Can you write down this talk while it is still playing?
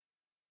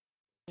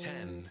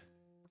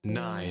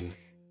9,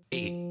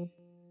 8,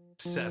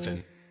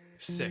 7,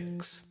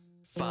 6,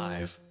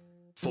 5,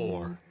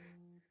 4,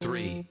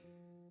 3,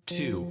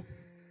 2,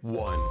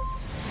 1.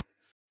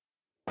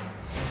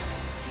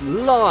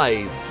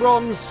 Live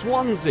from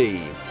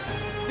Swansea,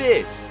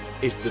 this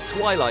is The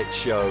Twilight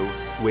Show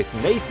with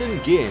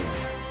Nathan Ginn.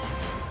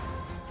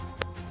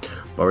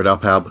 Bore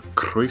pawb,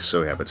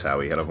 croeso i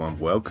Abertawe. Hello everyone,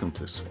 welcome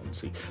to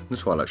Swansea, The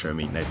Twilight Show.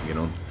 Me, Nathan Ginn,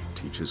 on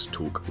Teachers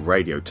Talk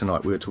Radio.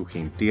 Tonight we're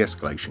talking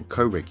de-escalation,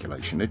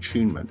 co-regulation,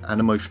 attunement and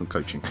emotional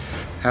coaching.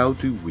 How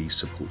do we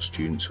support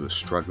students who are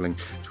struggling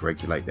to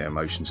regulate their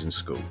emotions in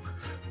school?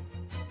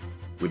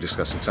 We're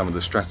discussing some of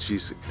the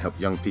strategies that can help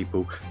young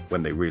people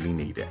when they really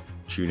need it.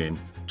 Tune in,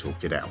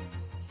 talk it out.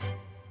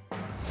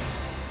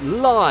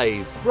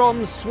 Live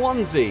from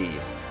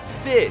Swansea,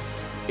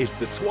 this is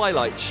The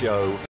Twilight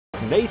Show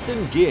with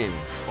Nathan Ginn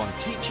on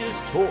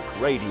Teachers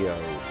Talk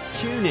Radio.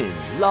 Tune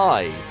in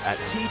live at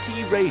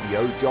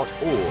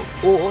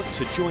ttradio.org, or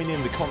to join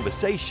in the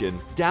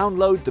conversation,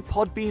 download the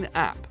Podbean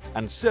app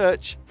and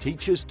search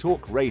Teachers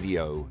Talk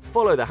Radio.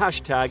 Follow the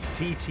hashtag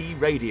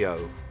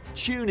TTRadio.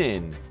 Tune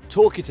in,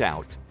 talk it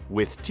out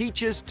with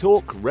Teachers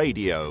Talk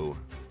Radio.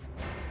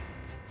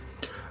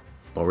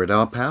 Bore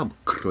pawb,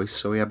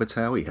 croeso i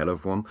Abertawe. Hello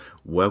everyone,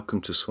 welcome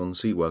to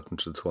Swansea, welcome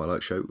to The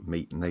Twilight Show.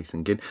 Meet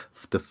Nathan Ginn,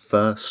 the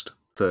first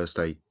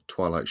Thursday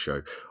Twilight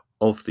Show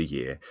of the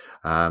year,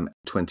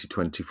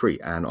 2023.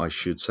 And I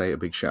should say a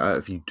big shout out,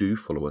 if you do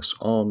follow us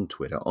on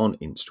Twitter, on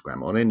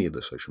Instagram, on any of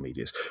the social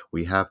medias,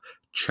 we have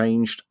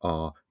changed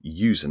our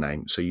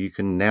username, so you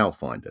can now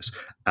find us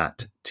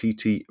at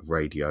TT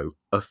Radio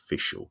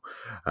Official.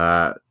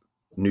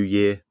 New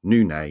year,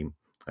 new name,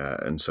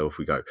 and so off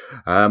we go.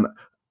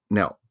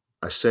 Now,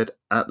 I said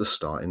at the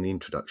start in the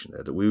introduction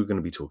there that we were going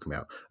to be talking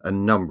about a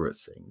number of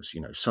things. You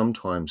know,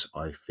 sometimes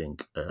I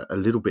think a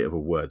little bit of a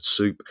word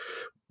soup.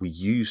 We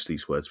use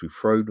these words, we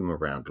throw them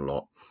around a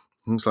lot.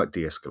 Things like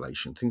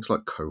de-escalation, things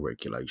like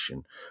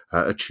co-regulation,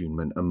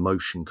 attunement,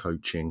 emotional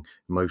coaching,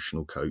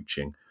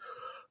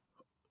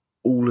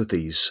 all of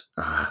these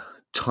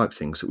type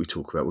things that we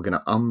talk about. We're going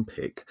to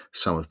unpick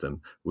some of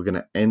them. We're going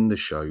to end the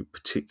show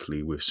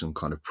particularly with some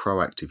kind of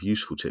proactive,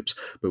 useful tips,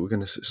 but we're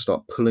going to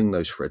start pulling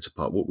those threads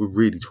apart. What we're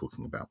really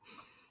talking about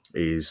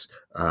is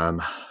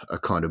a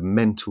kind of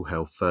mental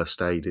health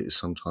first aid. It is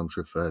sometimes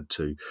referred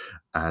to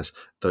as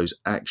those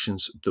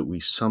actions that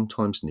we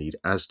sometimes need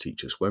as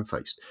teachers when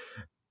faced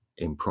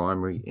in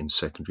primary, in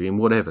secondary, in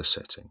whatever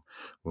setting,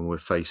 when we're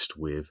faced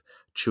with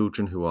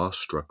children who are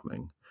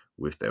struggling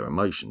with their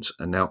emotions.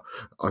 And now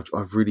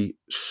I've really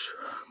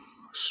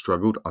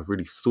struggled. I've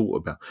really thought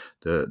about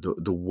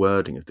the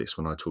wording of this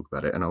when I talk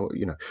about it. And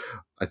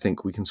I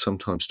think we can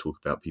sometimes talk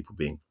about people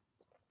being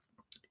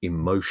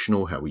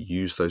emotional, how we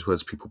use those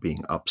words, people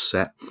being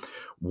upset,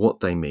 what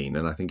they mean.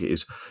 And I think it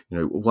is,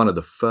 one of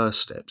the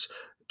first steps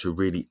to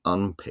really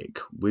unpick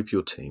with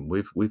your team,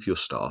 with your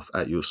staff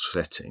at your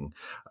setting,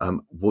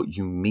 what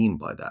you mean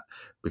by that.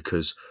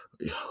 Because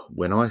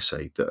when I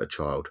say that a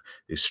child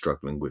is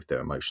struggling with their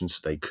emotions,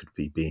 they could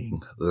be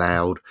being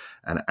loud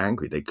and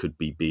angry. They could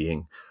be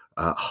being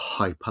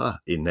hyper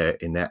in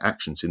their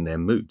actions, in their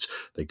moods.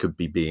 They could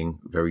be being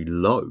very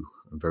low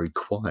and very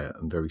quiet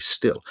and very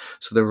still.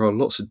 So there are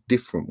lots of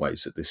different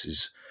ways that this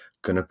is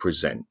going to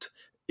present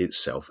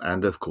itself.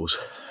 And of course,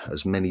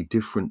 as many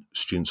different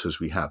students as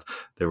we have,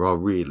 there are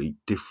really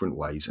different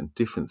ways and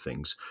different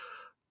things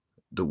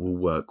that will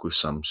work with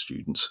some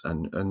students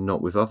and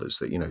not with others.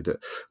 That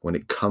when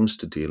it comes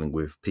to dealing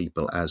with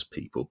people as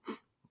people,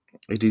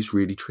 it is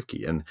really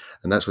tricky. And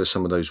that's where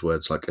some of those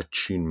words like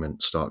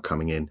attunement start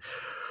coming in.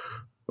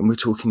 And we're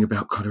talking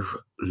about kind of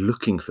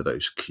looking for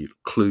those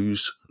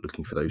clues,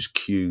 looking for those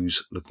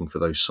cues, looking for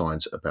those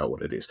signs about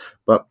what it is.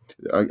 But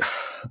I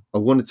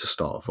wanted to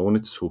start off, I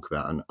wanted to talk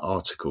about an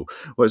article.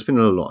 Well, it's been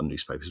in a lot of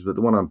newspapers, but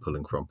the one I'm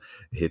pulling from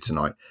here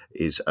tonight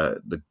is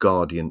the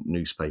Guardian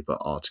newspaper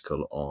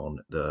article on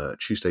the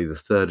Tuesday, the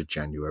 3rd of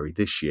January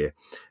this year.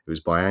 It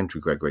was by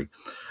Andrew Gregory.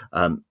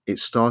 It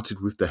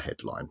started with the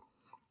headline,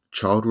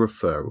 "Child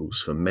referrals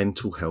for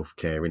mental health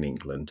care in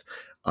England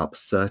up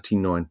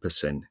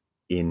 39%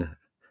 in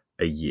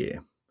a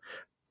year.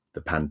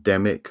 The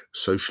pandemic,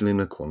 social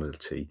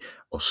inequality,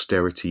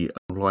 austerity, and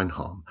online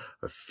harm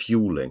are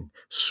fueling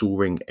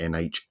soaring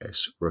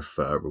NHS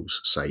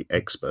referrals, say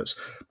experts,"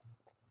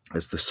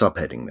 as the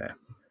subheading there.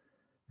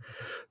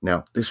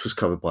 Now, this was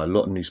covered by a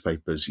lot of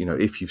newspapers.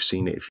 If you've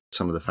seen it, if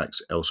some of the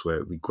facts elsewhere, it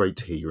would be great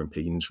to hear your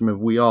opinions.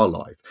 Remember, we are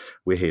live.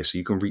 We're here, so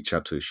you can reach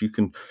out to us. You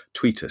can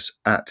tweet us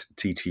at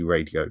TT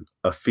Radio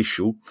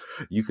Official.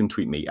 You can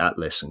tweet me at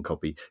Lesson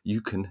Copy.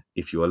 You can,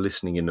 if you are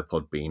listening in the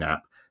Podbean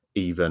app,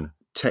 even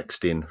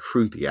text in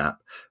through the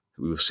app.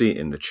 We will see it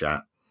in the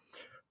chat.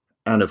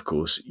 And of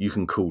course, you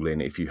can call in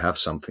if you have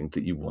something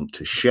that you want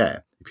to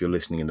share. If you're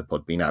listening in the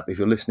Podbean app, if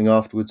you're listening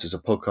afterwards as a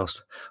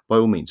podcast, by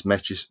all means,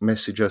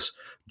 message us,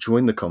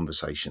 join the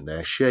conversation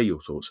there, share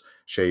your thoughts,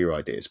 share your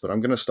ideas. But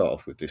I'm going to start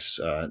off with this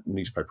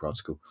newspaper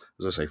article,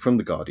 as I say, from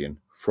The Guardian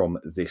from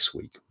this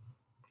week.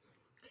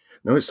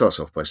 Now, it starts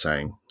off by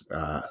saying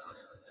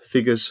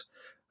figures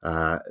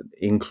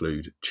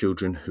include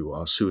children who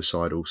are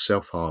suicidal,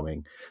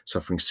 self-harming,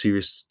 suffering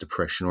serious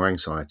depression or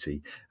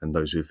anxiety, and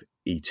those with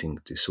eating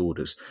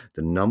disorders.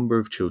 The number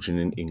of children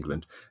in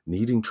England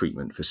needing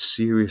treatment for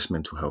serious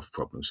mental health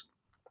problems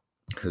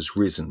has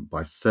risen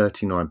by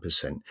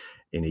 39%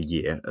 in a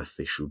year,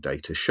 official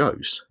data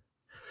shows.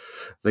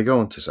 They go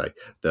on to say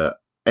that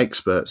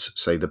experts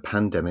say the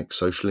pandemic,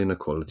 social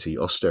inequality,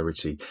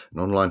 austerity,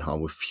 and online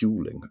harm were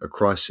fueling a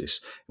crisis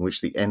in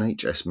which the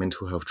NHS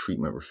mental health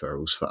treatment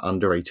referrals for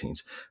under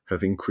 18s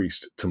have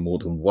increased to more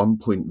than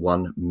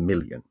 1.1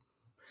 million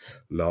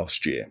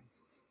last year.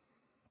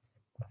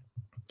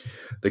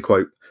 They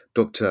quote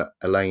Dr.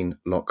 Elaine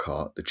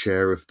Lockhart, the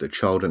chair of the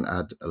Child and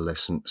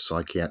Adolescent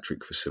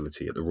Psychiatric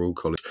Facility at the Royal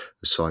College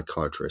of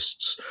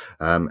Psychiatrists,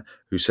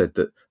 who said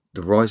that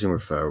the rise in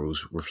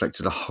referrals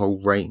reflected a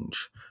whole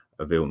range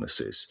of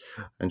illnesses.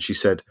 And she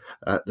said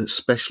that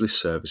specialist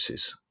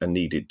services are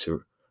needed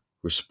to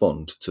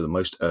respond to the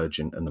most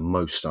urgent and the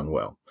most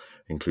unwell,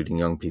 including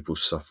young people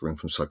suffering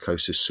from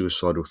psychosis,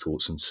 suicidal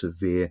thoughts, and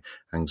severe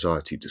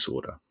anxiety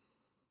disorder.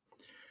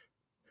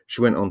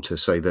 She went on to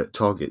say that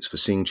targets for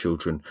seeing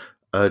children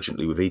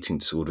urgently with eating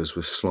disorders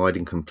were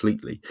sliding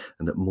completely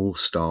and that more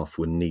staff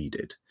were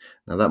needed.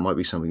 Now, that might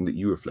be something that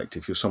you reflect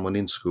if you're someone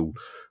in school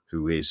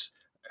who is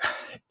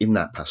in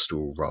that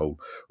pastoral role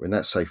or in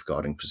that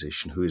safeguarding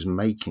position, who is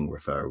making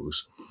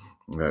referrals,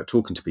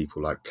 talking to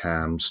people like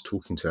CAMHS,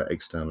 talking to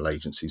external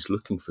agencies,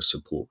 looking for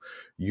support.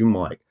 You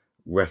might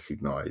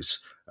recognise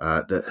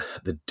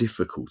the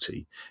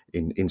difficulty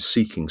in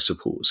seeking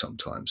support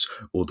sometimes,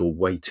 or the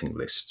waiting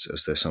lists,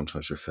 as they're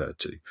sometimes referred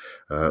to,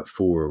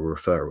 for a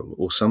referral,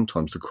 or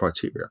sometimes the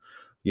criteria,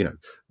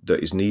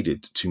 that is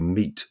needed to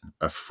meet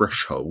a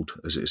threshold,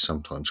 as it is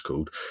sometimes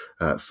called,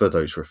 for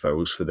those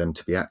referrals for them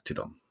to be acted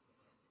on.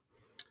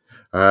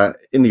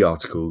 In the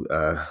article,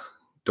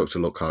 Dr.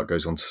 Lockhart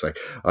goes on to say,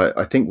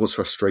 I think what's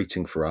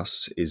frustrating for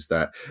us is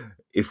that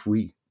if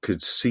we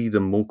could see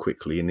them more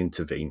quickly and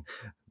intervene,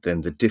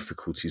 then the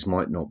difficulties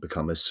might not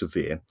become as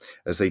severe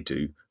as they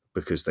do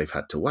because they've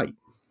had to wait.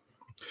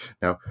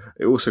 Now,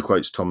 it also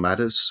quotes Tom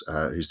Madders,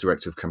 who's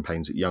Director of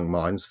Campaigns at Young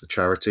Minds, the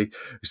charity,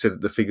 who said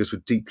that the figures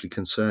were deeply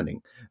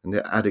concerning, and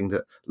they're adding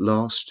that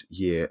last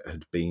year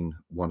had been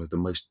one of the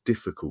most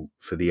difficult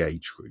for the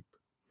age group.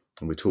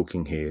 And we're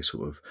talking here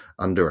sort of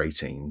under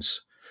 18s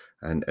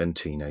and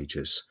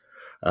teenagers.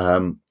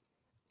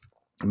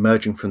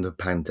 Emerging from the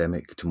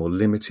pandemic to more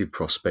limited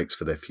prospects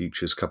for their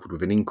futures, coupled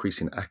with an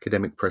increase in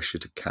academic pressure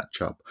to catch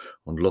up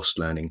on lost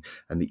learning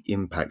and the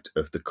impact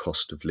of the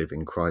cost of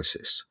living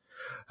crisis.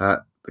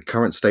 The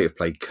current state of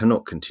play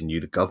cannot continue.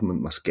 The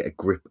government must get a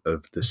grip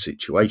of the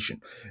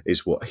situation,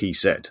 is what he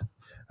said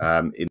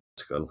in the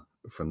article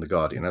from The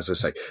Guardian. As I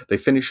say, they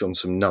finish on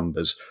some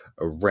numbers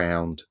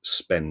around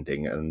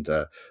spending, and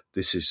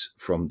this is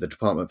from the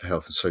Department for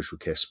Health and Social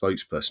Care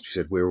spokesperson, who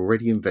said we're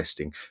already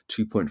investing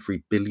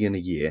 $2.3 billion a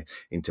year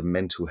into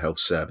mental health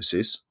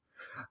services,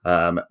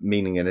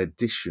 meaning an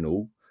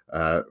additional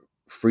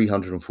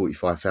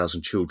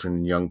 345,000 children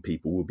and young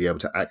people will be able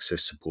to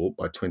access support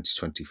by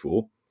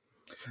 2024.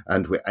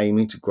 And we're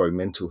aiming to grow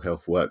mental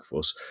health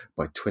workforce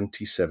by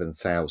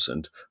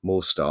 27,000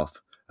 more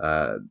staff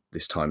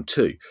this time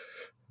too.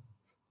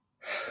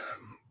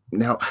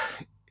 Now,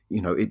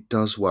 it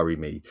does worry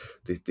me,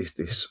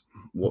 this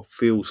what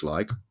feels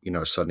like,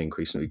 a sudden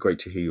increase, and it'd be great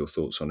to hear your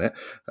thoughts on it.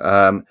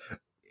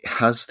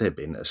 Has there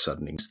been a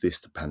sudden increase? Is this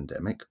the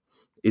pandemic?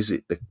 Is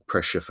it the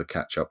pressure for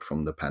catch-up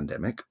from the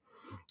pandemic?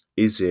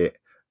 Is it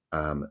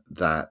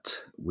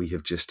that we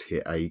have just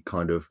hit a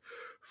kind of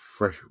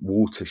fresh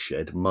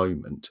watershed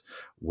moment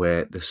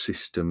where the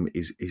system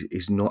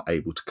is not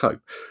able to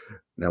cope?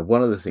 Now,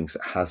 one of the things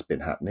that has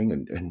been happening,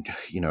 and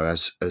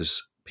as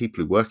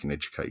people who work in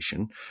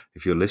education,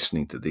 if you're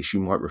listening to this, you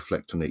might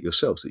reflect on it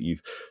yourselves, that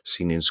you've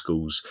seen in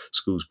schools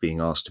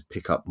being asked to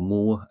pick up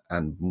more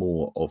and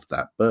more of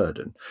that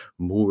burden,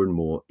 more and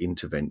more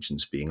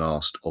interventions being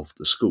asked of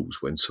the schools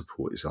when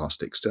support is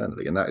asked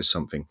externally. And that is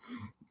something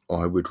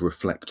I would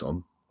reflect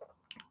on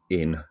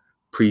in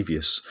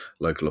previous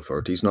local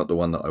authorities, not the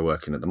one that I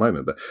work in at the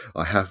moment, but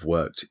I have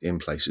worked in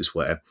places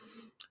where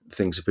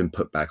things have been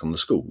put back on the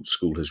school.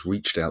 School has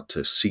reached out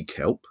to seek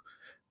help,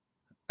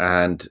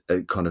 and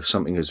kind of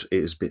something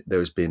there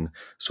has been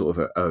sort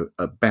of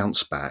a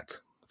bounce back,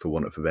 for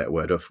want of a better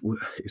word, of,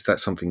 is that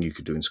something you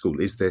could do in school?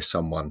 Is there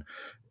someone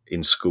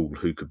in school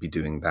who could be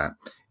doing that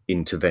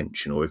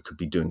intervention, or could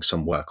be doing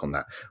some work on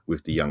that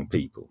with the young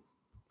people?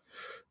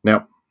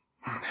 Now,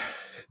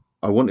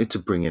 I wanted to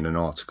bring in an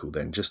article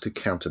then just to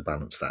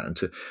counterbalance that and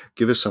to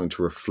give us something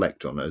to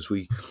reflect on as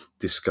we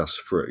discuss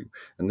through.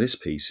 And this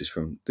piece is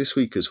from this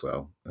week as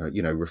well,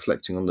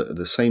 reflecting on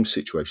the same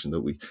situation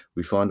that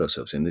we find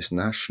ourselves in, this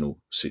national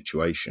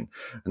situation.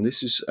 And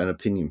this is an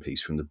opinion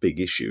piece from The Big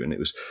Issue, and it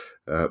was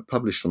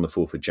published on the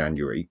 4th of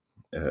January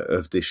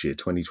of this year,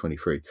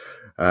 2023.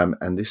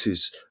 And this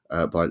is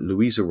by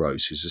Louisa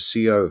Rose, who's the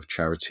CEO of a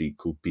charity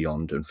called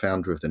Beyond and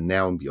founder of the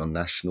Now and Beyond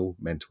National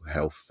Mental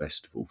Health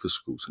Festival for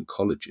Schools and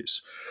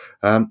Colleges.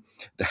 The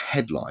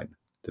headline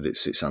that it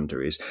sits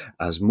under is,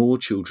 as more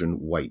children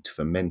wait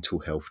for mental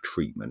health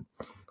treatment,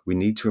 we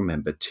need to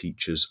remember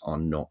teachers are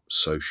not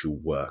social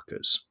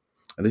workers.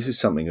 And this is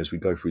something, as we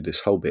go through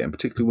this whole bit, and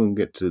particularly when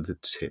we get to the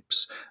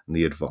tips and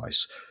the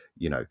advice,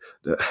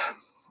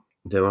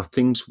 there are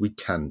things we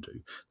can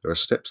do. There are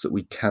steps that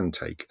we can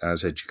take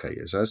as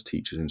educators, as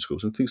teachers in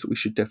schools, and things that we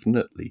should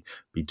definitely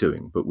be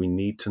doing. But we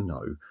need to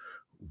know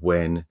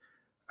when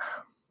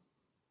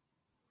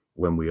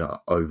we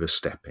are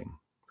overstepping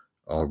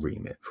our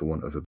remit, for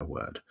want of a better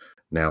word.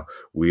 Now,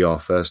 we are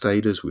first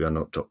aiders, we are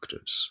not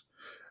doctors.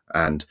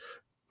 And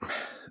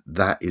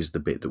that is the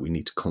bit that we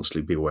need to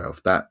constantly be aware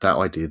of, that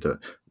idea that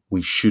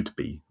we should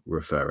be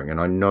referring.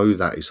 And I know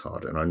that is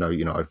hard. And I know,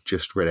 I've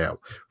just read out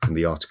from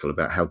the article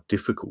about how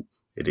difficult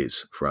it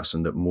is for us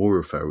and that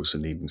more referrals are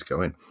needing to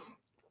go in.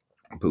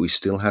 But we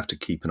still have to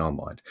keep in our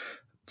mind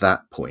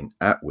that point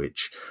at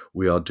which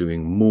we are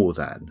doing more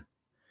than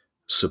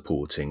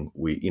supporting.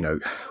 We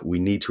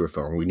need to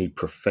refer, and we need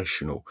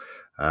professional.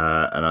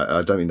 And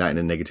I don't mean that in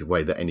a negative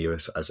way, that any of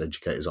us as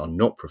educators are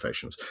not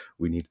professionals.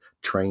 We need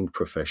trained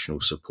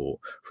professional support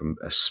from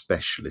a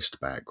specialist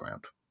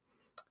background.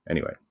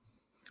 Anyway,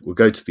 we'll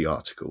go to the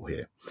article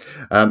here.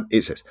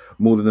 It says,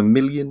 more than 1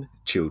 million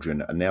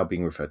children are now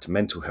being referred to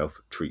mental health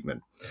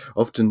treatment,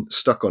 often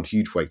stuck on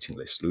huge waiting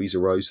lists. Louisa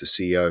Rose, the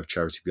CEO of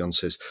Charity Beyond,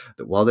 says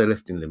that while they're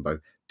left in limbo,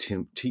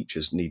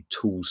 teachers need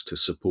tools to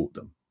support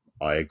them.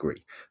 I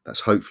agree.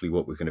 That's hopefully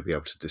what we're going to be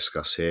able to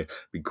discuss here. It'd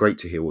be great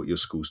to hear what your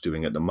school's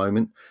doing at the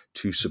moment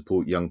to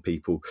support young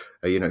people,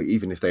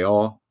 even if they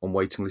are on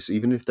waiting lists,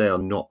 even if they are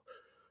not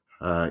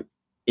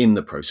in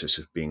the process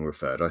of being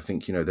referred. I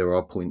think, there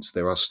are points,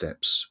 there are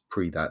steps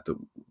pre that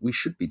we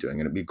should be doing.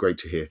 And it'd be great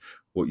to hear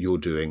what you're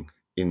doing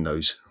in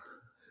those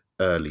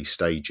early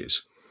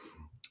stages.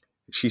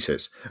 She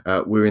says,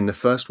 we're in the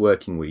first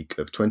working week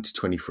of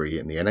 2023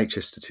 and the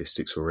NHS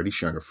statistics are already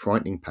showing a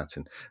frightening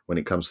pattern when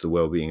it comes to the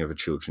well-being of our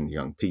children and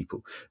young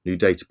people. New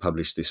data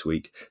published this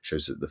week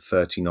shows that the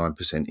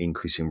 39%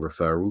 increase in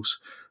referrals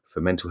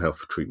for mental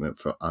health treatment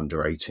for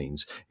under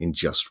 18s in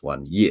just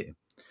 1 year.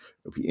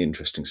 It'll be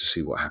interesting to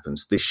see what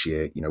happens this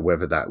year,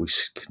 whether that we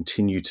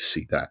continue to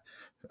see that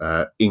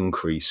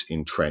increase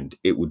in trend.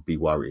 It would be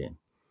worrying.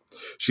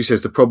 She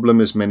says the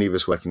problem, as many of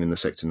us working in the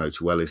sector know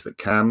too well, is that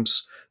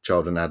CAMHS,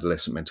 Child and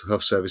Adolescent Mental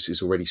Health Service,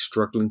 is already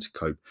struggling to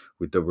cope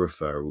with the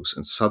referrals,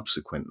 and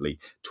subsequently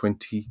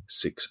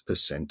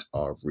 26%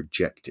 are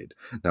rejected.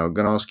 Now, I'm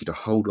going to ask you to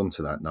hold on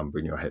to that number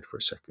in your head for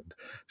a second.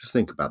 Just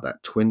think about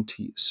that,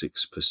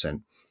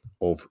 26%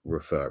 of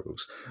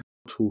referrals. I'm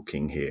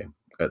talking here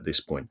at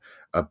this point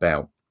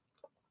about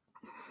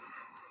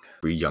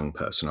every young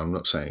person. I'm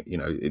not saying,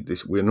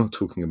 we're not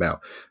talking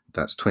about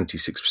that's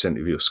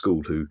 26% of your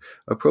school who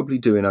are probably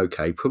doing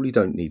okay, probably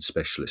don't need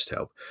specialist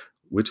help.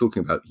 We're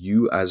talking about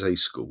you as a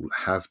school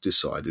have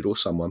decided, or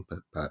someone,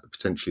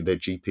 potentially their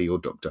GP or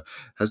doctor,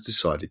 has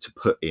decided to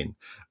put in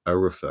a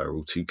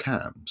referral to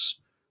CAMHS.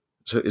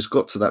 So it's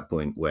got to that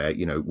point where,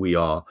 we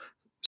are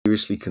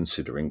seriously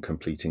considering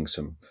completing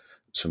some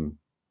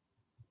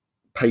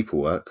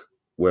paperwork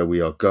where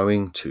we are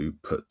going to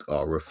put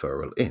our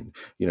referral in.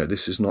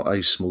 This is not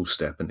a small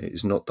step, and it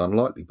is not done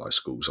lightly by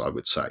schools, I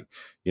would say.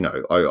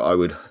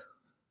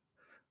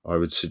 I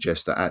would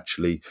suggest that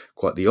actually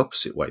quite the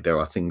opposite way. There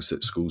are things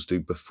that schools do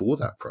before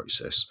that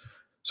process.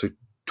 So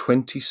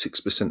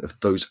 26% of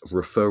those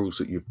referrals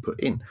that you've put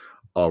in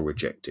are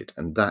rejected.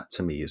 And that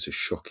to me is a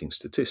shocking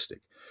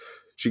statistic.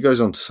 She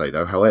goes on to say,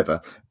 though,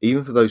 however,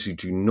 even for those who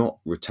do not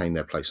retain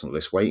their place on the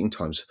list, waiting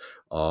times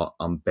are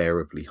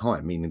unbearably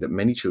high, meaning that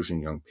many children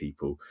and young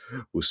people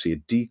will see a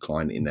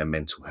decline in their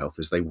mental health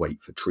as they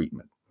wait for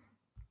treatment.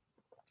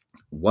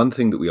 One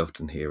thing that we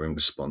often hear in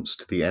response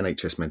to the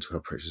NHS mental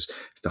health pressures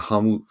is the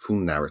harmful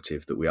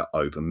narrative that we are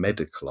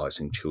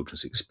over-medicalising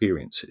children's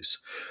experiences.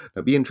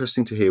 It'd be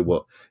interesting to hear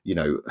what,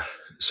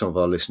 some of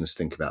our listeners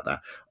think about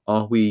that.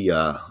 Are we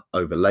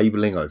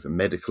over-labelling,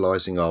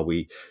 over-medicalising? Are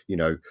we,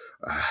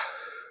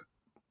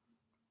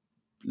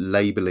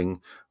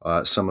 labelling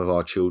some of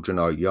our children,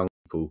 our young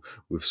people,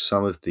 with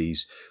some of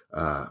these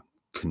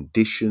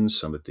conditions,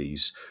 some of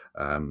these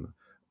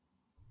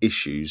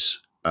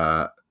issues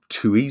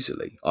too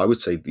easily? I would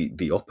say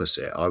the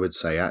opposite. I would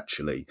say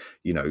actually,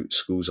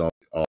 schools are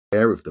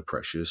aware of the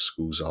pressures.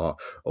 Schools are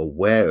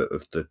aware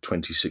of the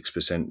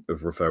 26%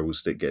 of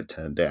referrals that get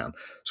turned down.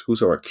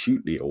 Schools are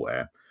acutely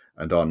aware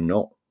and are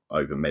not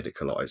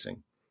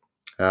over-medicalising.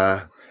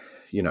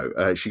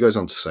 She goes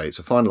on to say it's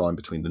a fine line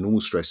between the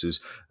normal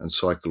stresses and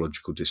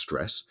psychological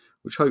distress,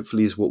 which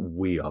hopefully is what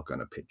we are going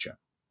to picture.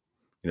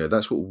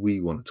 That's what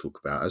we want to talk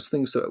about as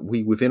things that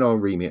we, within our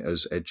remit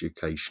as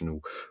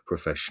educational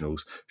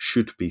professionals,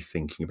 should be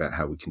thinking about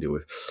how we can deal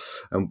with.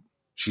 And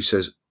she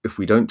says, if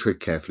we don't tread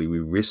carefully, we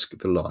risk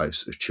the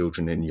lives of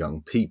children and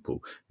young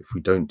people if we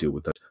don't deal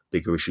with those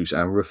bigger issues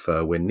and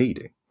refer when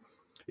needed.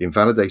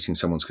 Invalidating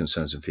someone's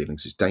concerns and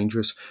feelings is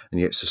dangerous, and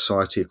yet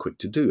society are quick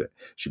to do it.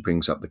 She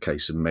brings up the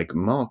case of Meghan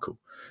Markle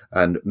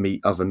and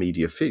other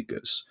media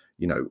figures.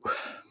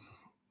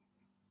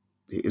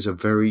 It is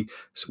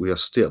we are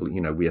still,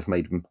 we have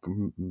made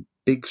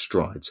big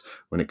strides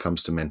when it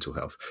comes to mental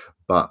health,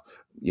 but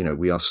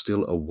we are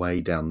still a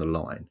way down the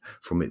line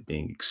from it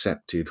being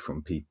accepted,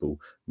 from people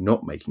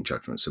not making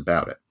judgments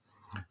about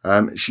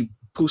it. She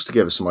pulls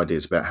together some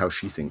ideas about how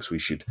she thinks we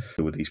should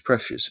deal with these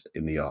pressures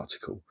in the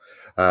article.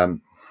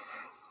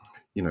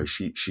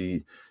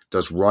 She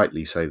does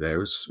rightly say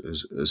there,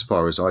 as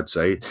far as I'd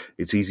say,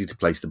 it's easy to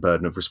place the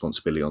burden of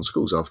responsibility on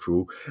schools. After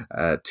all,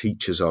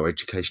 teachers are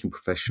educational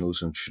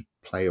professionals and should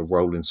play a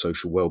role in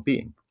social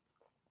well-being.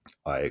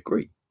 I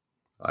agree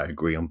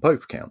on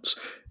both counts.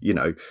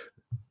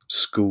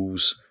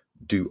 Schools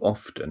do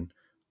often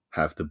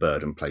have the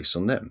burden placed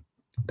on them.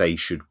 They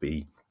should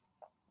be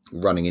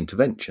running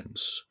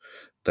interventions.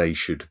 They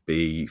should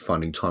be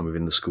finding time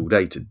within the school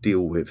day to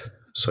deal with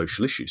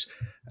social issues.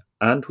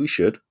 And we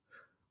should,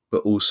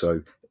 but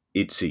also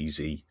it's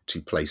easy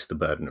to place the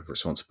burden of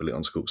responsibility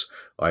on schools.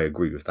 I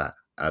agree with that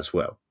as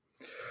well.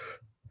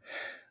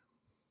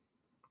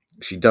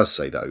 She does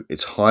say, though,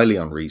 it's highly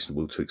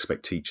unreasonable to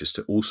expect teachers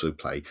to also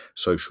play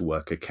social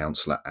worker,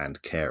 counsellor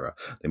and carer.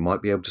 They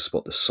might be able to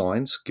spot the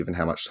signs, given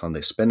how much time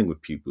they're spending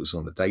with pupils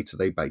on a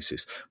day-to-day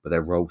basis, but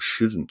their role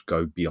shouldn't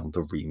go beyond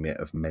the remit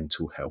of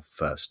mental health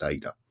first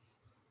aider.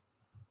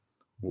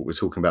 What we're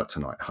talking about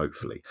tonight,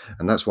 hopefully.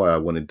 And that's why I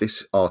wanted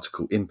this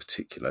article in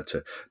particular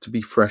to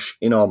be fresh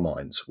in our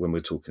minds when we're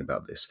talking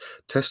about this.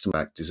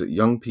 Testament is that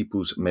young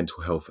people's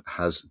mental health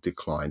has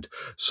declined,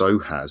 so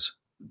has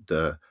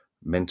the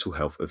mental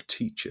health of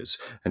teachers.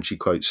 And she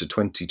quotes a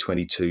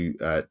 2022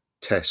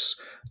 TESS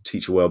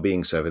Teacher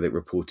Wellbeing Survey that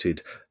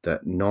reported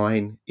that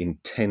 9 in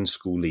 10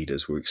 school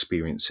leaders were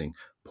experiencing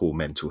poor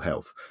mental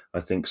health.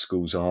 I think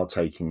schools are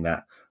taking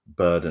that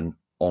burden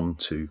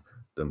onto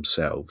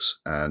themselves.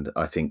 And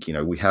I think,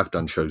 we have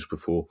done shows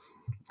before,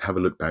 have a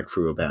look back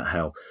through about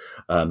how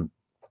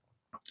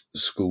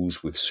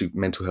schools with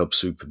mental health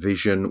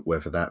supervision,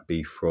 whether that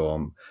be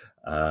from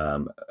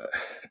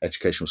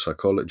educational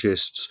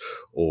psychologists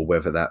or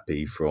whether that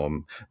be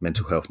from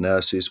mental health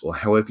nurses or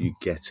however you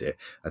get it,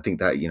 I think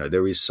that,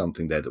 there is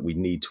something there that we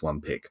need to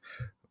unpick.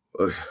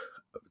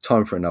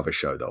 Time for another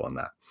show, though, on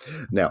that.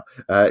 Now,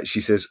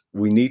 she says,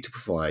 we need to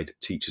provide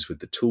teachers with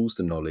the tools,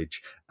 the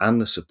knowledge and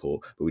the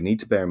support, but we need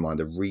to bear in mind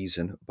the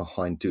reason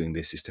behind doing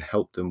this is to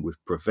help them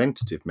with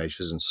preventative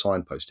measures and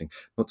signposting,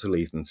 not to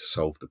leave them to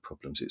solve the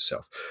problems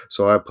itself.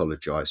 So I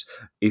apologise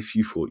if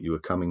you thought you were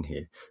coming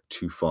here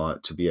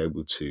to be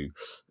able to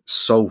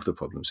solve the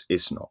problems.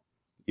 It's not.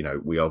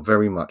 We are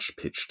very much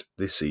pitched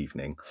this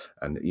evening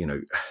and,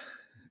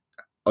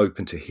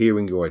 open to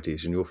hearing your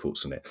ideas and your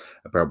thoughts on it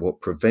about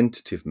what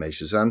preventative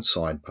measures and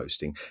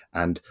signposting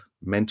and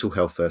mental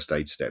health first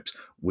aid steps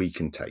we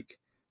can take.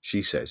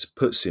 She says,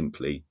 put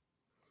simply,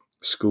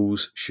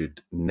 schools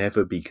should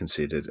never be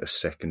considered a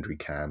secondary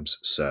CAMHS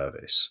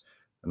service.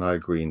 And I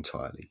agree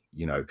entirely.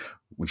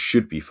 We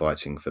should be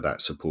fighting for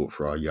that support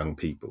for our young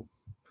people.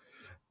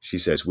 She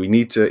says we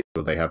need to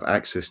ensure they have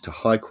access to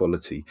high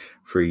quality,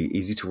 free,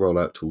 easy to roll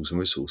out tools and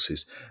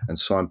resources and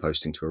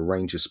signposting to a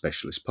range of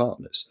specialist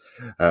partners.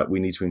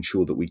 We need to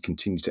ensure that we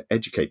continue to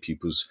educate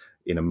pupils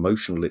in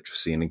emotional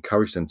literacy and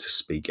encourage them to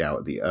speak out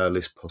at the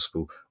earliest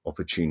possible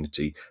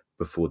opportunity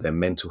before their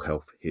mental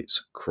health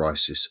hits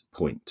crisis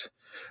point.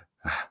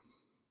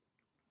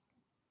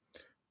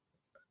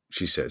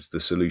 She says the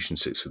solution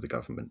sits with the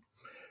government.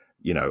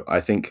 I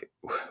think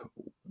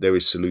there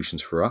is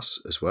solutions for us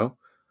as well.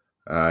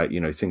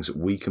 Things that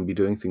we can be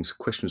doing,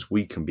 questions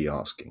we can be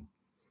asking.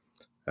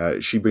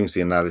 She brings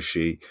the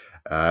analogy,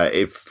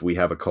 if we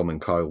have a common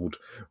cold,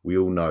 we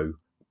all know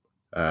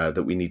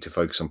that we need to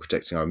focus on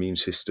protecting our immune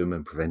system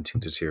and preventing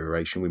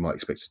deterioration. We might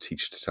expect a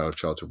teacher to tell a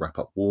child to wrap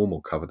up warm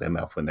or cover their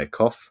mouth when they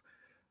cough,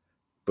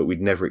 but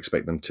we'd never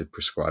expect them to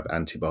prescribe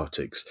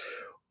antibiotics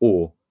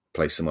or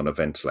place them on a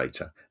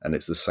ventilator. And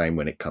it's the same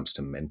when it comes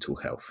to mental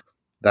health.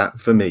 That,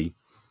 for me,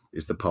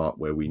 is the part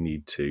where we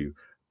need to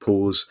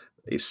pause.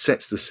 It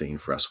sets the scene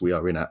for us. We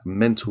are in a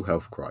mental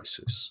health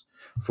crisis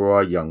for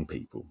our young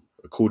people.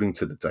 According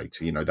to the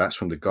data, that's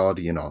from the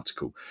Guardian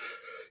article.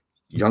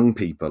 Young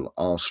people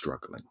are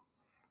struggling.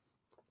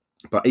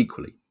 But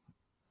equally,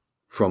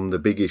 from the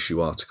Big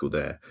Issue article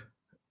there,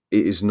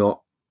 it is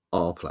not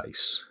our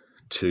place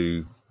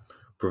to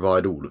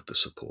provide all of the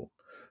support.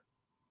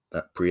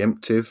 That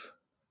preemptive,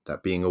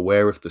 that being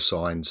aware of the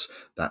signs,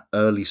 that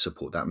early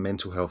support, that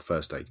mental health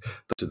first aid,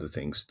 those are the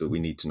things that we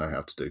need to know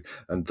how to do.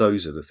 And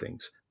those are the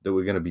things that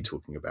we're going to be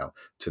talking about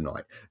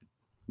tonight.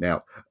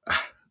 Now,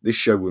 this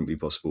show wouldn't be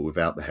possible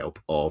without the help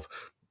of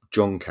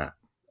John Catt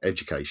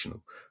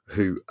Educational,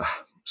 who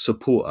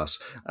support us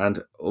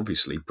and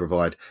obviously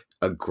provide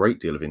a great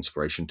deal of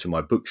inspiration to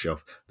my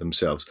bookshelf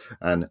themselves,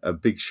 and a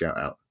big shout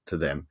out to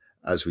them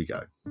as we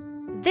go.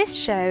 This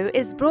show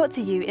is brought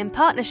to you in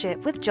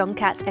partnership with John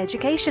Catt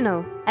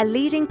Educational, a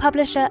leading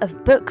publisher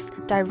of books,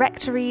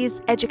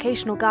 directories,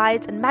 educational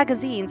guides and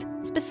magazines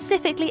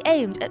specifically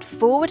aimed at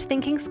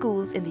forward-thinking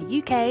schools in the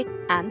UK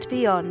and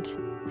beyond.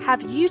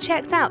 Have you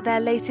checked out their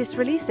latest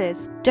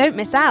releases? Don't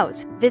miss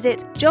out. Visit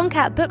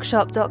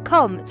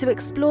joncatbookshop.com to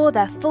explore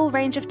their full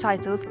range of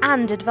titles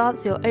and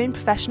advance your own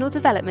professional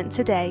development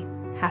today.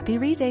 Happy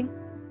reading.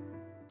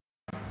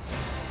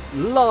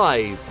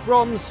 Live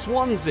from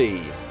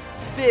Swansea,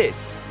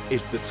 this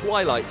is The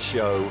Twilight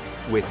Show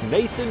with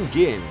Nathan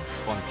Ginn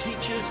on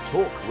Teachers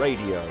Talk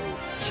Radio.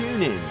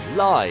 Tune in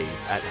live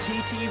at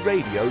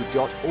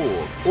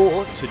ttradio.org,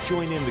 or to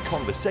join in the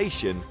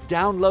conversation,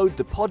 download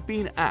the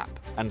Podbean app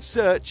and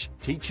search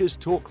Teachers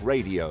Talk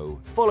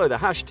Radio. Follow the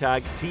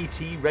hashtag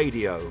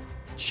TTRadio.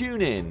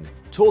 Tune in,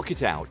 talk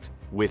it out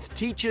with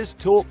Teachers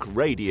Talk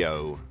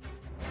Radio.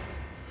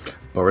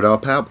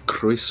 Borodar Pau,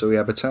 Croeso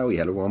I Abertawe.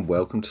 Hello everyone,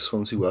 welcome to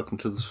Swansea, welcome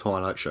to the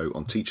Twilight Show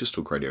on Teachers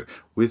Talk Radio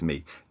with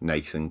me,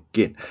 Nathan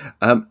Ginn.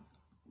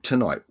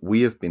 Tonight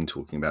we have been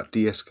talking about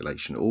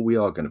de-escalation, or we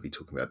are going to be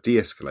talking about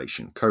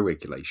de-escalation,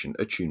 co-regulation,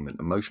 attunement,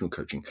 emotional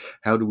coaching.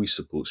 How do we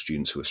support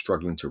students who are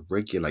struggling to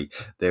regulate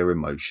their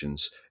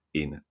emotions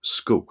in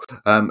school?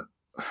 We're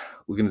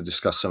going to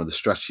discuss some of the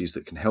strategies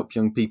that can help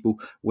young people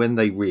when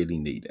they really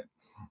need it.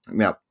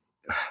 Now,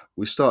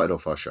 we started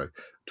off our show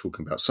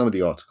talking about some of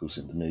the articles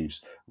in the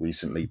news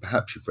recently.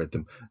 Perhaps you've read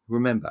them.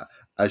 Remember,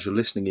 as you're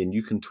listening in,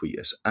 you can tweet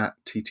us at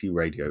TT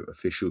Radio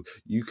Official.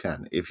 You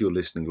can, if you're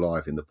listening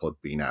live in the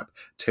Podbean app,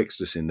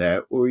 text us in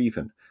there, or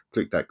even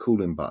click that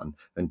call-in button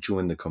and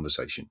join the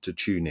conversation to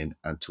tune in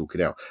and talk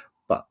it out.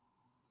 But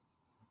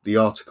the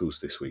articles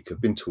this week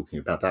have been talking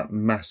about that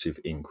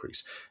massive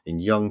increase in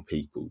young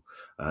people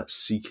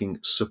seeking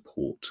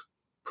support,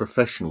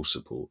 professional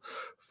support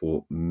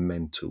for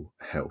mental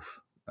health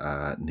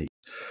needs.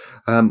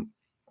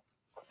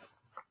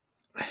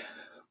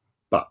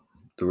 But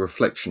the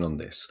reflection on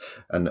this,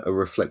 and a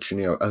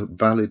reflection, a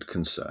valid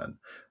concern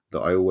that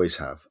I always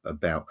have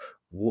about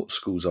what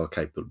schools are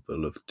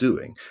capable of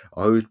doing,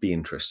 I would be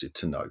interested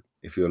to know,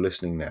 if you're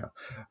listening now,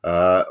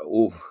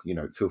 or,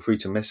 feel free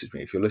to message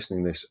me if you're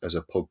listening this as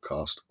a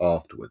podcast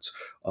afterwards.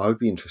 I would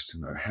be interested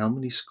to know how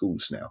many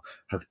schools now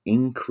have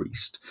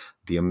increased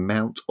the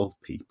amount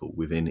of people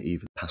within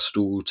either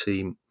pastoral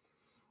team,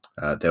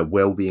 their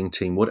well-being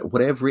team,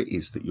 whatever it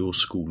is that your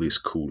school is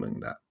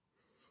calling that.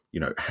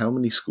 How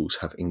many schools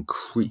have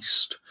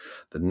increased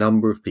the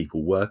number of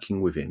people working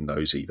within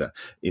those either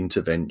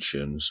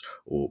interventions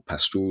or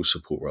pastoral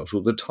support roles,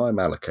 or the time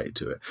allocated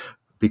to it,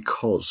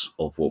 because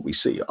of what we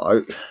see.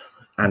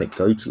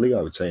 Anecdotally,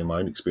 I would say in my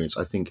own experience,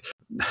 I think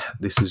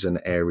this is an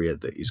area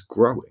that is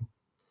growing.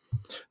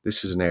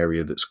 This is an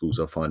area that schools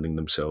are finding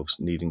themselves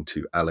needing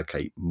to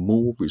allocate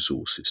more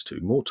resources to,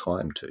 more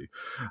time to,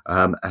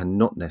 and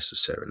not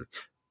necessarily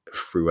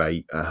through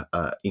a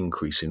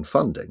increase in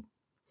funding.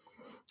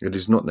 It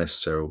is not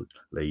necessarily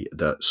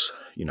that,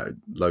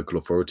 local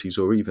authorities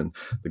or even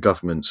the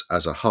governments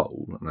as a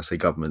whole, and I say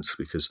governments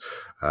because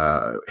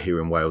here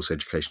in Wales,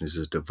 education is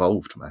a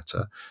devolved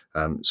matter,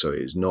 so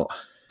it is not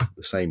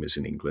the same as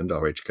in England,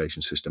 our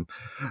education system,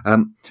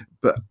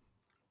 but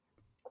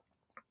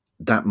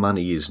that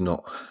money is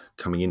not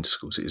coming into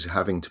schools. It is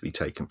having to be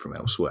taken from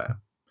elsewhere.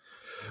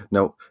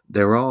 Now,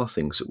 there are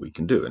things that we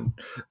can do, and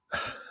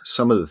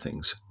some of the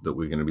things that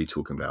we're going to be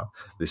talking about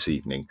this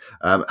evening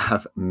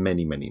have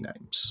many, many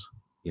names,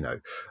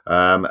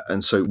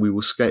 and so we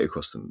will skate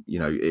across them.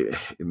 It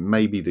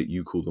may be that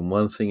you call them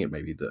one thing, it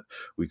may be that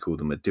we call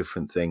them a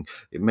different thing,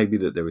 it may be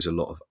that there is a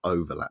lot of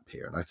overlap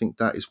here, and I think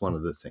that is one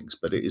of the things.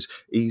 But it is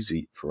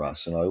easy for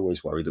us, and I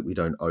always worry that we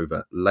don't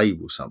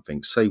over-label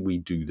something. Say we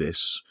do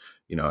this,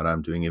 and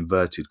I'm doing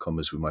inverted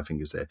commas with my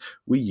fingers there,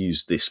 we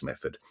use this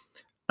method,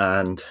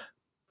 and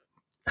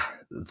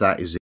that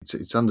is it.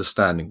 It's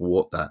understanding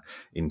what that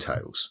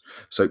entails.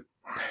 So,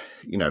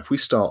 if we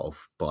start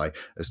off by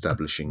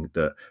establishing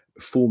that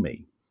for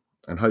me,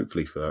 and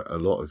hopefully for a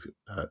lot of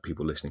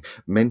people listening,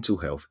 mental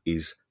health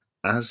is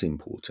as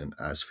important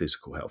as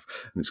physical health,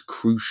 and it's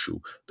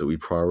crucial that we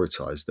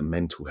prioritize the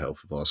mental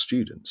health of our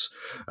students.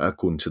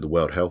 According to the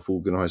World Health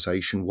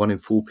Organization, 1 in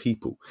 4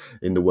 people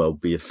in the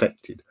world be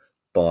affected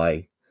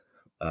by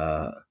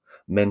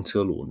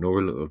mental or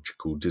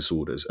neurological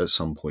disorders at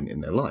some point in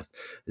their life.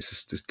 It's a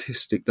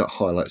statistic that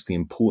highlights the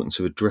importance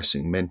of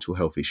addressing mental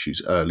health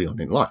issues early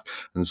on in life,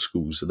 and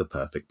schools are the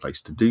perfect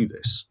place to do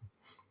this.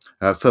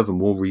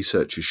 Furthermore,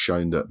 research has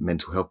shown that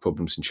mental health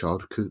problems in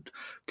childhood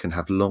can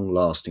have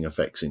long-lasting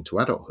effects into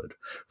adulthood.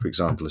 For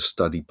example, a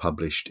study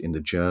published in the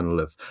Journal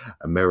of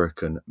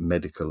American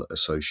Medical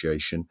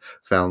Association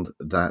found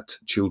that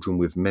children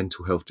with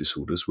mental health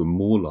disorders were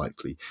more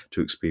likely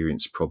to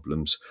experience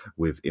problems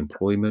with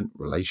employment,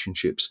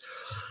 relationships,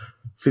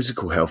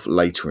 physical health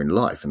later in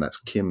life. And that's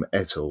Kim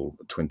et al.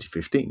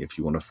 2015, if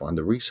you want to find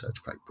the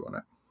research paper on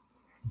it.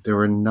 There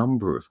are a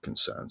number of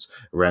concerns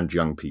around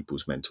young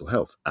people's mental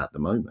health at the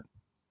moment.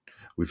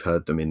 We've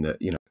heard them in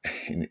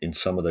in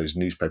some of those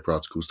newspaper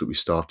articles that we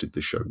started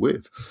the show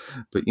with.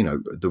 But,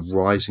 the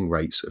rising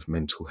rates of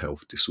mental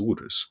health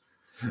disorders.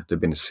 There's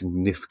been a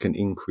significant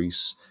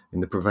increase in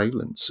the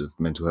prevalence of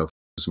mental health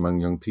among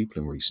young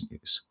people in recent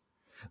years.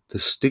 The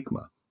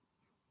stigma.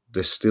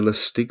 There's still a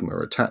stigma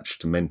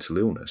attached to mental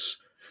illness.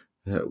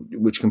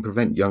 which can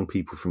prevent young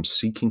people from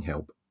seeking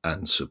help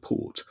and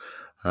support.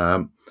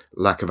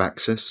 Lack of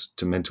access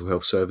to mental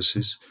health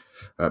services.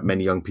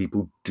 Many young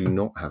people do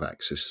not have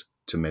access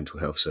to mental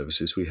health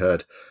services. We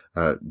heard,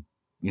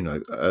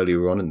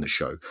 earlier on in the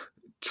show,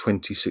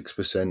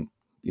 26%,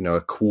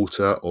 a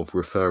quarter of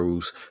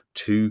referrals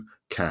to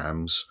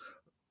CAMHS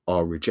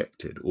are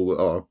rejected or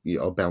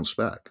are bounced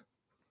back.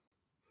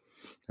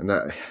 And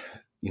that,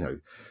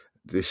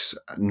 this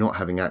not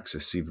having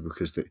access either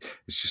because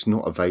it's just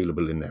not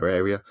available in their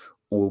area,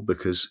 or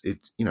because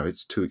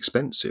it's too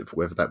expensive,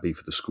 whether that be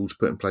for the school to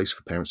put in place,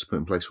 for parents to put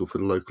in place, or for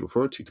the local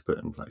authority to put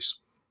in place.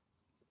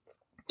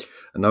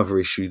 Another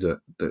issue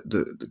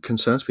that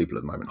concerns people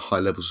at the moment, high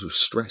levels of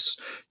stress.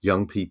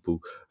 Young people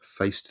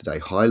face today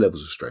high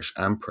levels of stress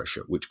and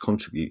pressure, which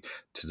contribute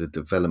to the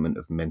development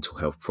of mental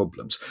health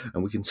problems.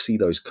 And we can see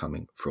those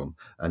coming from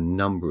a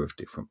number of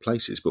different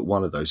places. But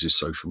one of those is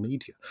social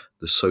media.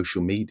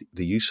 The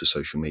use of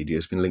social media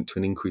has been linked to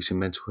an increase in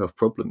mental health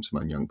problems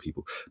among young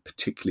people,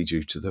 particularly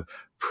due to the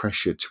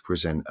pressure to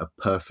present a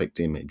perfect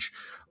image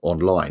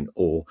online,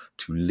 or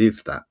to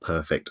live that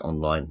perfect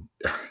online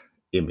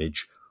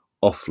image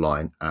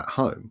offline at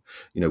home.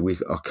 We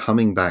are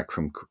coming back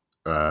from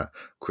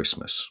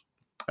Christmas,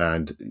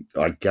 and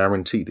I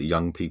guarantee the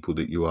young people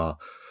that you are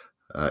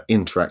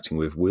interacting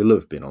with will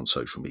have been on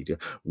social media,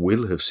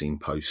 will have seen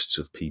posts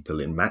of people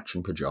in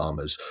matching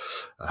pajamas,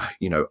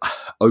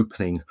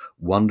 opening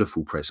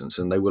wonderful presents,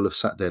 and they will have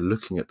sat there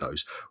looking at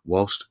those,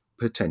 whilst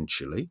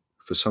potentially,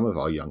 for some of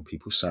our young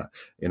people, sat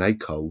in a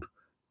cold,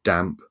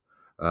 damp,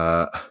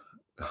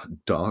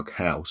 dark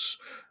house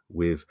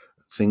with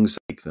things that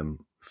make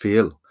them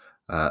feel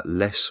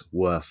less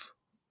worth,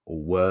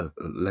 or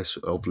less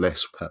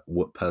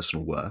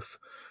personal worth.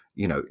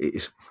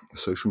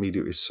 Social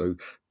media is so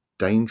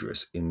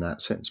dangerous in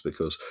that sense,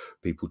 because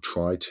people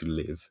try to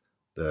live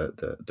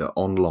the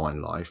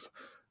online life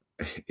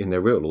in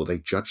their real, or they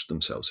judge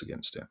themselves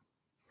against it.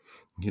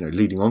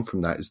 Leading on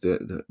from that is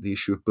the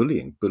issue of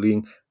bullying.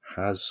 Bullying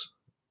has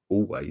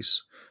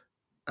always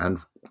and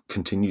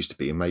continues to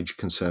be a major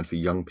concern for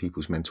young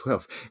people's mental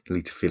health. It can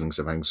lead to feelings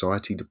of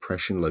anxiety,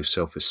 depression, low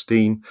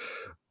self-esteem,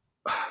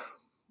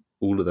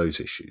 all of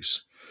those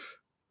issues.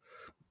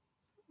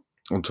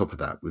 On top of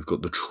that, we've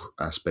got the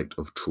aspect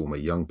of trauma.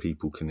 Young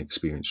people can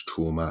experience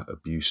trauma,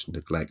 abuse,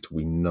 neglect.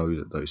 We know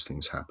that those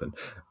things happen.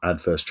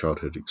 Adverse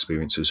childhood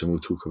experiences, and we'll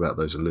talk about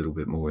those a little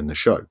bit more in the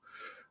show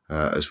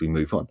as we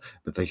move on.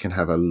 But they can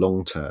have a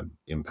long-term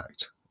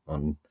impact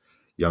on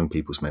young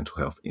people's mental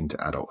health into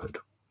adulthood.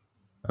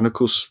 And of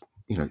course,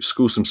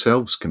 schools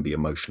themselves can be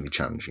emotionally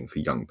challenging for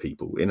young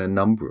people in a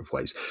number of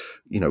ways.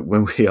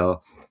 When we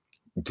are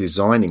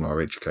designing our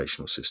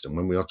educational system,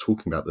 when we are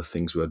talking about the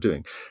things we are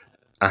doing,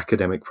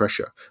 academic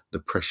pressure, the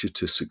pressure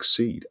to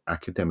succeed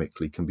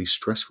academically, can be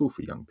stressful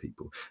for young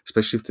people,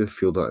 especially if they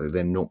feel that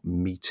they're not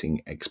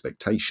meeting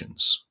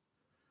expectations.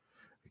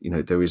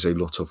 There is a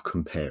lot of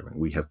comparing.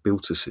 We have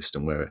built a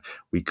system where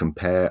we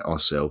compare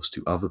ourselves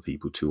to other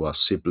people, to our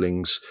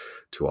siblings,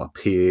 to our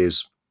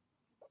peers,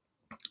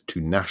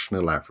 to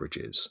national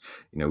averages.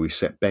 We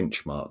set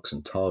benchmarks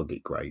and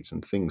target grades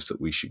and things that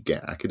we should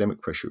get.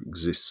 Academic pressure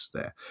exists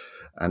there,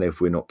 and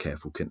if we're not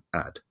careful, can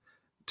add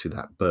to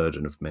that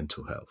burden of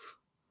mental health.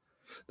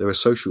 There are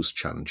social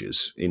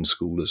challenges in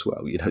school as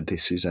well.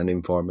 This is an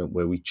environment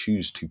where we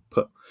choose to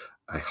put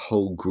a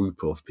whole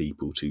group of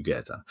people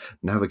together.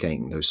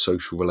 Navigating those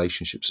social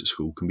relationships at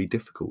school can be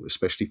difficult,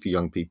 especially for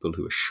young people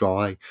who are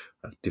shy,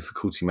 have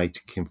difficulty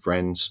making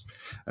friends.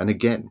 And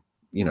again,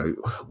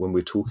 when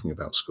we're talking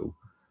about school,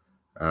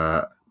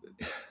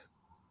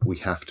 we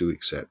have to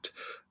accept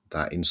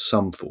that in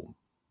some form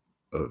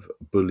of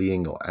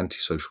bullying or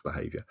antisocial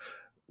behaviour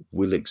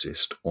will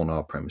exist on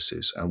our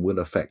premises and will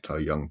affect our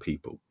young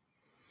people.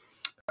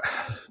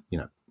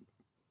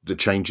 The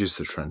changes,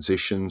 the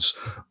transitions,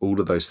 all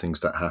of those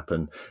things that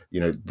happen,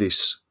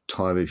 this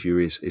time of year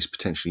is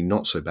potentially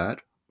not so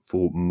bad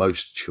for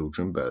most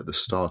children, but at the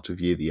start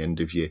of year, the end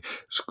of year,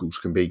 schools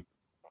can be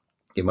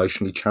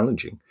emotionally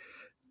challenging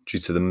due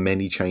to the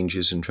many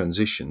changes and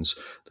transitions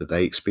that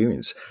they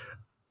experience.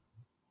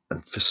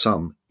 And for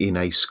some, in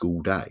a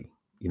school day,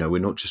 we're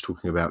not just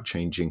talking about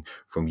changing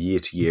from year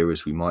to year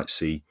as we might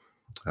see,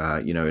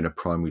 in a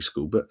primary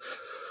school, but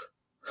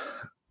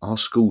our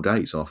school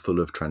days are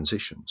full of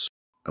transitions.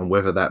 And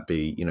whether that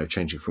be,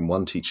 changing from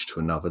one teacher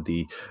to another,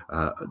 the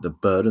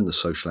burden, the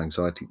social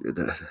anxiety,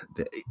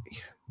 the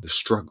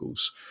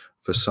struggles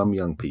for some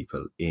young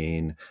people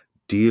in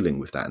dealing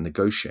with that and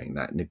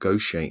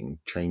negotiating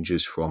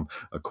changes from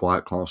a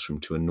quiet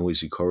classroom to a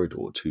noisy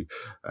corridor to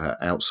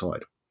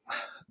outside.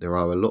 There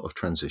are a lot of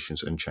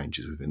transitions and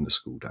changes within the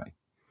school day.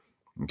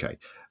 Okay.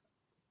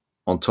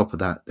 On top of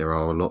that, there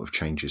are a lot of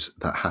changes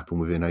that happen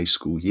within a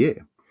school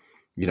year.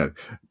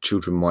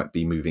 Children might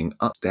be moving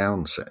up,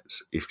 down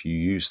sets if you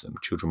use them.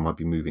 Children might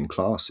be moving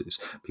classes.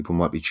 People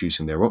might be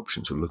choosing their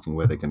options or looking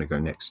where they're going to go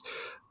next.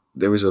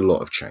 There is a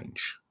lot of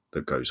change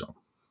that goes on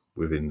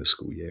within the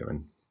school year,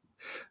 and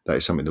that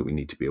is something that we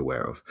need to be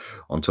aware of.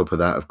 On top of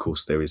that, of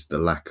course, there is the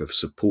lack of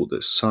support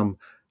that some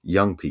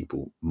young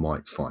people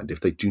might find if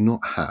they do not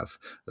have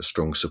a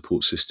strong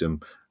support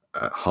system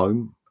at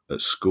home,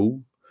 at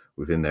school,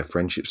 within their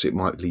friendships, it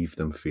might leave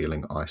them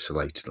feeling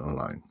isolated and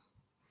alone.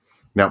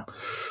 Now,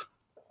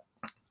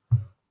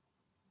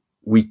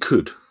 we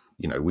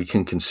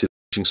can consider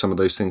some of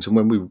those things, and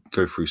when we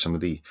go through some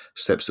of the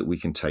steps that we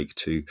can take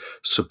to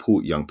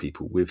support young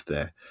people with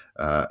their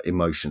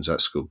emotions at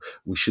school,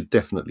 we should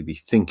definitely be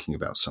thinking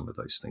about some of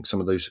those things,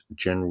 some of those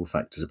general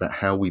factors about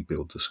how we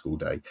build the school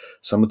day.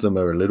 Some of them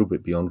are a little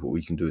bit beyond what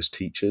we can do as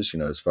teachers,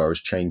 as far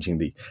as changing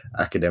the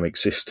academic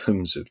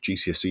systems of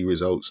GCSE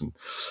results and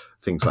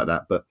things like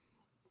that, but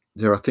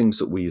there are things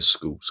that we as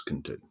schools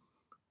can do.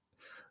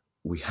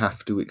 We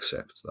have to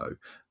accept, though,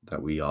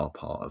 that we are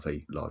part of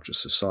a larger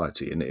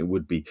society, and it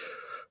would be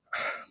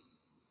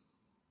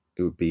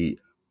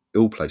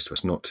ill-placed to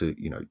us not to,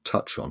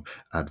 touch on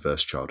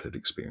adverse childhood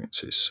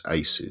experiences,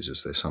 ACEs,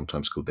 as they're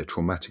sometimes called. They're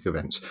traumatic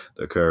events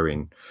that occur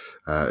in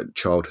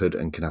childhood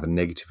and can have a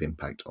negative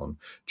impact on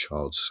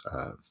child's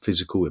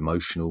physical,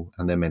 emotional,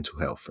 and their mental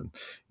health. And,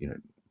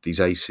 these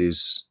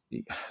ACEs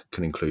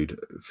can include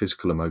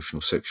physical,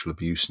 emotional, sexual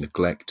abuse,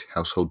 neglect,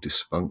 household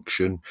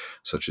dysfunction,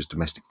 such as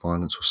domestic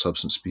violence or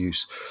substance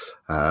abuse,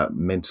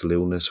 mental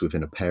illness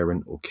within a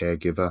parent or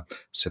caregiver,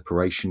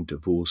 separation,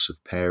 divorce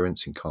of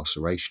parents,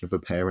 incarceration of a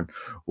parent,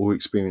 or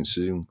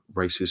experiencing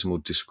racism or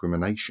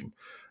discrimination.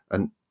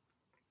 And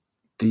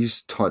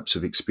these types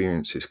of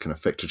experiences can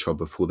affect a child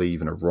before they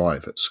even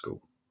arrive at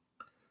school.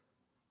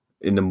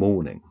 In the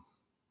morning,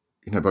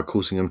 by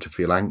causing them to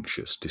feel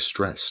anxious,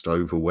 distressed,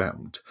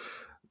 overwhelmed.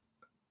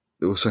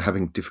 They're also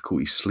having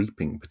difficulty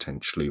sleeping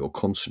potentially, or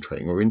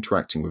concentrating, or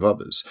interacting with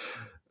others.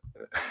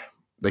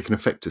 They can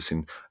affect us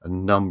in a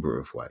number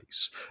of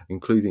ways,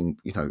 including,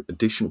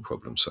 additional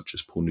problems such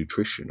as poor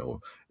nutrition or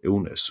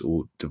illness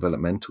or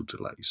developmental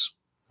delays.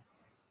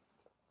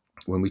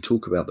 When we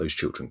talk about those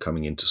children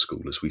coming into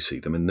school as we see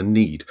them, and the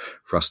need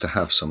for us to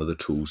have some of the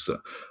tools that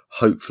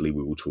hopefully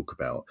we will talk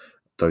about,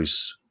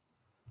 those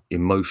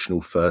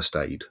emotional first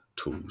aid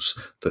tools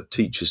that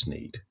teachers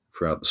need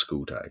throughout the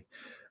school day.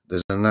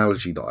 There's an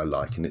analogy that I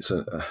like, and it's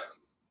a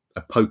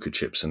poker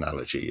chips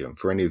analogy. And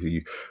for any of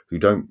you who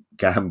don't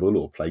gamble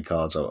or play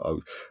cards,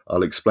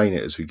 I'll explain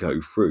it as we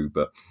go through.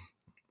 But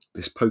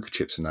this poker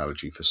chips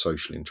analogy for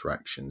social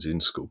interactions in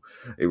school,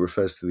 it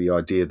refers to the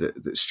idea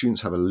that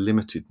students have a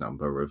limited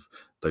number of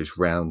those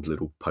round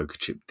little poker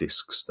chip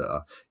discs that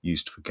are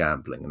used for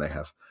gambling, and they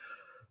have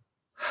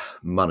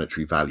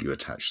monetary value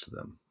attached to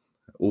them.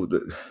 Or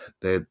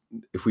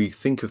if we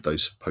think of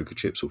those poker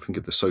chips, or think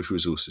of the social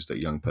resources that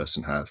a young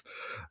person have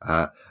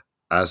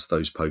as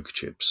those poker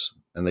chips,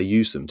 and they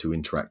use them to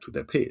interact with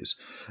their peers.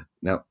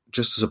 Now,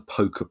 just as a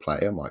poker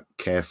player might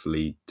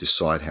carefully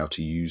decide how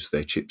to use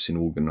their chips in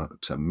order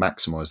to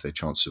maximize their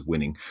chance of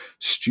winning,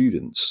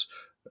 students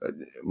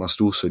must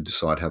also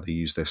decide how they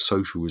use their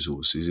social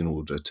resources in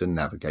order to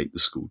navigate the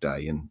school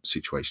day and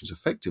situations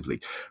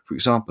effectively. For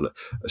example,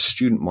 a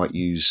student might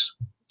use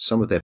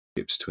some of their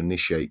chips to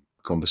initiate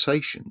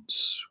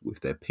conversations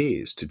with their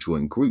peers, to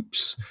join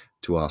groups,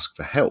 to ask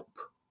for help.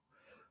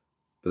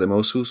 But they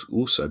must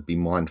also be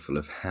mindful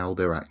of how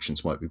their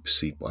actions might be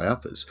perceived by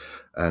others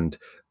and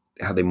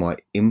how they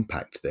might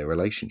impact their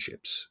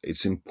relationships.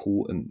 It's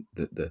important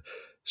that the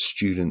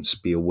students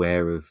be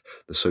aware of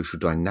the social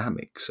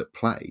dynamics at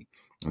play,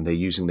 and they're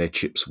using their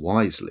chips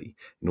wisely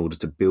in order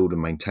to build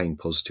and maintain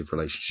positive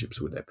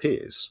relationships with their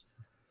peers.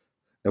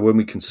 Now, when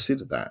we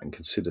consider that and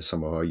consider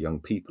some of our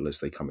young people as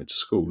they come into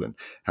school and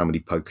how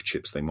many poker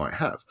chips they might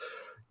have,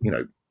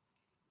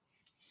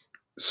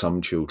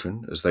 some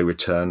children, as they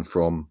return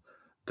from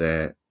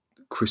their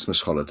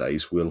Christmas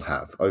holidays, will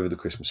have, over the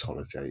Christmas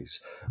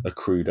holidays,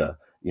 accrued a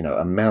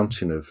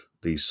mountain of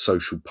these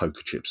social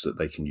poker chips that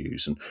they can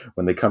use. And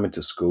when they come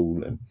into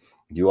school and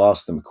you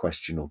ask them a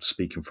question or to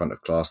speak in front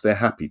of class, they're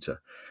happy to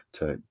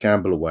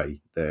gamble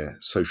away their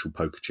social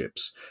poker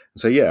chips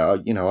and say, yeah,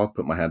 I'll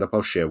put my hand up,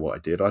 I'll share what I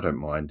did. I don't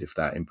mind if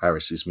that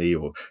embarrasses me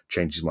or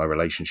changes my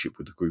relationship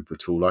with the group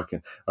at all.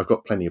 I've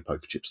got plenty of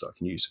poker chips that I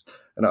can use.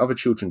 And other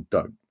children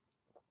don't.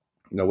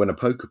 When a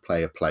poker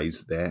player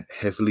plays, they're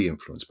heavily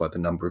influenced by the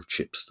number of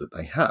chips that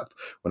they have.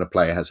 When a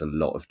player has a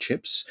lot of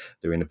chips,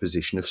 they're in a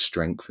position of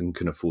strength and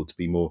can afford to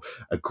be more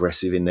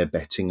aggressive in their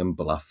betting and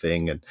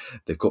bluffing, and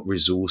they've got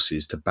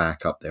resources to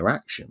back up their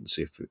actions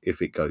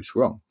if it goes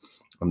wrong.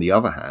 On the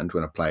other hand,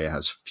 when a player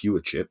has fewer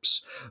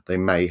chips, they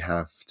may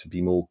have to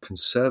be more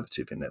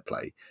conservative in their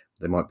play.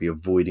 They might be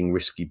avoiding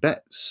risky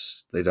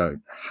bets. They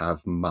don't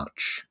have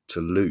much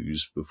to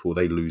lose before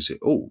they lose it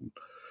all.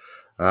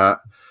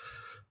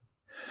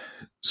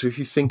 So if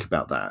you think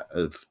about that,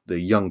 of the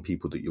young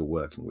people that you're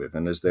working with,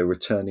 and as they're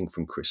returning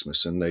from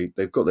Christmas and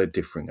they've got their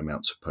differing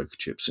amounts of poker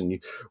chips,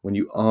 and when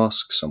you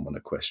ask someone a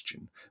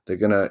question, they're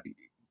going to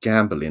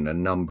gamble in a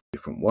number of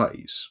different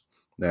ways.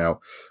 Now,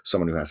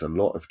 someone who has a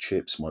lot of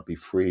chips might be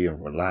free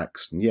and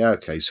relaxed, and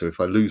okay, so if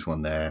I lose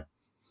one there,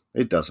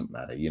 it doesn't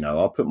matter.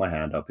 I'll put my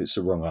hand up. It's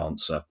the wrong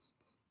answer.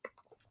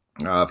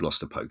 I've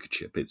lost a poker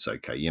chip. It's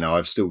okay.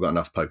 I've still got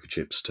enough poker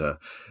chips to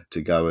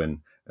go and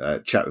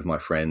chat with my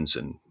friends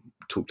and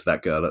talk to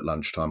that girl at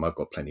lunchtime, I've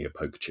got plenty of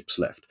poker chips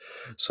left.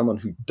 Someone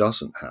who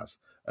doesn't have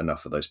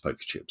enough of those poker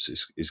chips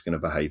is going to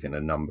behave in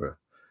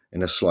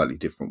a slightly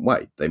different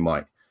way. They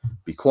might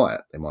be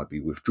quiet, they might be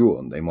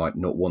withdrawn, they might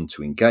not want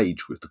to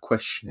engage with the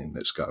questioning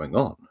that's going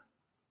on.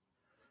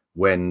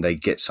 When they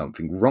get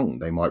something wrong,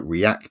 they might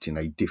react in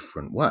a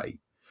different way,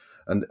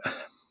 and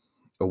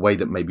a way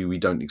that maybe we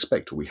don't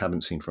expect or we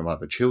haven't seen from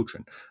other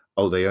children.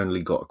 Oh, they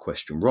only got a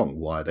question wrong.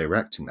 Why are they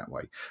reacting that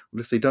way?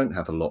 Well, if they don't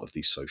have a lot of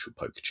these social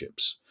poker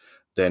chips,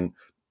 then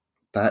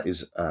that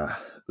is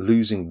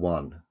losing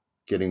one.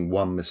 Getting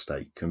one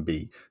mistake can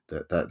be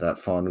that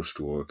final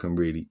straw, can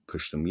really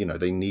push them.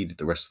 They needed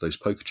the rest of those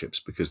poker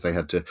chips because they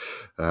had to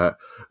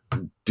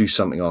do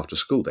something after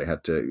school. They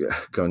had to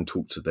go and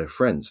talk to their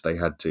friends. They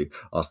had to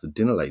ask the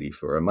dinner lady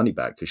for her money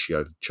back because she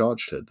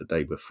overcharged her the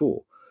day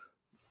before.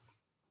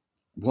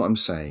 What I'm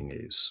saying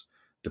is,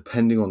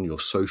 depending on your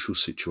social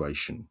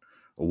situation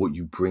or what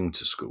you bring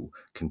to school,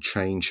 can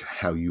change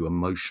how you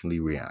emotionally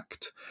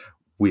react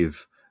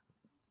with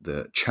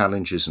the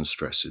challenges and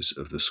stresses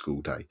of the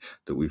school day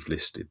that we've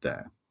listed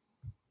there.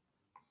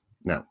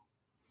 Now,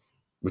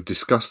 we've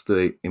discussed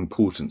the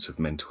importance of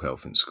mental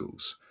health in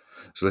schools.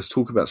 So let's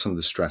talk about some of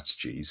the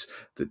strategies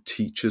that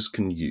teachers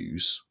can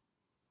use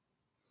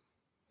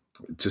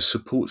to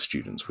support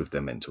students with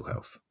their mental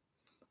health.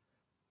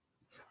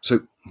 So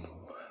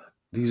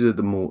these are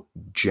the more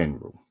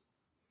general.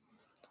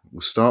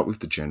 We'll start with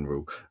the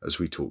general as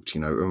we talked.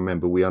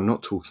 Remember, we are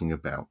not talking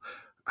about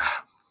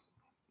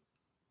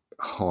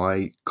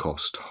high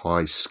cost,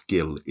 high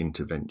skill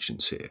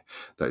interventions here.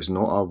 That is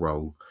not our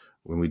role.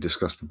 When we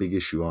discussed the big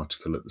issue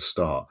article at the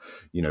start,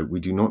 we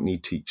do not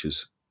need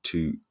teachers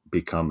to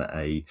become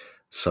a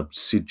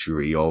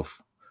subsidiary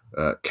of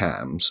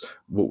CAMHS.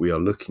 What we are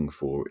looking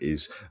for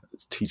is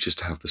teachers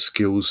to have the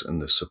skills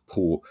and the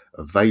support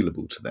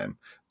available to them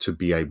to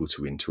be able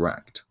to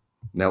interact.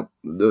 Now,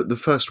 the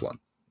first one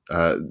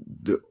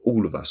that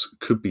all of us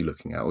could be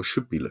looking at or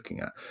should be looking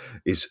at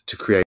is to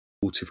create a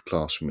supportive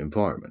classroom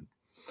environment.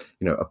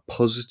 A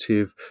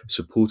positive,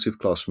 supportive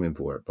classroom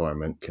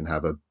environment can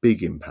have a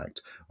big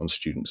impact on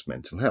students'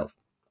 mental health.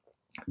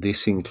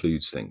 This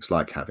includes things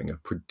like having a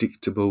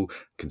predictable,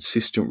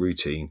 consistent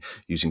routine,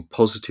 using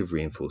positive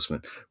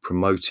reinforcement,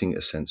 promoting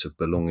a sense of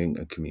belonging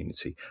and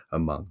community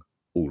among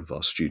all of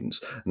our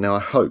students. Now, I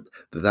hope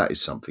that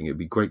is something. It'd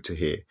be great to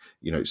hear,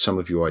 some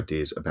of your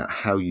ideas about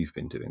how you've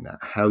been doing that,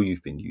 how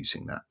you've been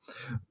using that.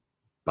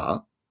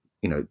 But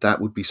that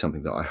would be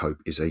something that I hope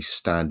is a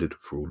standard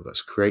for all of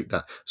us. Create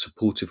that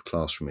supportive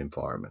classroom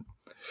environment.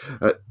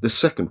 The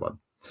second one,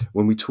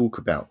 when we talk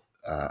about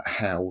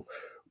how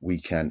we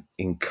can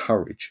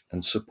encourage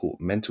and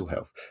support mental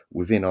health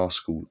within our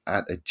school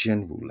at a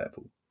general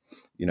level,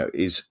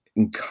 is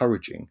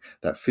encouraging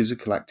that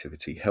physical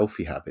activity,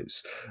 healthy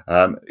habits.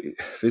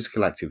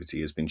 Physical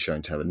activity has been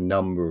shown to have a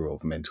number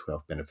of mental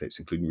health benefits,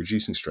 including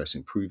reducing stress,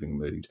 improving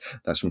mood.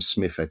 That's from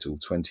Smith et al.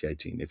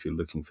 2018, if you're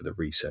looking for the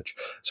research.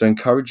 So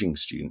encouraging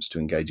students to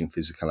engage in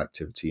physical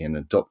activity and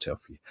adopt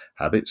healthy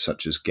habits,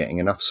 such as getting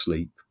enough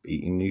sleep,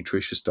 eating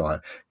nutritious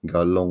diet, can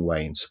go a long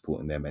way in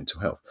supporting their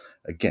mental health.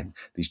 Again,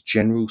 these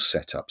general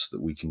setups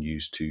that we can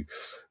use to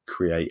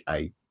create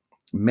a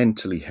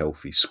mentally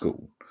healthy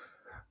school.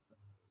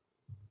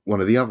 One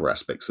of the other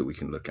aspects that we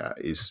can look at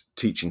is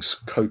teaching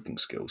coping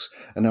skills.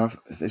 And now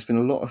there's been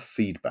a lot of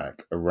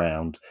feedback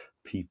around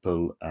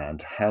people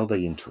and how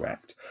they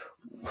interact.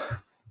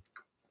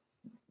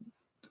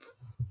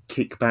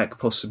 Kickback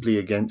possibly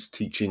against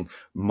teaching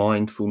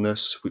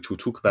mindfulness, which we'll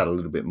talk about a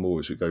little bit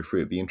more as we go through.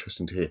 It'd be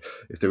interesting to hear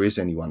if there is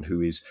anyone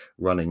who is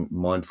running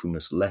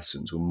mindfulness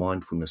lessons or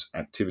mindfulness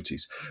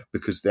activities,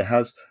 because there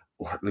has,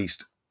 or at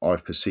least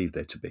I've perceived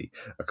there to be,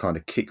 a kind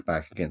of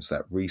kickback against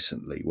that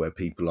recently, where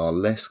people are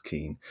less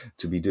keen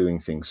to be doing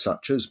things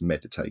such as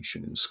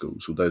meditation in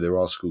schools, although there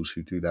are schools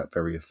who do that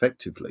very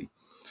effectively.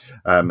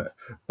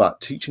 But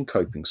teaching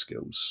coping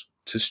skills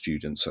to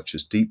students, such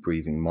as deep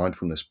breathing,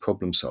 mindfulness,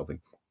 problem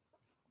solving,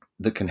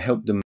 that can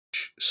help them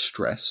manage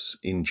stress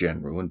in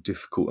general and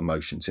difficult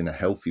emotions in a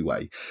healthy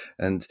way.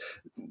 And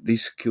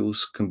these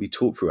skills can be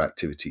taught through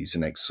activities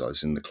and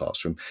exercise in the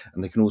classroom,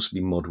 and they can also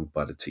be modelled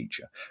by the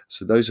teacher.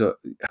 So those are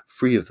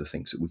three of the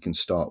things that we can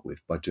start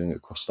with by doing it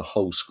across the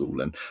whole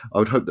school. And I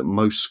would hope that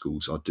most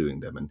schools are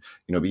doing them. And,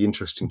 it'd be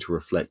interesting to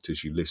reflect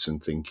as you listen,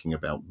 thinking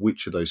about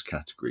which of those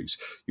categories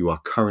you are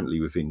currently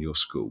within your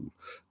school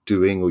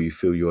doing, or you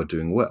feel you are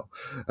doing well.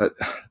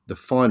 The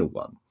final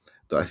one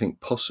that I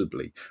think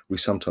possibly we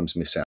sometimes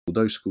miss out,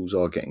 although schools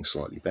are getting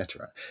slightly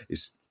better at,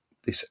 is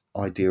this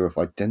idea of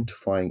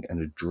identifying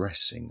and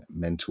addressing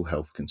mental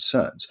health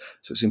concerns.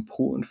 So it's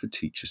important for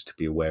teachers to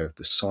be aware of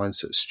the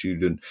signs that a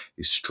student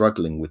is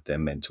struggling with their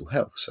mental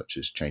health, such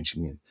as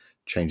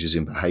changes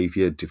in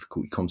behaviour,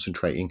 difficulty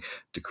concentrating,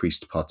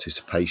 decreased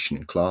participation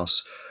in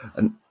class.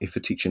 And if a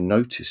teacher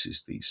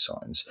notices these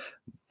signs,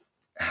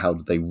 how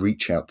do they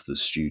reach out to the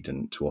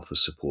student to offer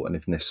support, and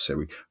if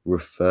necessary,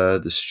 refer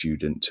the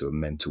student to a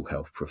mental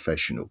health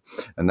professional?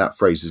 And that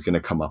phrase is going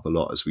to come up a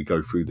lot as we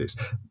go through this.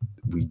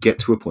 We get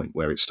to a point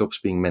where it stops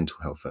being mental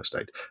health first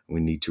aid, and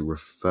we need to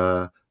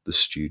refer the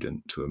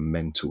student to a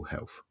mental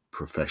health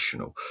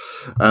professional.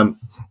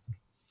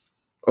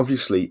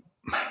 Obviously,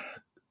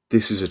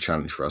 this is a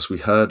challenge for us. We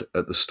heard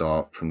at the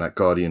start from that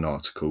Guardian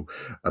article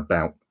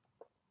about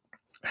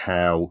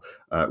how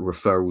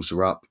referrals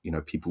are up,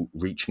 people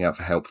reaching out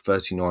for help,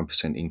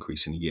 39%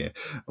 increase in a year.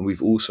 And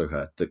we've also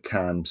heard that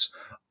CAMHS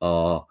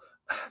are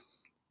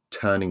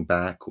turning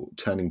back or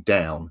turning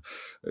down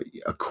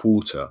a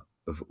quarter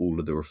of all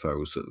of the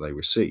referrals that they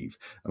receive.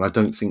 And I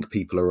don't think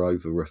people are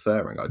over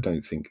referring. I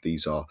don't think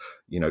these are,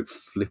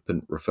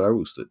 flippant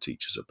referrals that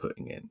teachers are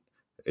putting in.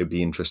 It'd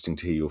be interesting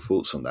to hear your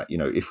thoughts on that.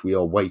 If we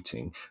are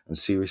waiting and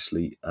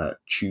seriously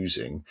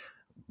choosing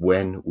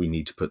when we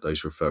need to put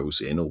those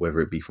referrals in, or whether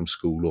it be from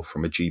school or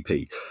from a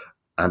GP,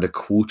 and a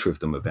quarter of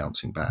them are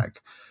bouncing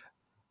back,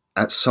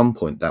 at some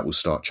point that will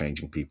start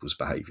changing people's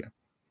behaviour.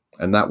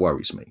 And that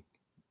worries me,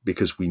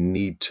 because we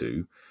need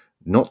to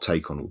not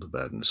take on all the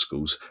burden of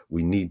schools.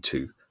 We need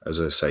to, as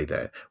I say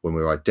there, when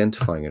we're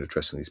identifying and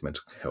addressing these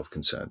mental health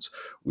concerns,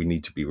 we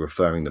need to be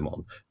referring them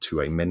on to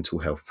a mental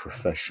health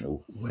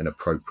professional when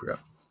appropriate.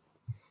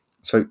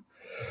 So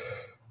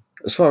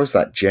as far as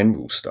that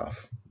general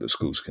stuff that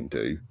schools can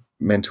do,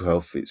 mental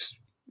health is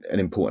an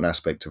important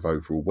aspect of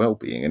overall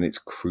well-being, and it's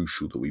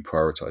crucial that we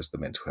prioritise the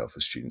mental health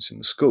of students in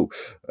the school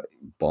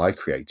by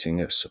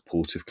creating a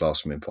supportive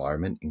classroom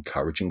environment,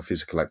 encouraging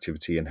physical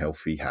activity and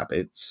healthy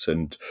habits,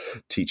 and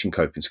teaching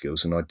coping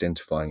skills, and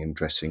identifying and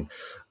addressing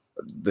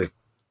the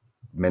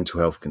mental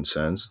health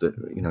concerns that,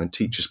 and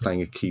teachers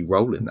playing a key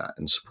role in that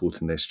and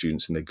supporting their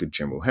students in their good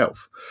general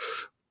health.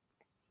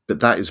 But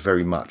that is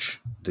very much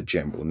the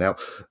general. Now,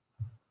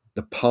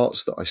 the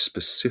parts that I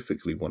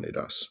specifically wanted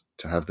us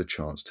to have the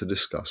chance to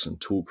discuss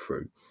and talk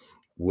through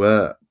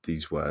were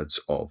these words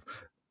of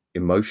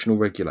emotional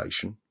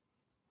regulation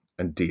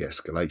and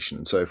de-escalation.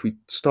 And so if we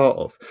start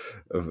off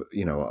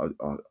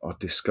our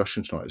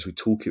discussion tonight, as we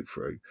talk it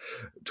through,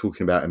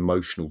 talking about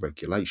emotional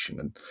regulation,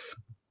 and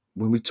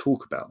when we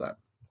talk about that,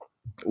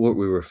 what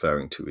we're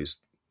referring to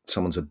is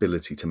someone's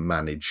ability to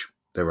manage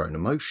their own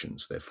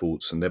emotions, their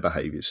thoughts and their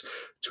behaviours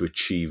to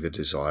achieve a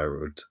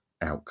desired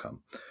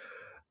outcome.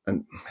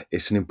 And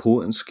it's an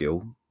important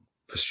skill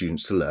for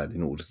students to learn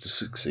in order to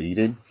succeed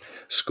in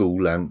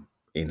school and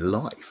in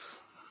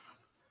life.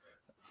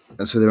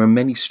 And so there are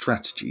many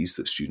strategies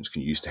that students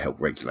can use to help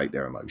regulate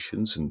their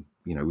emotions. And,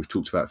 we've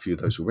talked about a few of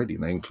those already.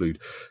 And they include,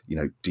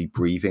 deep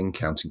breathing,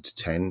 counting to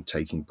 10,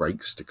 taking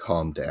breaks to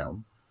calm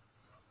down.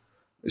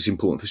 It's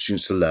important for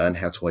students to learn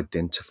how to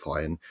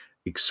identify and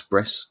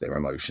express their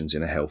emotions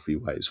in a healthy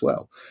way as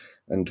well.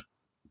 And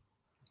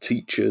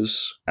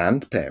teachers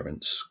and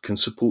parents can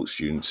support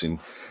students in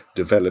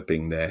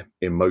developing their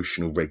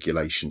emotional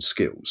regulation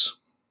skills.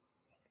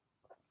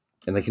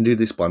 And they can do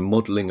this by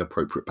modelling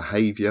appropriate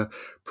behaviour,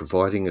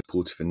 providing a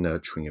supportive and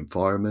nurturing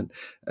environment,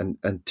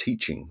 and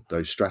teaching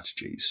those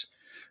strategies.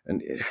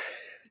 And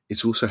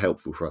it's also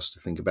helpful for us to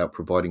think about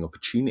providing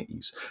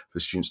opportunities for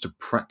students to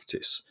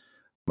practice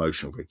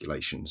emotional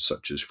regulation,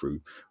 such as through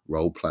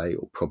role play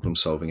or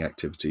problem-solving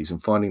activities,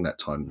 and finding that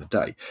time in the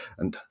day.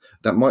 And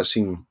that might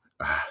seem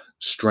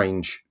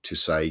strange to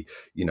say,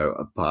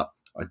 but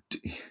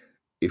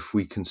if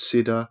we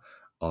consider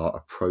our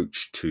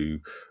approach to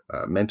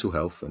mental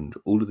health and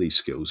all of these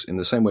skills in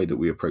the same way that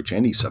we approach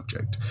any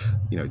subject,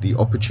 the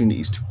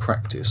opportunities to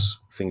practice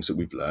things that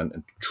we've learned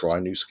and try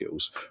new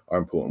skills are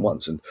important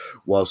ones. And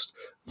whilst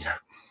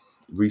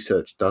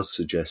research does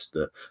suggest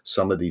that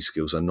some of these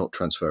skills are not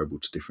transferable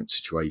to different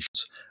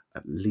situations,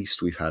 at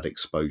least we've had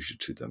exposure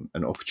to them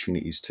and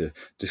opportunities to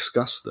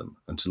discuss them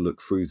and to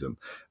look through them.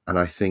 And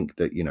I think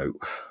that,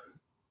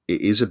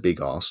 it is a big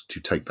ask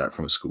to take that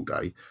from a school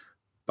day,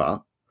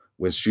 but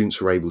when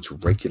students are able to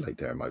regulate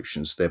their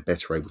emotions, they're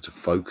better able to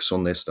focus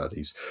on their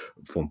studies,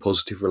 form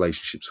positive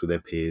relationships with their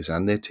peers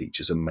and their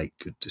teachers, and make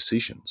good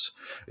decisions.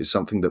 It's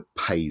something that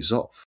pays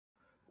off.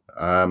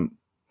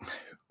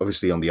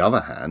 Obviously, on the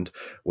other hand,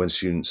 when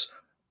students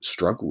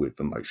struggle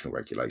with emotional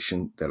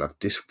regulation, they'll have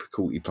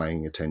difficulty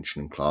paying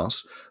attention in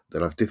class,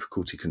 they'll have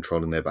difficulty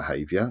controlling their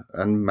behaviour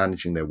and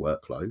managing their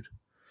workload.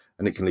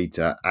 And it can lead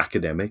to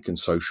academic and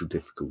social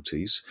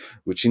difficulties,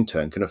 which in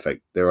turn can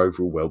affect their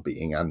overall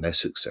well-being and their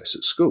success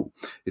at school.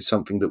 It's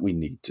something that we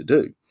need to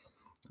do.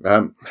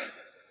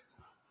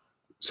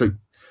 So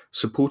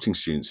supporting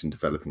students in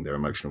developing their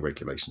emotional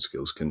regulation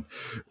skills can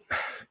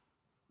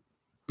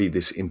be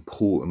this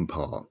important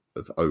part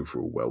of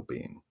overall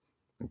well-being.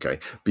 Okay,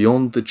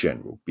 beyond the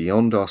general,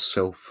 beyond our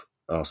safe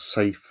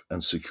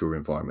and secure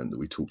environment that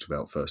we talked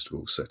about first of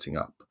all setting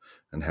up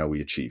and how we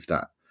achieve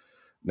that.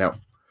 Now,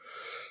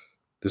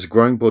 there's a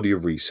growing body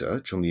of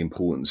research on the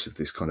importance of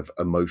this kind of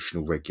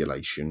emotional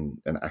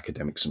regulation and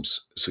academic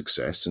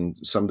success. And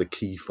some of the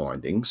key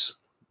findings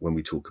when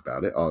we talk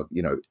about it are,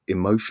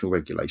 emotional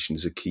regulation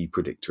is a key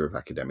predictor of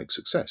academic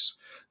success.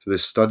 So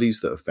there's studies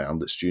that have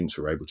found that students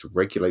who are able to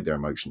regulate their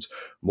emotions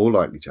more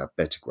likely to have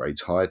better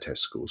grades, higher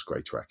test scores,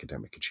 greater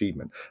academic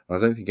achievement. And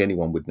I don't think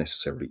anyone would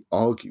necessarily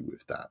argue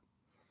with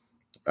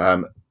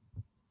that.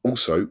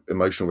 Also,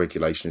 emotional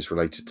regulation is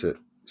related to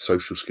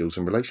social skills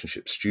and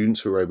relationships.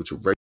 Students who are able to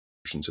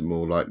emotions are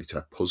more likely to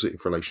have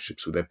positive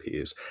relationships with their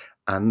peers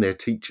and their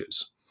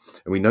teachers.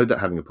 And we know that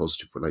having a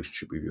positive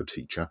relationship with your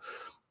teacher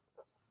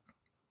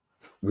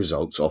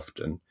results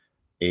often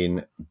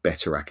in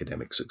better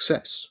academic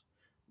success.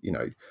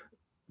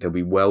 They'll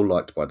be well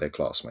liked by their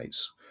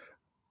classmates,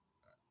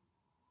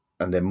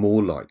 and they're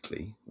more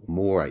likely,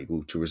 more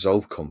able to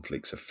resolve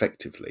conflicts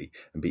effectively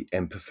and be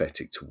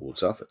empathetic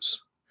towards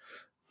others.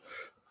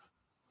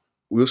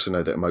 We also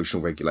know that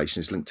emotional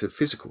regulation is linked to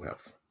physical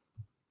health.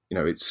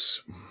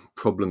 It's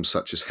problems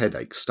such as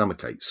headaches,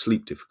 stomach aches,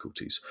 sleep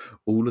difficulties.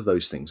 All of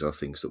those things are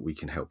things that we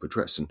can help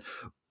address. And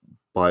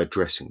by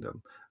addressing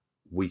them,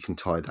 we can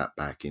tie that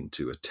back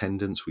into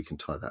attendance. We can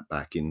tie that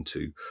back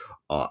into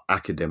our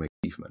academic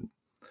achievement.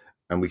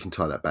 And we can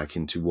tie that back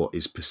into what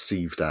is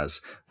perceived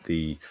as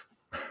the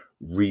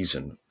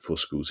reason for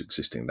schools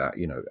existing, that,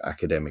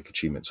 academic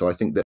achievement. So I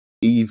think that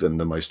even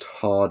the most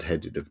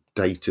hard-headed of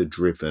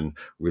data-driven,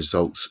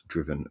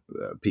 results-driven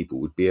people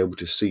would be able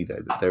to see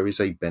that there is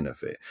a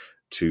benefit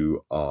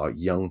to our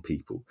young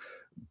people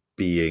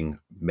being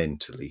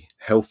mentally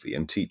healthy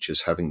and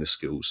teachers having the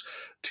skills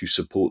to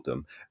support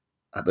them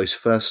at those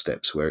first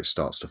steps where it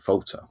starts to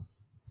falter.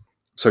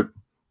 So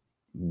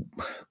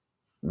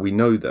we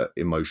know that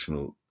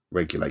emotional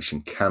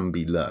regulation can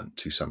be learned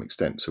to some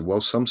extent. So while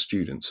some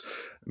students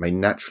may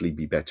naturally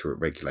be better at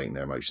regulating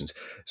their emotions,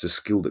 it's a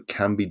skill that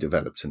can be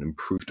developed and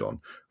improved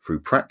on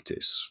through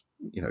practice,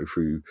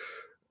 through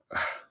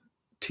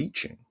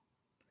teaching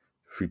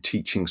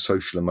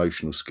social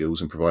emotional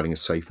skills and providing a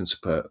safe and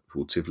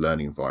supportive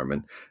learning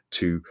environment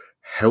to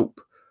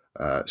help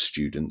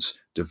students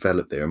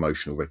develop their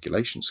emotional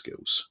regulation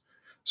skills.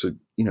 So,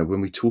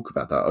 when we talk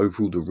about that,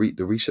 overall,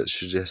 the research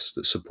suggests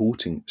that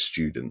supporting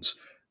students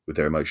with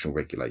their emotional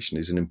regulation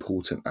is an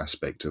important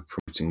aspect of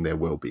promoting their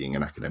well-being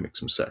and academic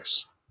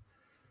success.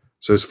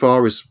 So as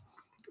far as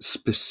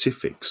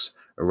specifics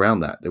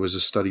around that, there was a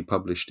study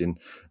published in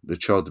the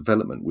Child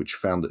Development which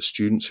found that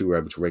students who were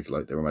able to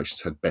regulate their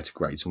emotions had better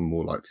grades and were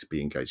more likely to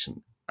be engaged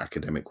in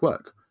academic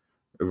work.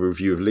 A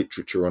review of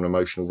literature on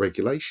emotional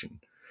regulation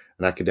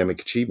and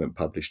academic achievement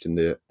published in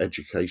the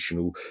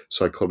Educational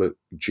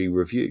Psychology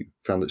Review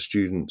found that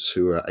students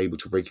who are able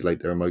to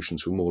regulate their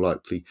emotions were more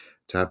likely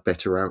to have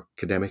better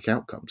academic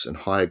outcomes and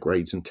higher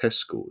grades and test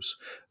scores.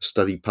 A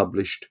study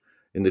published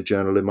in the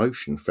journal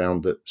Emotion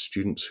found that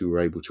students who were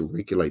able to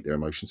regulate their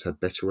emotions had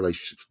better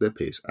relationships with their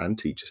peers and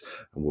teachers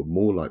and were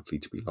more likely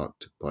to be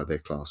liked by their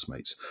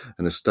classmates.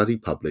 And a study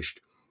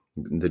published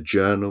in the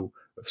Journal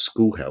of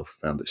School Health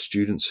found that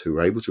students who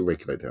were able to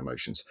regulate their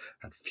emotions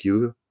had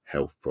fewer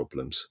health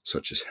problems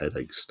such as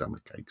headaches,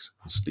 stomach aches,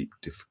 and sleep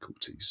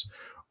difficulties.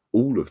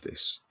 All of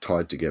this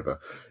tied together,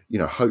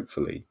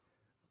 hopefully,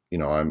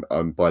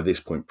 I'm by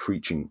this point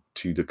preaching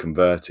to the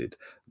converted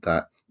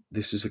that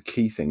this is a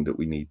key thing that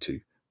we need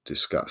to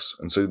discuss.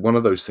 And so one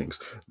of those things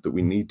that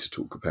we need to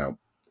talk about,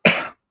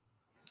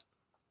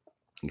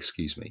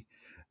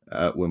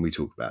 when we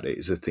talk about it,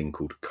 is a thing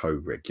called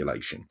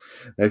co-regulation.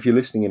 Now, if you're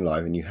listening in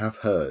live and you have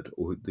heard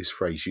or this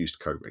phrase used,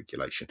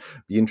 co-regulation,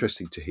 be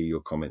interesting to hear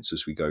your comments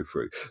as we go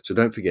through. So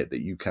don't forget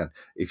that you can,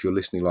 if you're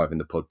listening live in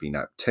the Podbean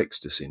app,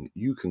 text us in.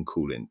 You can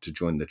call in to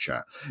join the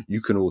chat.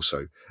 You can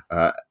also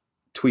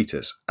tweet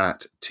us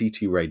at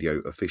TT Radio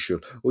Official,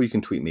 or you can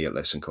tweet me at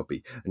Lesson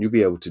Copy, and you'll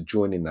be able to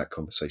join in that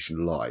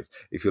conversation live.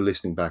 If you're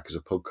listening back as a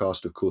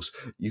podcast, of course,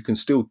 you can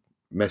still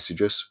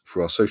message us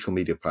through our social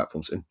media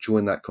platforms and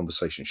join that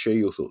conversation. Share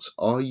your thoughts.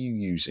 Are you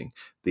using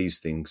these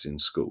things in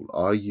school?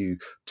 Are you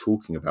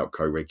talking about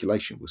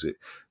co-regulation? Was it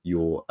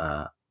your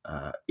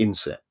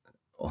inset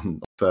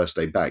on first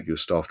day back, your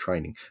staff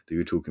training, that you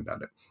were talking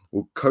about it?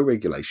 Well,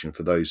 co-regulation,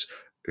 for those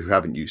who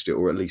haven't used it,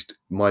 or at least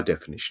my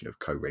definition of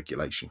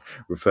co-regulation,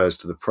 refers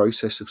to the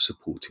process of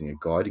supporting and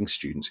guiding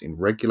students in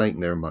regulating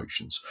their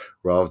emotions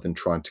rather than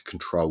trying to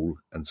control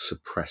and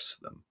suppress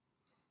them.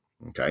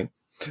 Okay?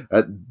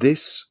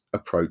 This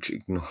approach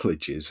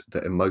acknowledges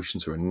that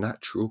emotions are a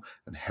natural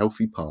and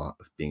healthy part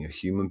of being a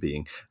human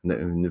being, and that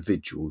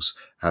individuals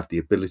have the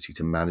ability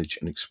to manage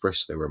and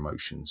express their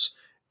emotions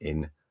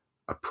in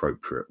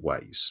appropriate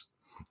ways.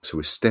 So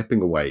we're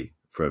stepping away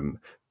from,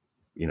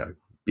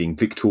 being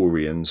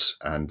Victorians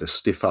and the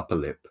stiff upper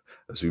lip,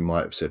 as we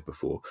might have said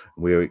before.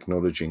 We are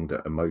acknowledging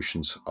that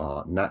emotions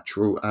are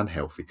natural and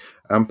healthy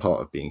and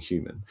part of being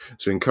human.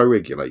 So in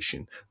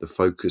co-regulation, the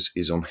focus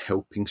is on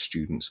helping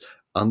students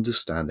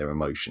understand their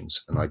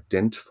emotions and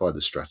identify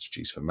the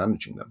strategies for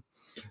managing them,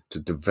 to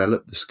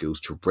develop the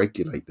skills to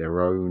regulate their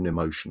own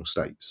emotional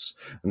states.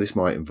 And this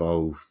might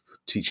involve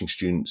teaching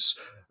students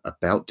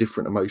about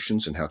different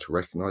emotions and how to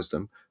recognize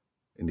them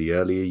in the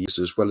earlier years,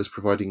 as well as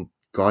providing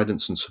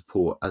guidance and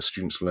support as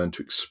students learn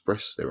to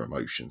express their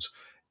emotions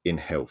in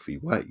healthy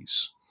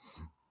ways.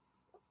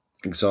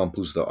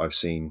 Examples that I've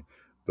seen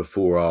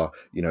before are,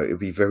 it would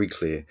be very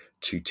clear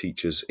to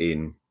teachers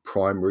in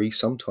primary,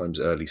 sometimes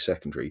early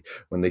secondary,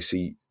 when they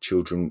see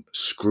children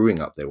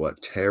screwing up their work,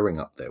 tearing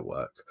up their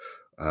work,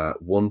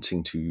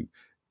 wanting to,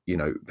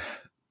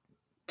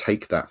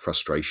 take that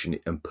frustration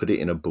and put it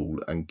in a ball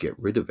and get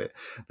rid of it.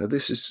 Now,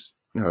 this is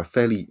a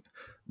fairly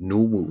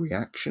normal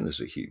reaction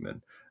as a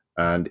human,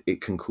 and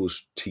it can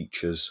cause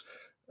teachers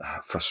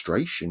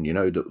frustration,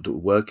 that the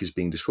work is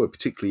being destroyed,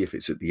 particularly if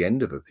it's at the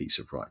end of a piece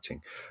of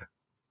writing.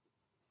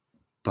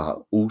 But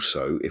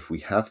also, if we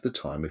have the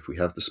time, if we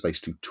have the space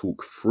to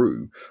talk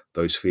through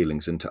those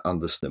feelings and to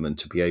understand them and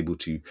to be able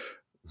to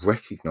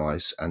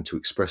recognize and to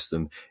express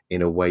them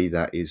in a way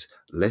that is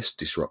less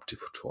disruptive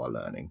to our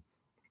learning,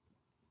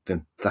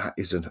 then that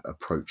is an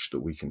approach that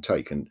we can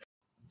take. And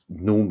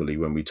normally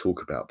when we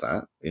talk about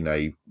that in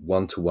a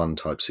one-to-one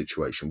type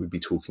situation, we'd be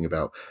talking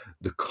about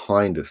the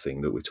kind of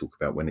thing that we talk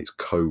about when it's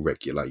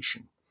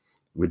co-regulation.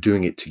 We're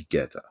doing it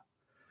together.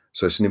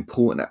 So it's an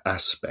important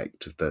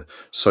aspect of the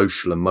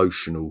social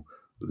emotional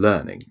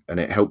learning, and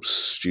it helps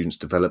students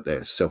develop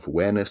their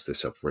self-awareness, their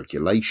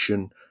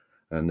self-regulation,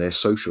 and their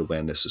social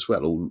awareness as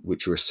well, all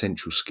which are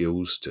essential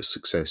skills to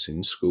success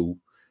in school,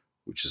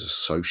 which is a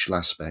social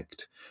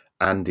aspect,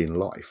 and in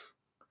life.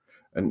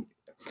 And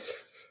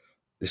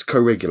this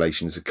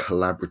co-regulation is a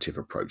collaborative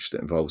approach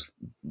that involves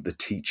the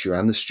teacher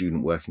and the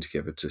student working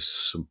together to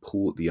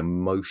support the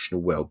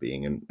emotional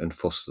well-being and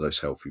foster those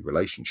healthy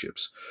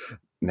relationships.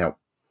 Now,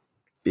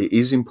 it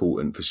is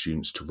important for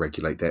students to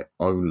regulate their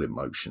own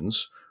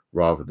emotions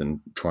rather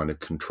than trying to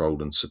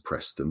control and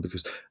suppress them,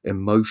 because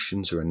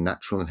emotions are a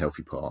natural and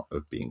healthy part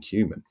of being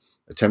human.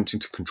 Attempting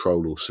to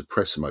control or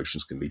suppress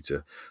emotions can lead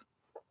to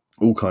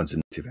all kinds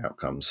of negative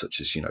outcomes,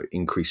 such as,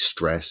 increased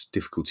stress,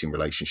 difficulty in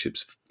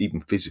relationships, even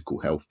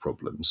physical health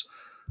problems.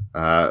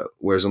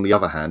 Whereas on the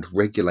other hand,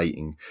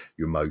 regulating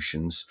your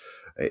emotions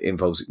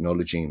involves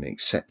acknowledging and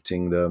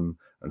accepting them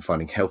and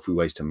finding healthy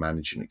ways to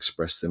manage and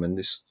express them. And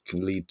this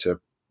can lead to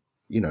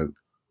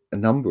a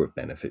number of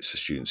benefits for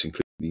students,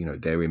 including,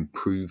 their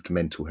improved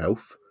mental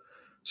health.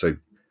 So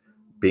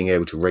being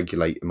able to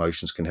regulate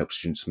emotions can help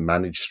students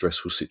manage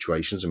stressful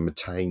situations and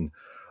maintain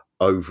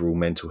overall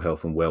mental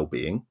health and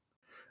well-being.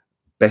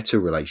 Better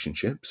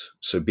relationships.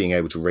 So being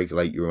able to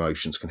regulate your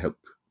emotions can help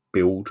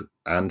build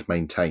and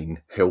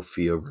maintain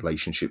healthier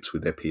relationships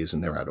with their peers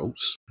and their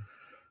adults.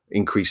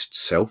 Increased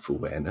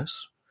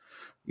self-awareness.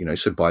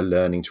 So by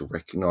learning to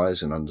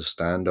recognize and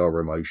understand our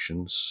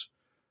emotions,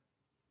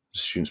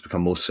 students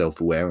become more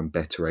self-aware and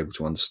better able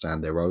to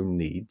understand their own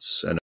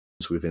needs and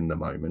within the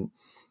moment.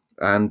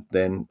 And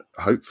then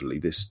hopefully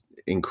this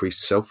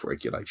increased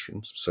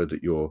self-regulation, so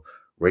that you're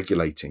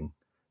regulating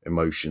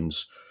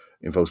emotions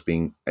involves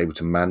being able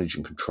to manage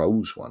and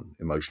control one's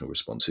emotional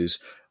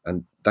responses,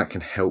 and that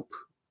can help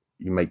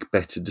you make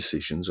better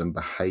decisions and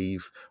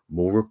behave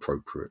more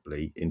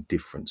appropriately in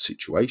different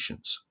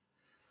situations.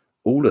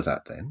 All of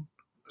that then,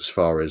 as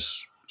far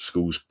as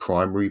school's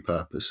primary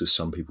purpose, as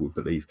some people would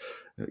believe,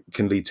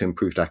 can lead to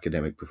improved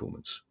academic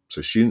performance.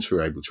 So students who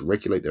are able to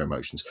regulate their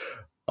emotions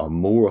are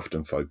more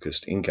often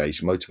focused,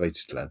 engaged,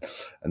 motivated to learn,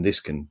 and this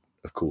can,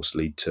 of course,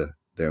 lead to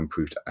their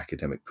improved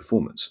academic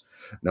performance.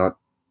 Now,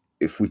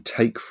 if we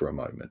take for a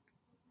moment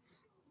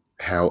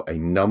how a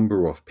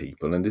number of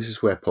people, and this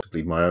is where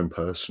possibly my own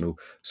personal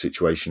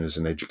situation as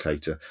an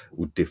educator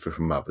would differ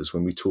from others,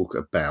 when we talk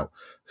about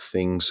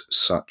things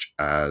such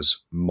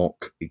as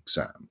mock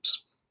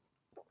exams,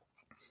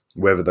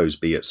 whether those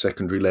be at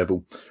secondary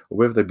level or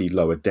whether they be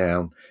lower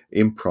down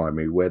in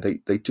primary, where they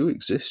do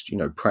exist.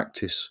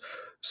 Practice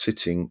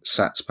sitting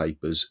SATs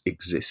papers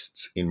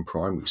exists in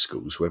primary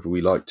schools, whether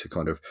we like to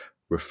kind of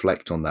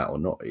reflect on that or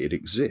not, it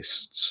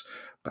exists.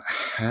 But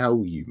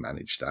how you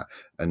manage that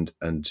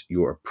and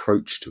your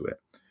approach to it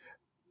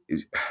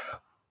is,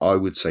 I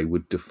would say,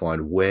 would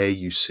define where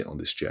you sit on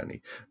this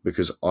journey.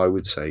 Because I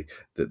would say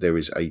that there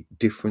is a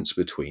difference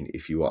between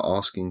if you are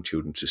asking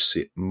children to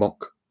sit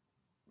mock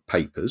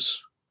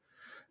papers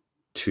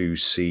to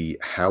see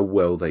how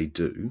well they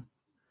do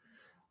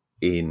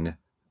in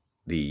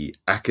the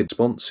academic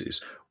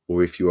responses,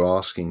 or if you're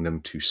asking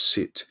them to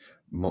sit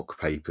mock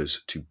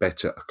papers to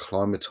better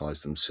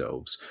acclimatize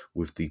themselves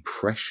with the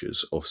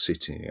pressures of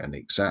sitting an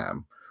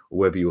exam, or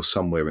whether you're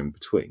somewhere in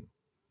between.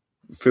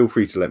 Feel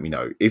free to let me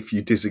know if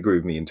you disagree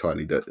with me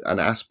entirely, that an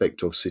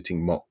aspect of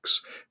sitting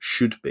mocks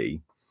should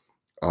be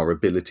our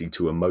ability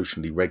to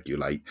emotionally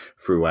regulate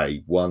through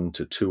a 1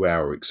 to 2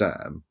 hour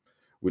exam,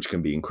 which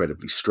can be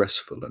incredibly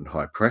stressful and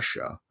high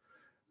pressure.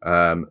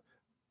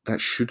 That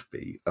should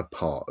be a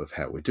part of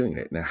how we're doing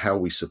it. Now, how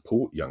we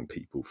support young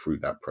people through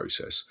that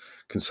process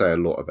can say a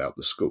lot about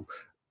the school.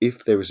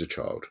 If there is a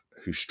child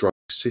who struggles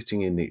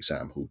sitting in the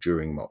exam hall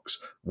during mocks,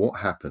 what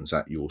happens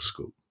at your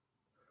school?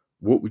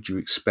 What would you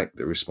expect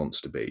the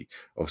response to be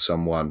of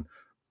someone?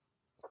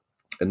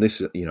 And this,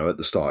 at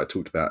the start, I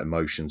talked about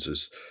emotions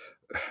as,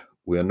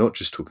 we are not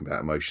just talking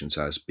about emotions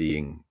as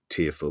being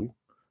tearful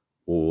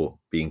or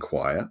being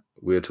quiet.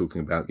 We're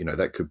talking about,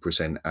 that could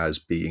present as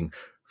being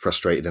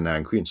frustrated and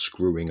angry and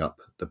screwing up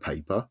the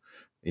paper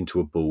into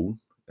a ball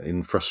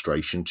in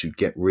frustration to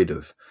get rid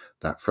of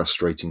that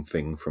frustrating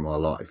thing from our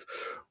life.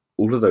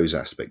 All of those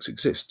aspects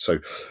exist. So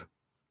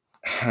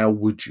how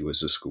would you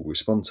as a school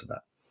respond to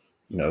that?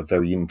 A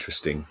very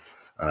interesting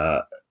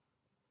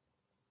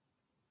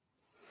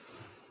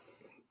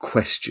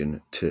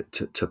question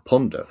to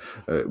ponder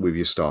with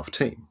your staff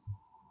team.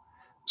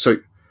 So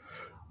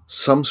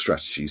some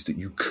strategies that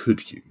you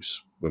could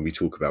use when we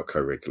talk about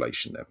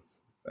co-regulation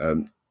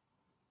then.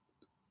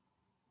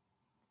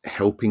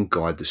 Helping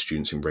guide the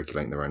students in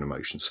regulating their own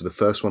emotions. So the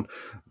first one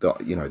that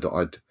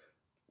I'd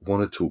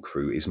want to talk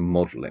through is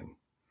modelling.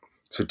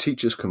 So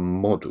teachers can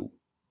model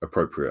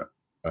appropriate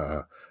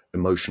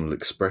emotional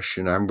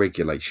expression and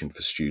regulation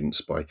for students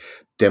by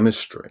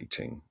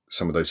demonstrating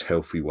some of those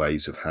healthy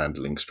ways of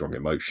handling strong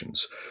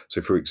emotions.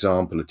 So for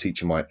example, a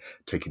teacher might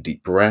take a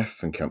deep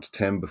breath and count to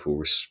 10 before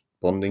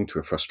responding to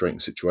a frustrating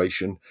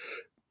situation.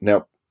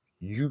 Now,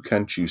 you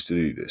can choose to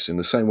do this in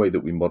the same way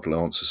that we model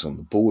answers on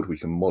the board. We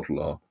can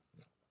model our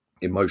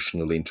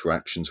emotional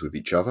interactions with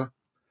each other.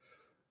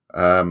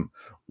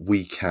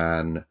 We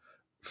can,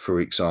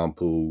 for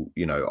example,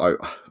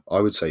 I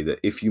would say that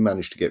if you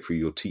manage to get through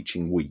your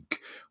teaching week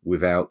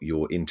without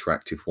your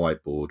interactive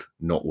whiteboard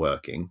not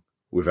working,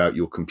 without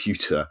your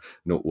computer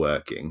not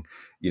working,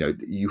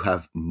 you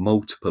have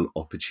multiple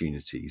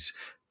opportunities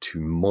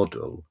to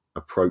model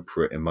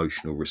appropriate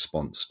emotional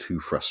response to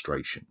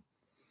frustration.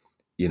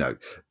 There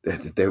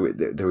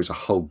is a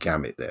whole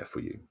gamut there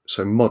for you.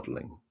 So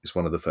modeling is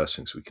one of the first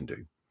things we can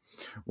do.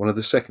 One of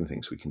the second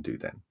things we can do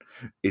then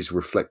is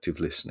reflective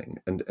listening,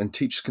 and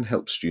teachers can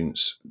help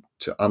students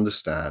to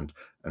understand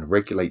and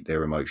regulate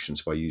their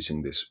emotions by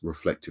using this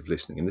reflective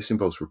listening. And this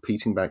involves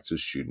repeating back to the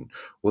student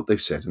what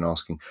they've said and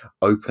asking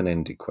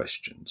open-ended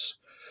questions.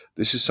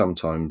 This is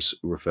sometimes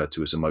referred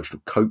to as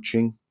emotional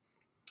coaching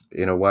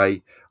in a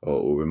way,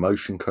 or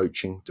emotion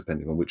coaching,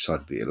 depending on which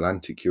side of the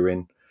Atlantic you're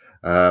in.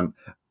 And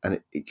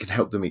it can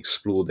help them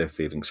explore their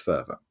feelings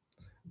further.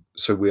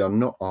 So we are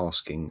not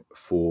asking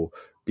for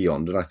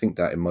beyond, and I think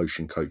that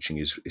emotion coaching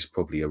is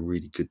probably a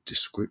really good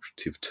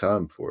descriptive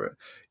term for it.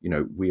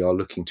 We are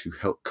looking to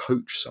help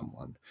coach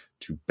someone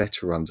to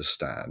better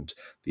understand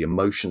the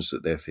emotions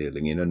that they're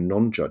feeling in a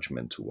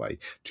non-judgmental way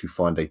to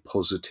find a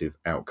positive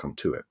outcome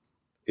to it.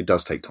 It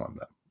does take time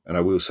though. And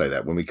I will say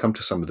that when we come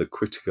to some of the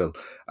critical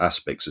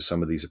aspects of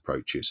some of these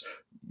approaches,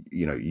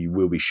 you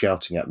will be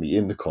shouting at me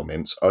in the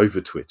comments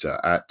over Twitter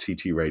at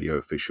TT Radio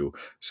Official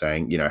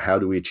saying, how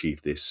do we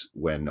achieve this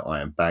when I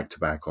am back to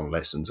back on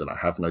lessons and I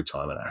have no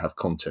time and I have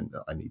content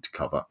that I need to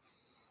cover?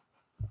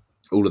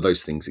 All of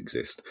those things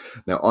exist.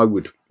 Now, I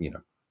would,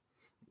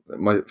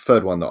 my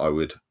third one that I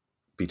would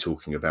be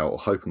talking about, or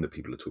hoping that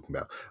people are talking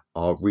about,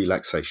 are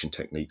relaxation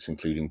techniques,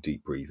 including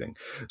deep breathing.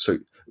 So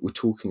we're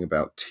talking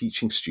about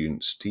teaching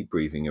students deep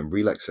breathing and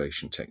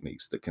relaxation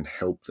techniques that can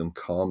help them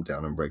calm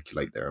down and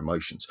regulate their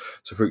emotions.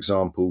 So for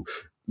example,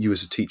 you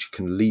as a teacher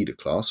can lead a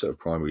class at a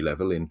primary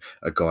level in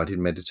a guided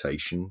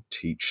meditation,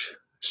 teach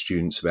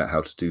students about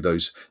how to do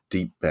those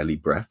deep belly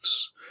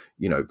breaths.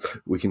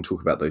 We can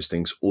talk about those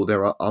things, or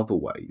there are other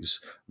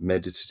ways,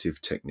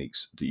 meditative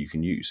techniques that you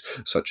can use,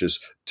 such as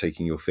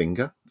taking your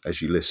finger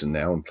as you listen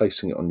now and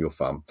placing it on your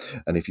thumb.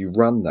 And if you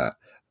run that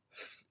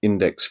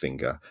index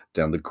finger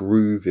down the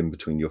groove in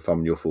between your thumb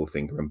and your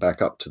forefinger and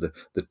back up to the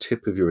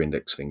tip of your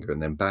index finger, and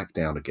then back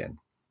down again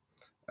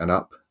and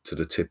up to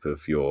the tip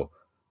of your,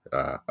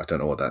 I don't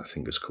know what that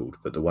finger's called,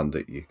 but the one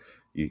that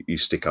you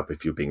stick up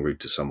if you're being rude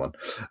to someone,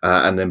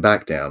 and then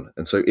back down.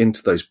 And so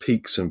into those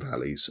peaks and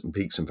valleys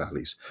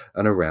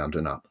and around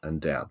and up and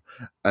down.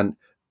 And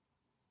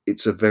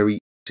it's a very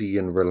easy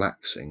and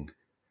relaxing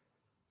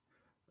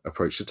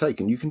approach to take.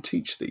 And you can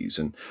teach these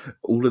and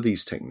all of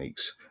these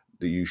techniques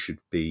that you should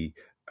be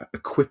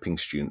equipping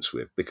students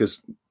with,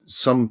 because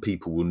some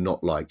people will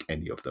not like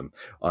any of them.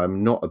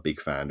 I'm not a big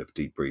fan of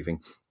deep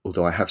breathing,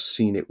 although I have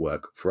seen it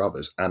work for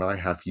others, and I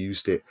have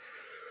used it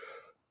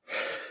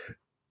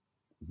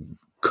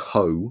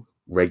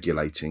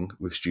co-regulating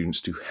with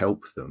students to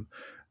help them,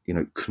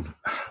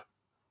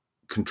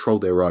 control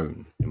their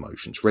own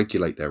emotions,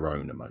 regulate their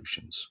own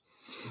emotions.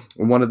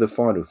 And one of the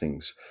final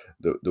things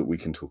that we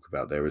can talk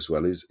about there as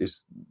well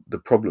is the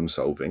problem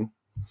solving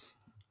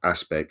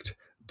aspect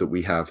that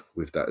we have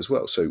with that as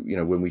well. So,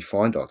 when we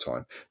find our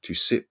time to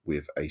sit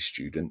with a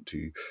student,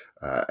 to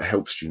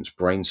help students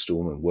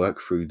brainstorm and work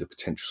through the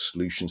potential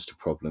solutions to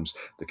problems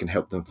that can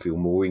help them feel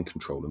more in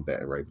control and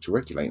better able to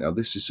regulate. Now,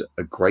 this is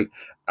a great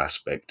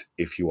aspect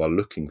if you are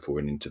looking for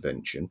an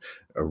intervention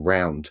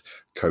around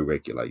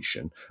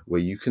co-regulation,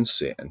 where you can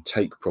sit and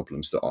take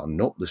problems that are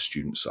not the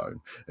student's own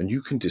and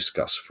you can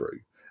discuss through,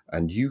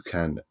 and you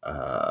can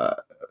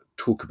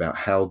talk about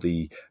how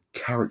the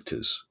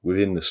characters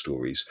within the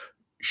stories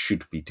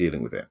should be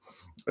dealing with it.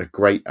 A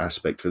great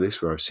aspect for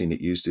this, where I've seen it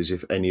used, is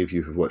if any of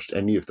you have watched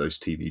any of those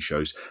TV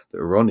shows that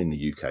are on in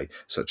the UK,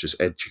 such as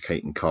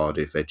Educating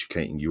Cardiff,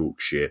 Educating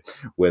Yorkshire,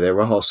 where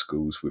there are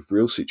schools with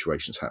real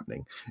situations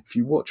happening. If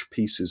you watch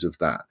pieces of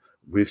that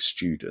with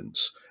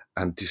students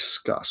and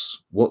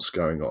discuss what's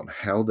going on,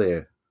 how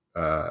the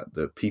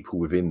people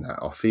within that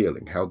are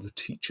feeling, how the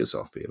teachers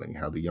are feeling,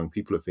 how the young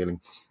people are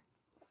feeling,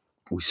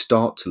 we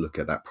start to look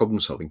at that problem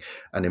solving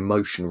and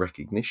emotion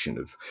recognition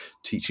of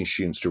teaching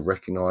students to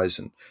recognize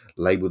and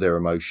label their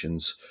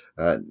emotions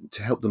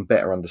to help them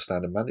better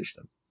understand and manage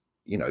them.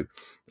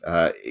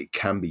 It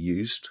can be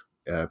used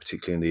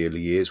particularly in the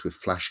early years, with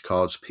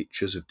flashcards,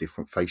 pictures of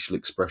different facial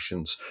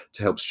expressions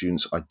to help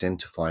students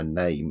identify,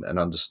 name, and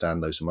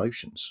understand those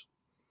emotions.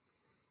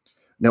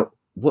 Now,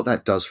 what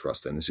that does for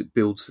us then is it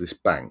builds this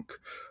bank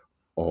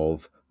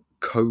of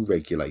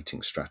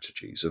co-regulating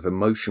strategies, of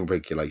emotion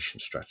regulation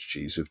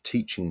strategies, of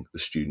teaching the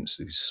students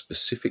these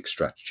specific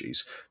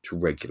strategies to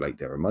regulate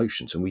their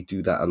emotions. And we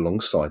do that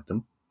alongside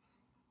them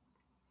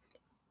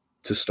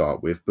to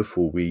start with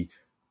before we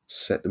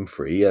set them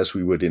free, as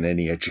we would in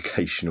any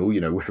educational,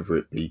 whether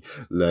it be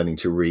learning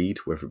to read,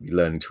 whether it be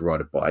learning to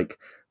ride a bike,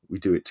 we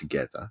do it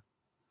together.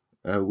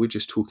 We're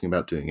just talking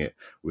about doing it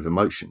with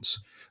emotions.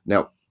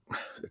 Now,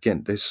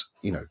 again, there's,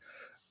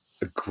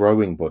 a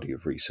growing body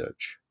of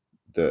research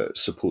that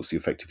supports the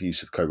effective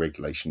use of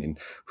co-regulation in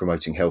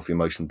promoting healthy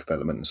emotional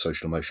development and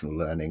social emotional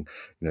learning.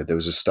 There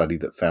was a study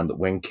that found that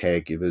when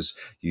caregivers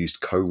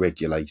used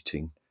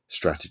co-regulating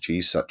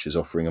strategies, such as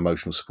offering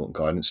emotional support and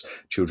guidance,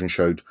 children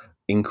showed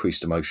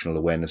increased emotional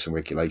awareness and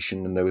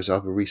regulation. And there was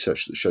other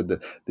research that showed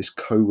that this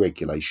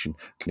co-regulation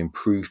can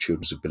improve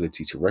children's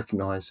ability to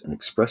recognize and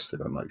express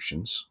their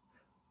emotions,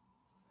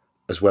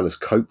 as well as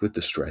cope with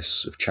the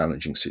stress of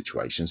challenging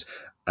situations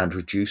and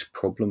reduce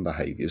problem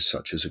behaviours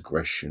such as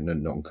aggression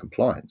and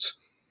non-compliance.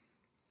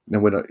 Now,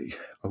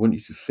 I want you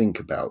to think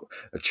about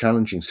a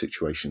challenging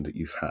situation that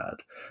you've had,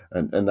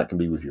 and that can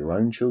be with your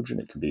own children,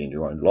 it can be in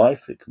your own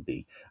life, it can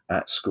be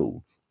at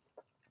school,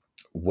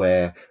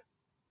 where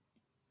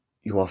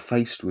you are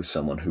faced with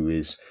someone who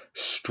is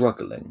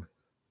struggling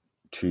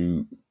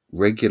to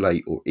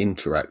regulate or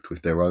interact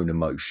with their own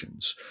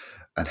emotions,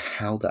 and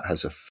how that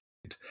has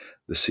affected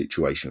the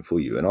situation for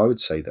you. And I would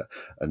say that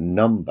a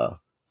number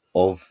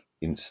of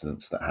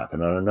incidents that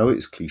happen, and I know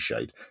it's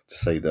cliched to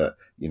say that,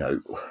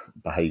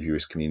 behavior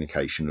is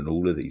communication and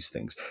all of these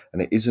things,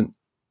 and it isn't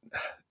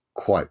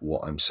quite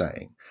what I'm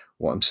saying.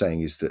 What I'm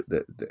saying is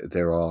that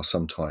there are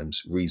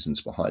sometimes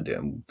reasons behind it,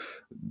 and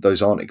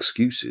those aren't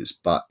excuses.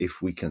 But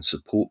if we can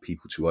support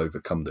people to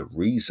overcome the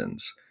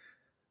reasons,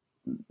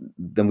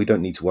 then we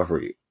don't need to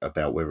worry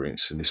about whether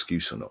it's an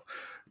excuse or not.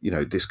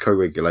 This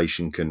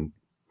co-regulation can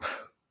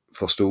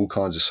foster all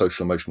kinds of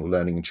social emotional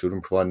learning in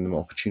children, providing them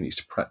opportunities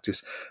to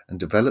practice and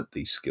develop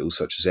these skills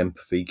such as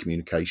empathy,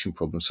 communication,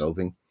 problem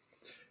solving.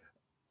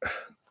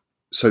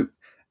 So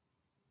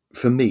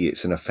for me,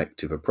 it's an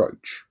effective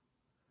approach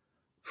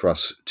for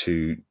us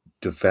to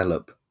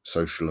develop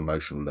social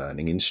emotional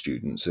learning in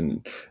students,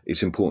 and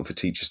it's important for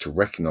teachers to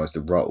recognise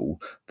the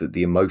role that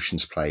the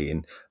emotions play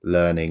in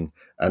learning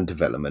and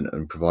development,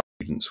 and provide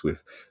students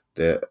with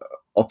the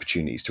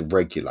opportunities to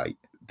regulate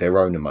their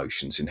own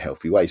emotions in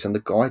healthy ways and the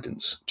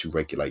guidance to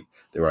regulate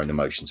their own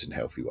emotions in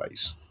healthy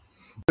ways.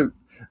 So,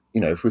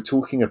 if we're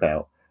talking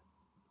about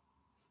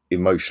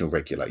emotional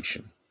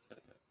regulation,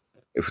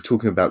 if we're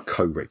talking about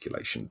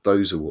co-regulation,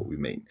 those are what we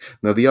mean.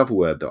 Now, the other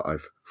word that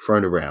I've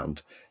thrown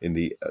around in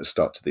the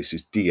start to this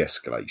is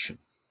de-escalation,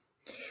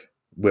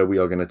 where we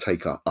are going to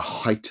take a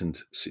heightened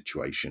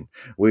situation,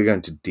 we're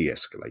going to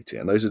de-escalate it.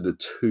 And those are the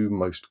two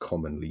most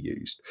commonly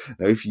used.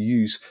 Now, if you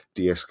use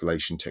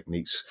de-escalation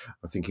techniques,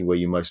 I'm thinking where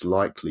you most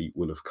likely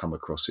will have come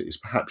across it is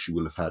perhaps you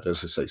will have had,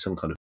 as I say, some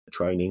kind of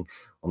training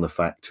on the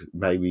fact,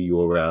 maybe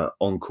you're an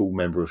on-call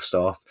member of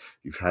staff,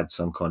 you've had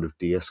some kind of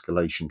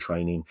de-escalation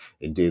training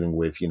in dealing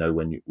with,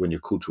 when you're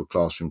called to a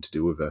classroom to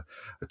deal with a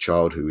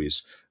child who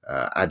is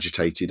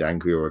agitated,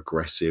 angry or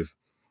aggressive,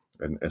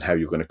 and how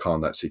you're going to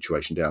calm that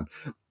situation down.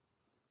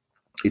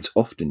 It's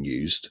often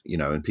used,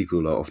 and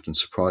people are often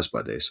surprised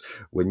by this,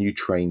 when you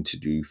train to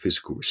do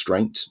physical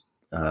restraint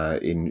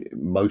in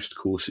most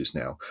courses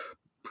now.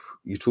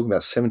 You're talking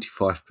about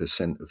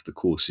 75% of the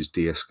course is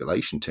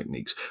de-escalation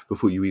techniques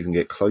before you even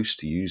get close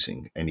to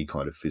using any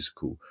kind of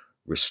physical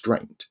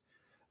restraint.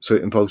 So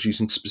it involves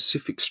using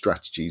specific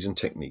strategies and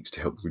techniques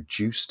to help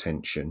reduce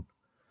tension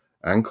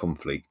and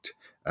conflict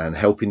and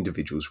help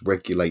individuals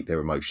regulate their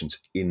emotions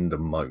in the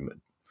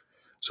moment.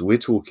 So we're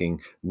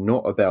talking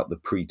not about the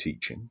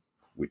pre-teaching,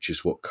 which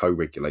is what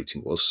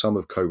co-regulating was. Some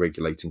of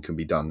co-regulating can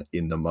be done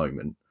in the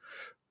moment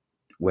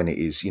when it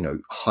is,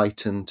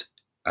 heightened,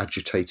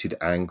 agitated,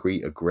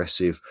 angry,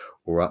 aggressive,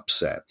 or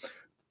upset.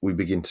 We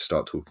begin to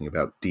start talking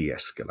about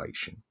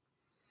de-escalation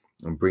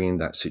and bringing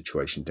that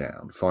situation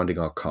down, finding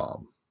our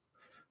calm.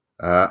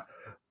 And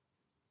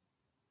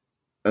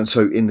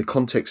so in the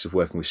context of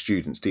working with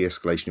students,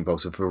 de-escalation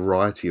involves a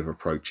variety of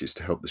approaches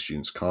to help the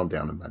students calm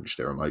down and manage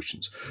their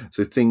emotions.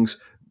 So things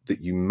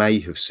that you may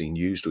have seen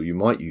used or you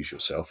might use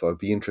yourself, it would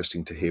be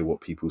interesting to hear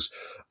what people's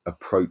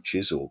approach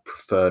is or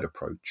preferred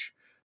approach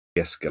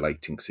to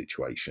de-escalating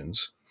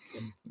situations.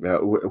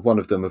 One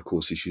of them, of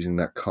course, is using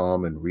that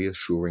calm and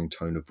reassuring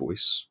tone of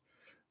voice.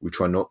 We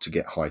try not to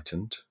get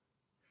heightened,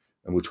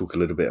 and we'll talk a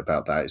little bit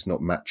about that. It's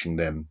not matching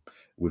them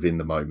within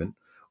the moment.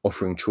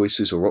 Offering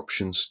choices or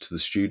options to the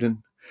student,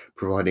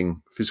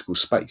 providing physical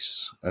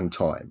space and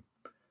time,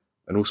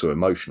 and also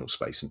emotional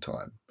space and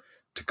time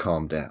to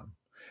calm down.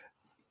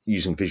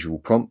 Using visual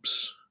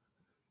prompts,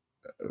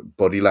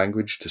 body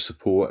language to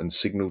support and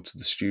signal to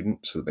the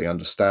student so that they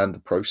understand the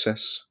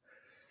process.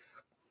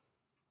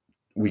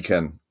 We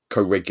can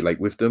co-regulate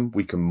with them.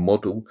 We can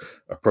model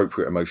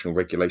appropriate emotional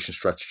regulation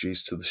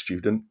strategies to the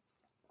student,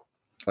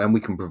 and we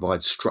can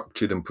provide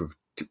structured and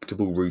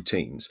predictable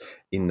routines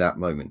in that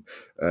moment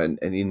and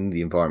in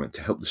the environment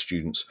to help the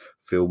students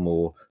feel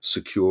more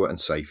secure and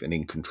safe and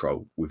in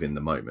control within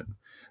the moment.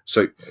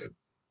 So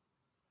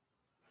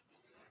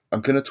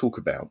I'm going to talk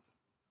about,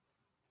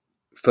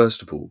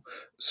 first of all,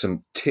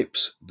 some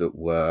tips that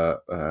were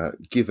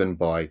given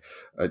by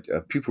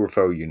a pupil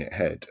referral unit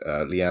head,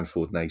 Leanne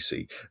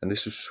Ford-Nacy, and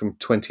this was from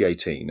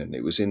 2018, and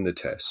it was in the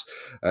test.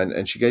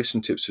 And she gave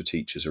some tips for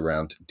teachers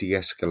around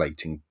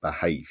de-escalating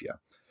behaviour.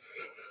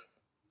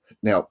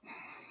 Now,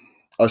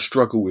 I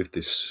struggle with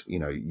this,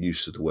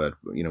 use of the word,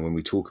 when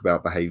we talk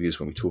about behaviours,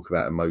 when we talk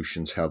about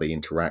emotions, how they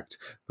interact.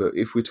 But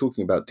if we're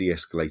talking about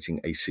de-escalating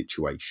a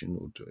situation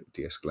or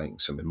de-escalating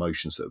some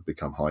emotions that have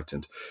become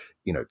heightened,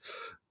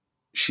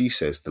 she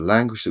says the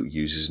language that we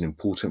use is an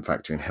important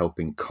factor in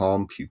helping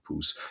calm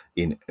pupils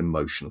in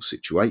emotional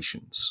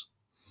situations.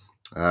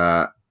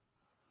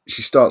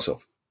 She starts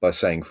off by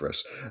saying for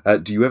us,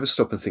 do you ever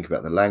stop and think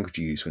about the language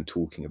you use when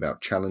talking about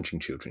challenging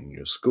children in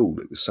your school?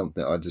 It was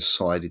something that I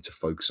decided to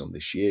focus on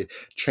this year.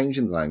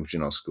 Changing the language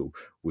in our school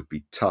would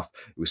be tough.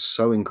 It was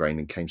so ingrained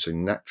and came so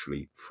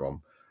naturally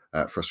from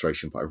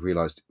frustration, but I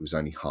realised it was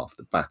only half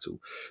the battle.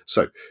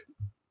 So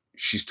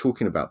she's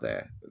talking about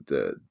there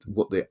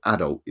what the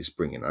adult is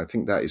bringing. I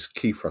think that is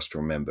key for us to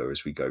remember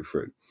as we go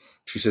through.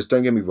 She says,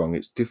 don't get me wrong,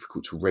 it's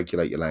difficult to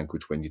regulate your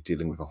language when you're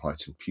dealing with a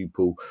heightened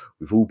pupil.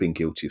 We've all been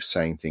guilty of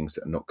saying things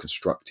that are not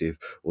constructive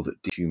or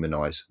that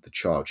dehumanise the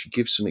child. She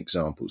gives some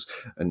examples.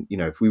 And,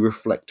 if we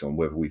reflect on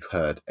whether we've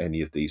heard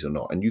any of these or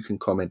not, and you can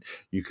comment,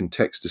 you can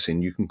text us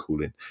in, you can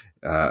call in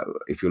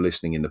if you're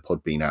listening in the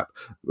Podbean app.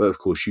 But of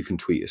course, you can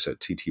tweet us at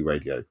TT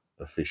Radio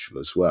Official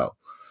as well.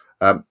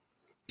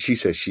 She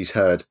says she's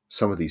heard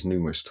some of these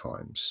numerous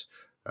times.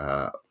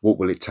 What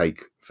will it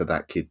take for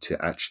that kid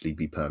to actually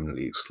be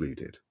permanently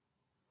excluded?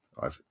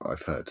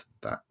 I've heard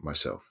that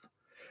myself.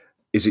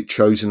 Is it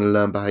chosen and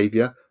learned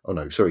behaviour? Oh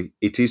no, sorry,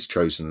 it is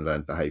chosen and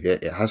learned behaviour.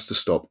 It has to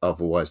stop,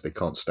 otherwise they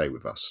can't stay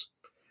with us.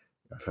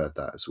 I've heard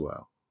that as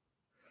well.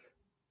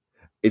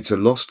 It's a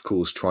lost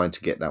cause trying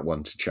to get that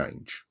one to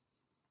change.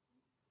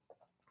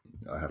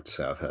 I have to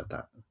say I've heard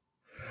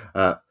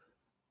that.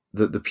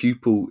 That the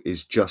pupil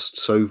is just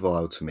so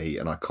vile to me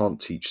and I can't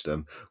teach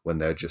them when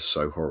they're just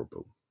so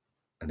horrible.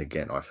 And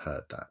again, I've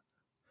heard that.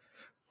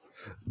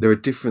 There are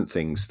different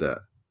things that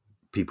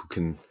people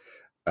can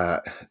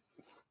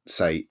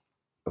say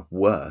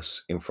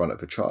worse in front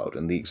of a child.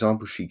 And the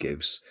example she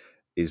gives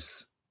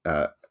is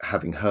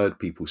having heard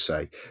people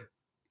say,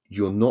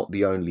 you're not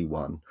the only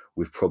one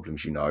with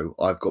problems,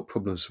 I've got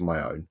problems of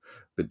my own,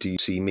 but do you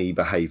see me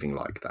behaving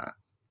like that?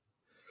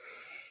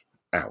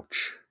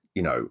 Ouch.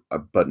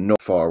 But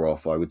not far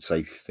off, I would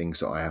say things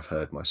that I have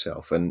heard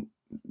myself. And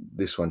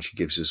this one she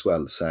gives as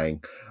well,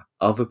 saying,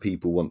 other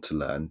people want to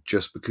learn.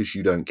 Just because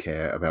you don't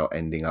care about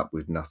ending up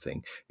with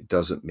nothing, it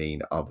doesn't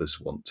mean others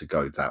want to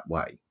go that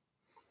way.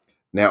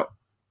 Now,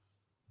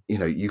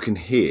 you can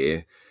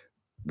hear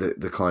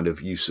the kind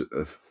of use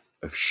of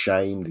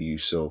shame, the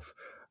use of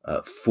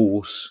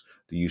force,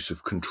 the use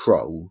of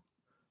control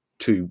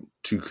to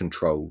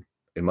control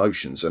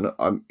emotions. And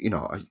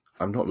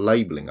I'm not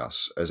labeling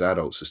us as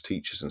adults, as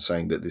teachers, and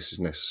saying that this is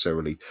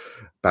necessarily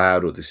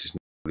bad or this is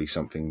necessarily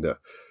something that,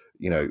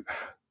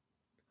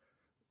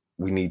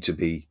 we need to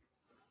be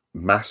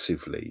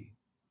massively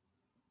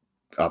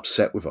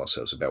upset with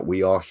ourselves about.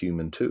 We are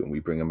human too, and we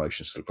bring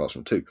emotions to the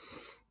classroom too.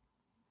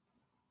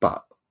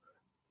 But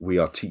we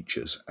are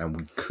teachers, and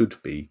we could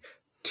be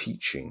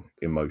teaching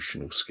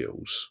emotional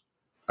skills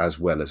as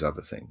well as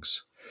other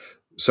things.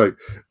 So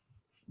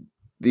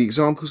the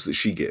examples that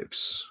she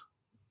gives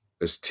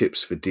as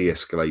tips for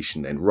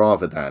de-escalation then,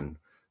 rather than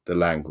the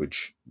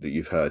language that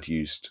you've heard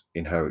used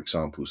in her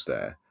examples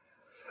there,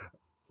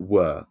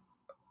 were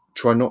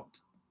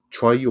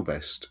try your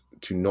best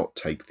to not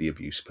take the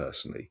abuse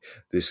personally.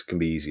 This can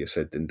be easier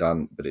said than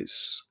done, but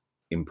it's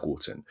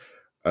important.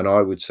 And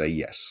I would say,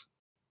 yes,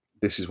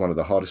 this is one of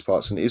the hardest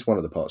parts, and it is one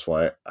of the parts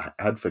why I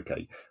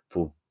advocate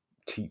for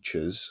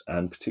teachers,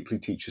 and particularly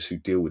teachers who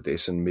deal with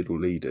this and middle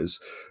leaders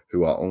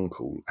who are on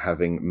call,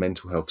 having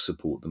mental health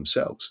support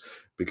themselves,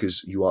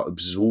 because you are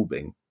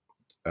absorbing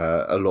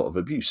a lot of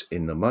abuse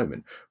in the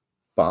moment.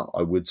 But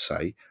I would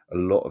say a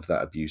lot of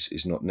that abuse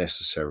is not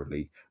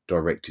necessarily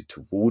directed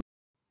towards,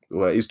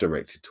 well, it is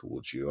directed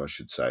towards you, I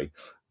should say,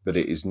 but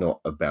it is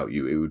not about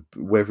you. It would,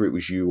 whether it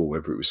was you or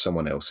whether it was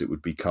someone else, it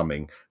would be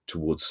coming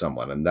towards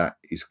someone, and that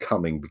is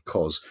coming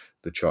because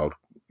the child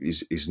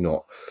is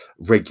not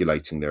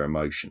regulating their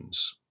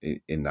emotions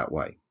in that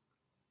way.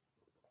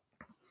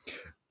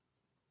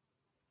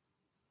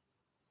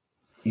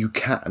 You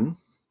can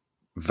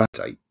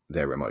validate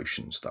their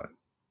emotions though,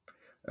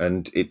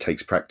 and it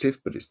takes practice,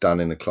 but it's done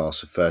in a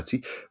class of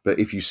 30. But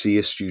if you see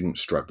a student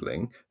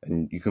struggling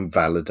and you can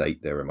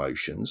validate their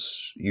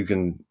emotions, you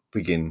can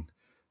begin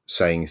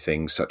saying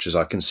things such as,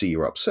 I can see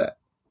you're upset.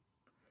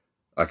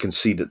 I can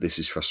see that this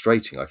is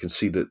frustrating. I can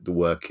see that the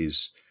work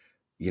is,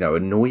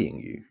 annoying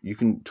you. You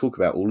can talk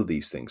about all of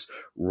these things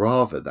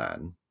rather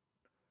than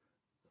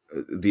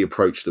the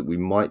approach that we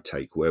might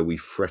take where we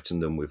threaten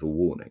them with a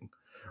warning.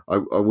 I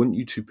want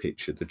you to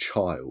picture the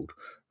child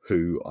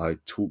who I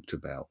talked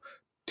about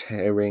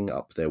tearing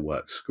up their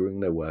work, screwing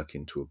their work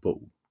into a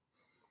ball.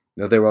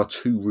 Now, there are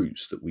two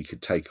routes that we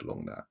could take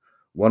along that.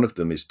 One of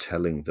them is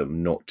telling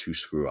them not to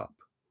screw up.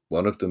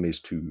 One of them is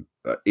to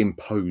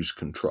impose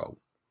control.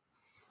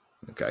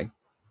 Okay?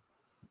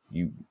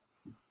 You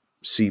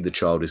see the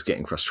child is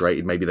getting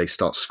frustrated. Maybe they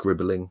start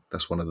scribbling.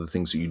 That's one of the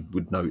things that you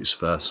would notice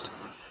first.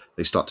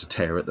 They start to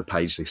tear at the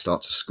page. They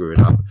start to screw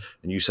it up.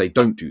 And you say,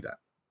 don't do that.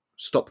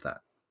 Stop that.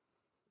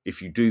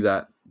 If you do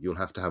that, you'll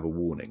have to have a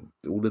warning.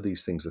 All of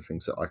these things are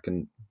things that I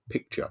can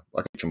picture.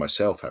 I picture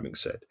myself having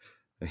said,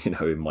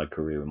 in my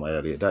career, in my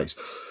earlier days.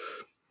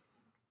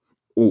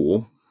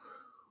 Or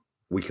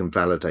we can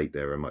validate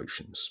their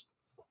emotions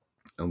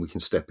and we can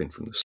step in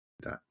from the side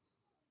of that.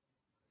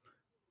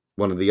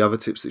 One of the other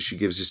tips that she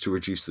gives is to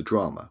reduce the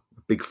drama.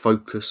 A big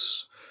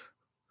focus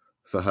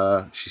for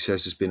her, she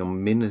says, has been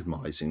on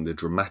minimizing the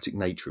dramatic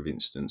nature of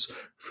incidents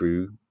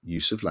through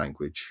use of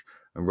language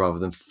and rather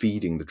than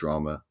feeding the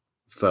drama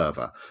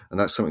further. And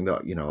that's something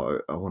that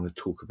I want to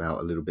talk about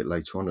a little bit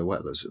later on as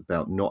well. It's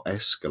about not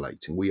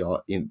escalating. We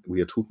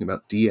are talking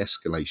about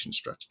de-escalation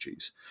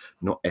strategies,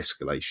 not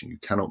escalation. You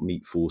cannot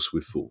meet force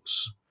with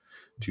force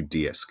to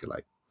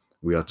de-escalate.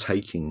 We are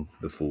taking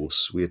the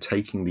force, we are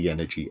taking the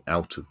energy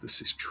out of the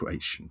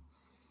situation.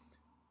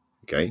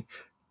 Okay?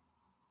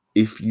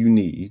 If you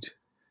need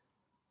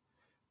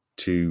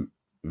to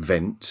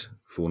vent,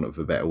 for want of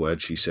a better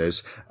word, she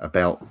says,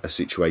 about a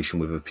situation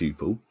with a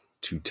pupil,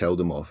 to tell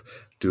them off,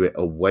 do it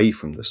away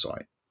from the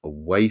site,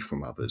 away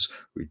from others,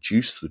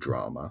 reduce the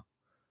drama,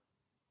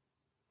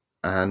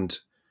 and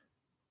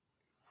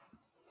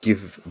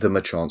give them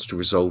a chance to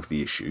resolve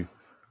the issue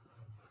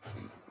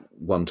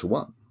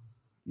one-to-one.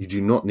 You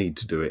do not need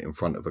to do it in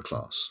front of a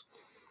class.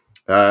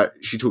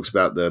 She talks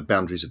about the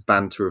boundaries of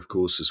banter, of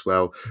course, as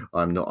well.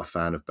 I'm not a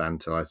fan of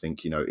banter. I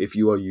think, if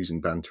you are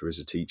using banter as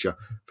a teacher,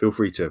 feel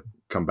free to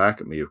come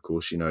back at me, of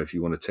course. If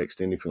you want to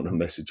text in, if you want to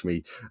message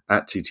me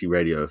at TT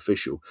Radio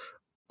Official.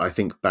 I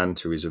think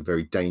banter is a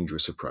very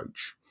dangerous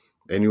approach.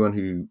 Anyone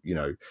who,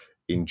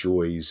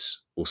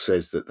 enjoys or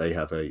says that they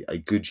have a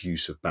good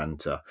use of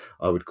banter,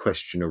 I would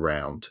question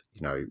around,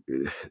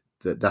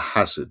 the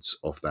hazards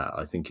of that.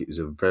 I think it is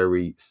a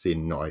very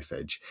thin knife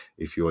edge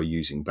if you are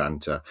using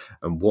banter,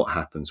 and what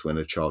happens when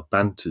a child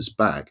banters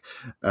back,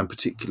 and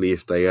particularly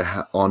if they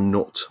are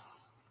not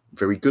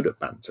very good at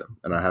banter.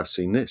 And I have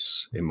seen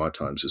this in my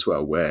times as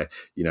well, where,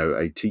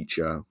 a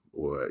teacher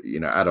or,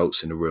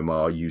 adults in a room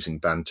are using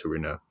banter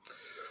in a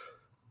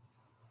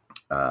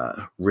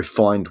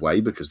refined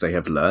way because they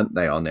have learnt,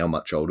 they are now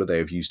much older, they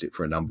have used it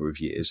for a number of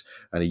years,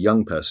 and a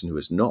young person who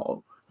has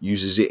not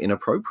uses it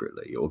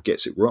inappropriately or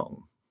gets it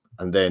wrong.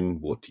 And then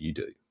what do you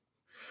do?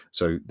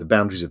 So the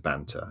boundaries of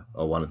banter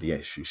are one of the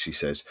issues, she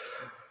says.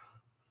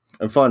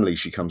 And finally,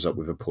 she comes up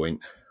with a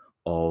point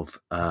of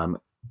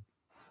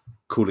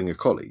calling a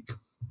colleague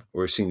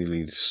or a senior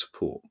leader to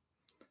support.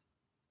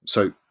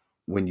 So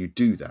when you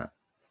do that,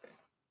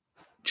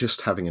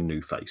 just having a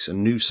new face, a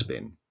new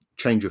spin,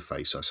 change of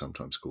face, I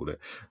sometimes call it,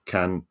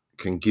 can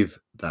give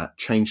that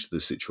change to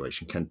the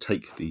situation, can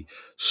take the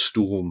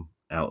storm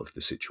out of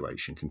the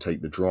situation, can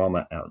take the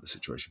drama out of the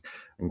situation,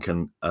 and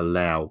can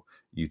allow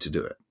you to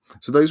do it.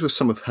 So those were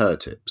some of her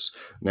tips.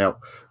 Now,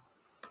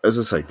 as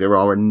I say, there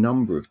are a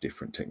number of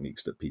different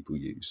techniques that people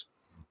use.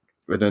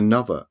 And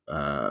another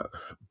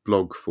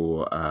blog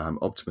for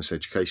Optimus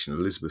Education,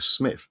 Elizabeth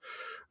Smith,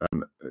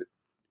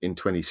 in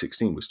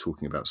 2016 was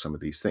talking about some of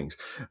these things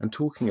and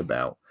talking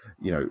about,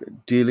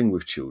 dealing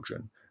with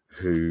children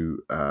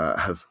who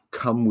have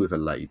come with a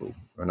label,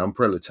 an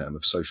umbrella term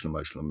of social,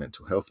 emotional and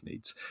mental health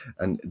needs,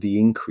 and the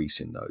increase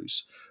in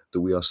those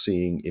that we are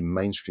seeing in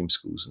mainstream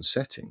schools and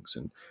settings,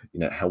 and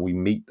how we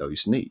meet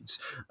those needs,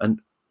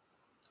 and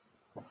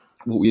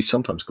what we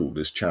sometimes call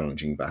as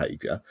challenging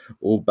behaviour,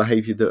 or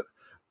behaviour that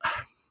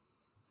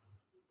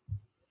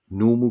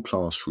normal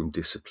classroom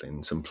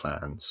disciplines and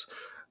plans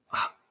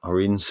are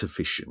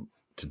insufficient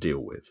to deal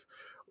with,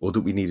 or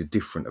that we need a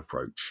different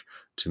approach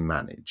to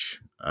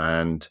manage,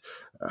 and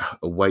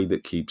a way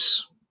that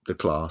keeps the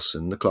class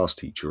and the class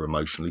teacher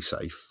emotionally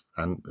safe,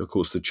 and of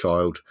course the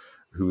child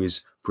who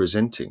is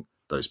presenting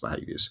those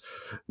behaviours.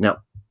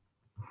 Now,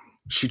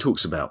 she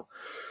talks about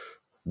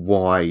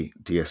why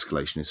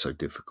de-escalation is so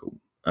difficult,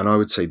 and I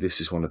would say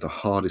this is one of the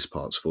hardest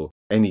parts for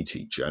any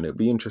teacher, and it'd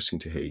be interesting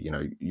to hear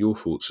your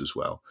thoughts as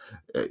well.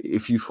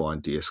 If you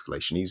find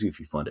de-escalation easy, if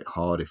you find it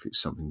hard, if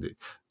it's something that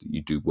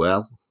you do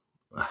well,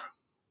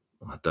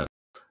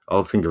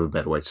 I'll think of a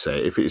better way to say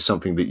it. If it is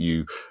something that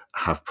you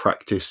have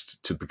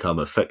practiced to become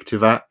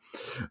effective at,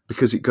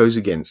 because it goes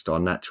against our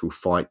natural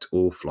fight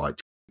or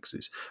flight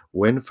reflexes.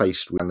 When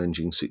faced with a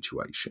challenging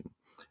situation,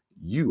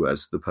 you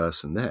as the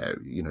person there,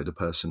 the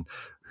person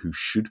who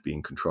should be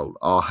in control,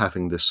 are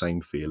having the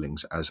same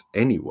feelings as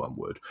anyone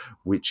would,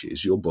 which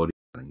is your body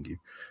telling you,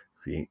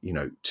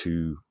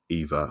 to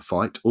either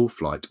fight or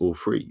flight or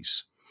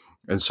freeze.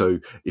 And so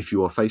if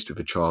you are faced with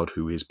a child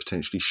who is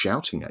potentially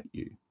shouting at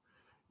you,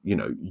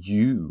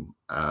 you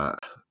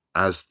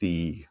as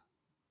the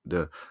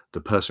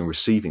person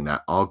receiving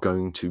that are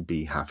going to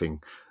be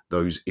having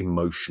those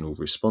emotional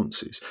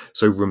responses.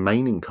 So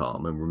remaining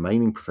calm and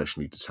remaining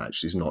professionally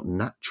detached is not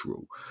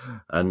natural.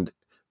 And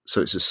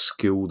so it's a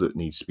skill that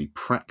needs to be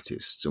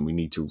practiced, and we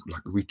need to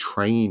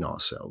retrain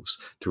ourselves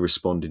to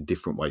respond in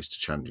different ways to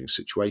challenging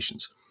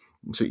situations.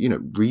 And so,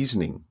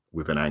 reasoning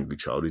with an angry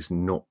child is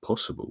not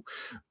possible,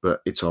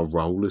 but it's our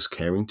role as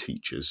caring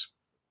teachers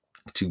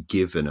to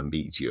give an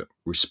immediate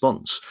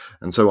response.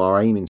 And so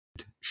our aim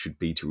should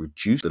be to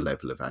reduce the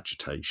level of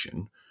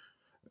agitation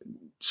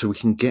so we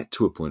can get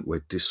to a point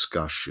where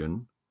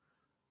discussion,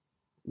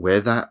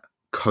 where that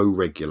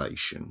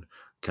co-regulation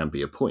can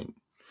be a point.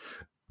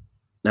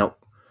 Now,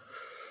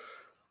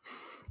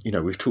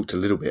 we've talked a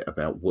little bit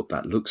about what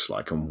that looks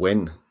like and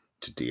when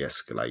to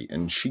de-escalate,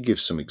 and she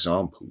gives some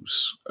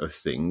examples of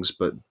things,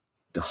 but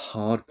the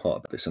hard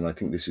part of this, and I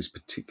think this is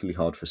particularly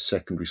hard for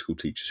secondary school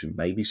teachers who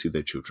maybe see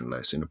their children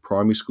less. In a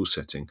primary school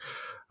setting,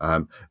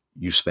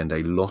 you spend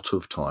a lot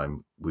of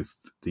time with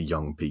the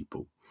young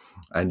people,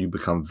 and you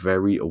become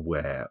very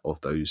aware of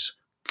those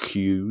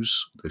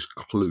cues, those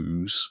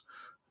clues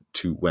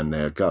to when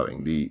they're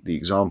going. The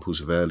examples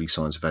of early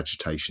signs of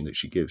agitation that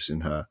she gives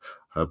in her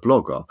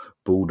blog are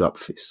balled up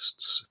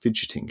fists,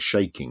 fidgeting,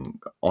 shaking,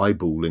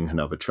 eyeballing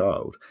another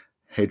child,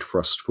 head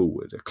thrust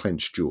forward, a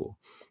clenched jaw,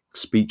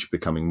 speech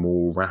becoming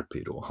more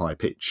rapid or high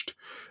pitched,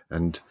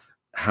 and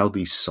how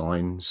these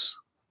signs,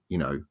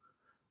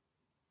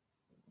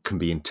 can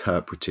be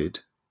interpreted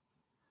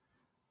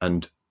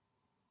and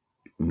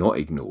not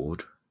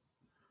ignored,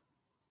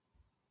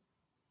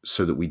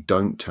 so that we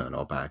don't turn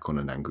our back on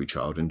an angry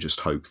child and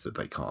just hope that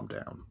they calm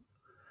down.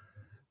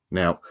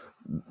 Now,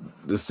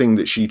 the thing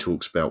that she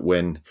talks about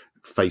when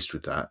faced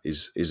with that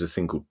is a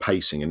thing called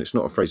pacing, and it's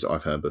not a phrase that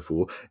I've heard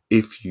before.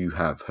 If you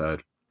have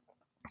heard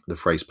the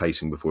phrase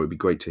pacing before, it'd be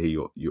great to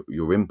hear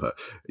your input.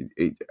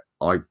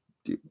 I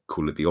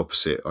call it the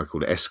opposite. I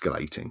call it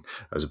escalating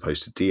as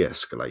opposed to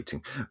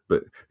de-escalating.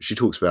 But she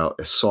talks about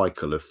a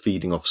cycle of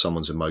feeding off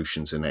someone's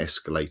emotions and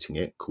escalating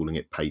it, calling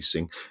it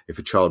pacing. If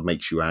a child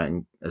makes you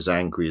as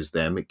angry as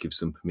them, it gives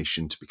them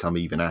permission to become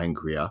even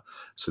angrier,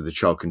 so the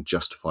child can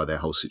justify the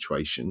whole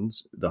situation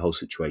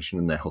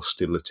and their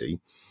hostility.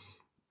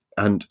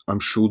 And I'm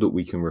sure that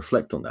we can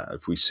reflect on that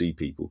if we see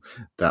people,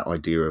 that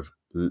idea of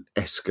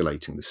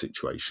escalating the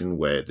situation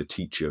where the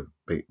teacher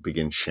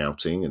begins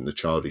shouting and the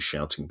child is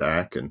shouting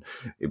back, and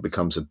it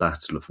becomes a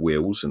battle of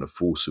wills and a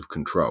force of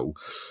control,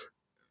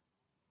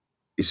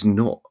 is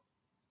not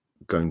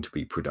going to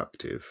be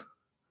productive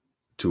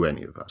to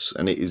any of us.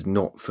 And it is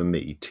not, for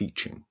me,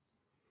 teaching.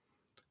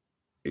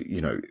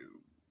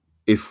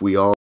 If we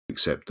are to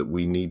accept that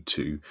we need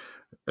to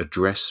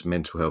address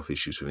mental health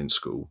issues within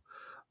school,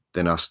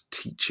 then us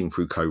teaching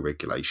through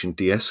co-regulation,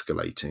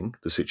 de-escalating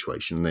the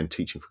situation, and then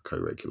teaching for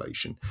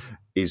co-regulation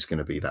is going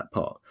to be that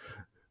part.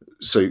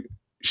 So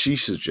she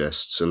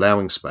suggests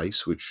allowing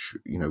space, which,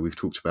 we've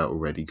talked about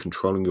already,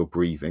 controlling your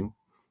breathing,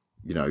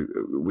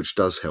 which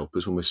does help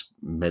us, almost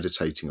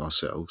meditating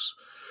ourselves,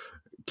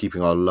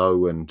 keeping our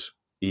low and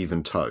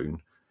even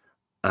tone,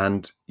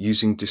 and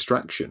using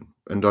distraction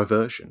and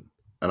diversion.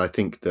 And I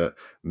think that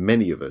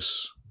many of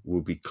us will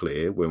be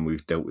clear when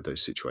we've dealt with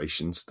those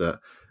situations that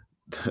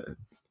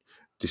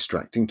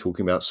distracting,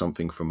 talking about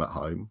something from at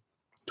home,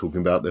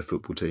 talking about their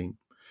football team,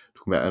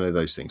 talking about any of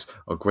those things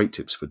are great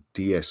tips for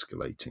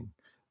de-escalating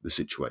the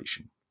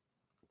situation.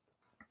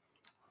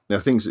 Now,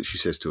 things that she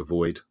says to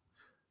avoid,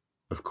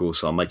 of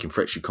course, are making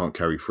threats you can't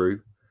carry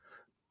through,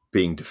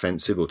 being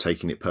defensive or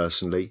taking it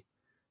personally.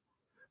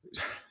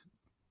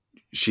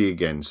 She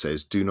again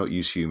says, do not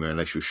use humour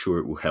unless you're sure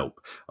it will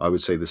help. I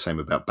would say the same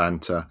about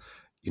banter.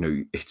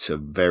 It's a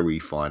very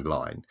fine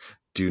line.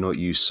 Do not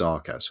use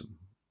sarcasm.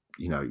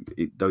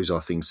 Those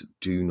are things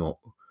that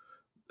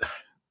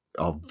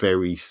are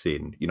very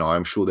thin.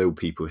 I'm sure there will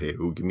be people here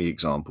who will give me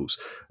examples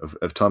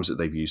of times that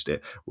they've used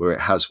it where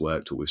it has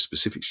worked, or with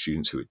specific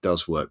students who it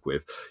does work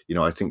with.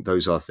 I think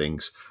those are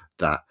things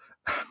that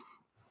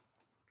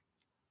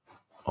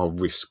are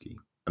risky.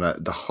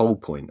 And the whole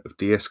point of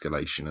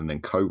de-escalation and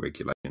then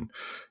co-regulation,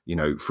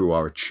 through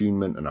our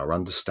attunement and our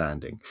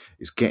understanding,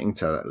 is getting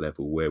to that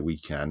level where we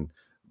can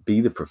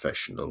be the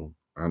professional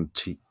and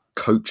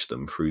coach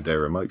them through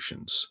their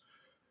emotions.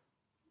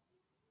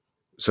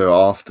 So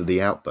after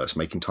the outburst,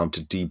 making time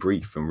to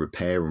debrief and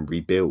repair and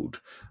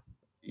rebuild,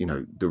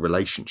 the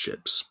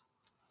relationships.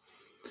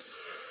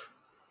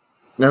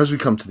 Now, as we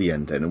come to the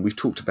end then, and we've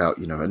talked about,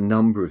 a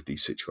number of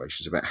these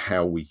situations about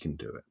how we can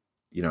do it,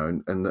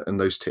 and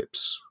those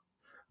tips.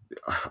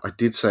 I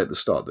did say at the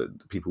start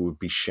that people would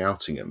be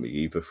shouting at me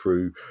either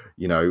through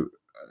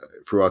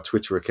our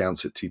Twitter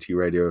accounts at TT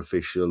Radio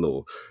Official,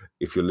 or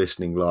if you're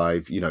listening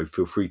live,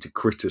 feel free to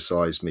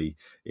criticize me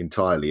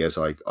entirely as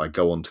I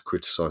go on to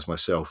criticize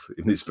myself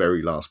in this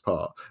very last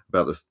part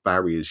about the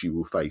barriers you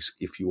will face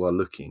if you are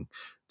looking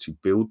to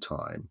build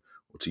time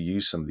or to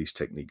use some of these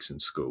techniques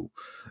in school.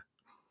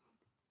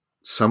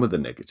 Some of the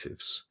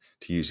negatives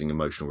to using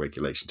emotional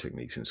regulation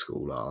techniques in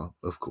school are,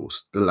 of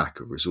course, the lack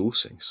of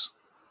resources.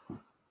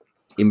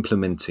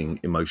 Implementing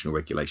emotional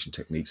regulation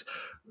techniques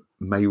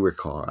may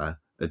require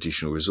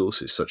additional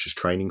resources, such as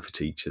training for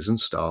teachers and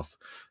staff,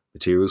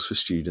 materials for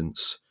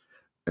students,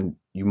 and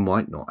you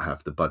might not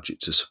have the budget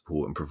to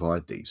support and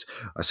provide these.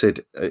 I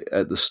said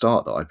at the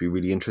start that I'd be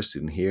really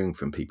interested in hearing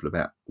from people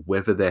about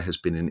whether there has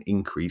been an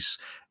increase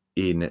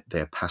in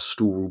their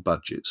pastoral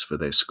budgets for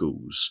their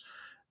schools,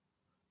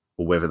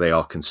 or whether they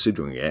are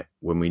considering it,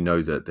 when we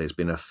know that there's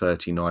been a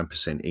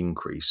 39%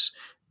 increase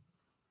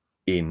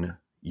in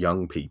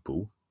young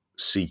people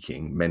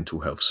seeking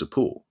mental health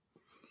support.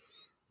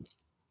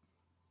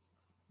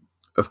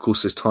 Of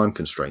course, there's time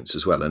constraints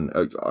as well. And,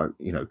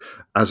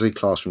 as a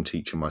classroom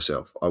teacher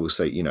myself, I will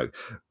say,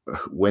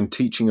 when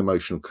teaching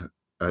emotional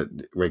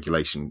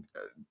regulation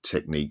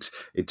techniques,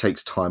 it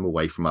takes time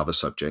away from other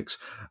subjects.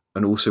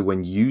 And also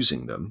when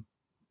using them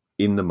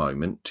in the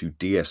moment to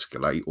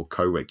de-escalate or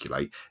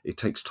co-regulate, it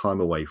takes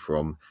time away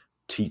from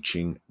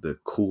teaching the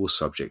core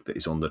subject that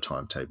is on the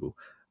timetable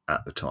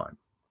at the time.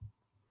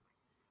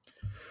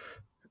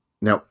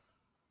 Now,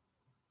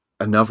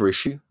 another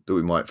issue that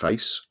we might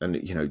face, and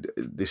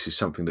this is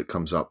something that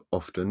comes up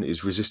often,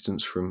 is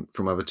resistance from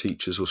other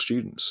teachers or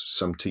students.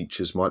 Some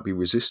teachers might be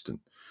resistant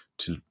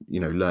to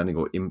learning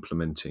or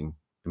implementing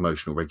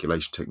emotional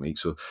regulation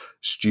techniques, or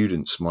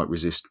students might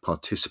resist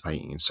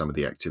participating in some of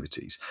the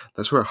activities.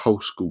 That's where a whole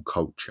school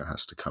culture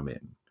has to come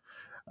in,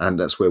 and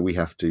that's where we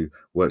have to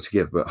work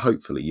together. But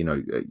hopefully,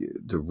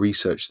 the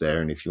research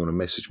there, and if you want to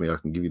message me, I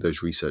can give you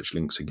those research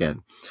links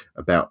again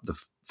about the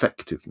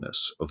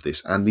effectiveness of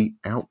this and the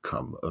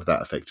outcome of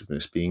that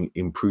effectiveness being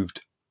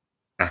improved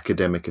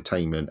academic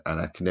attainment and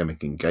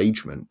academic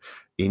engagement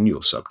in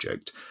your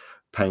subject.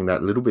 Paying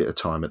that little bit of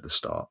time at the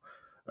start,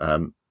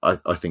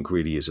 I think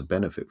really is a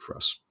benefit for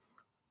us.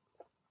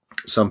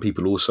 Some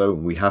people also,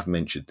 and we have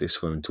mentioned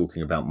this when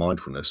talking about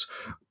mindfulness,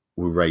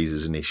 will raise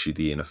as an issue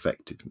the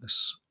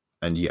ineffectiveness.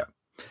 And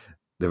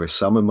there are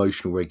some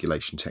emotional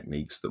regulation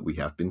techniques that we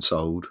have been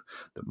sold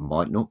that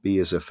might not be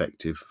as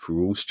effective for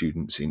all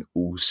students in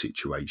all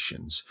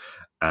situations.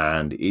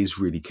 And it is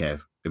really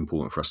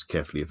important for us to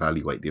carefully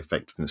evaluate the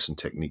effectiveness and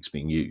techniques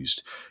being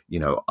used.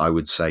 I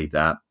would say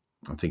that,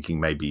 I'm thinking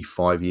maybe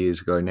 5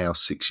 years ago now,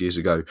 6 years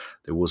ago,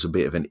 there was a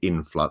bit of an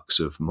influx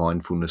of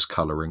mindfulness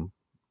colouring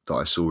that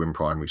I saw in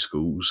primary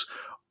schools,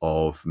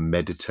 of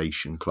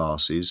meditation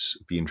classes.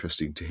 It'd be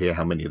interesting to hear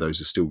how many of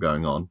those are still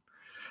going on.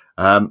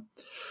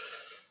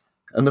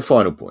 And the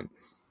final point,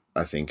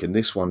 I think, and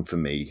this one for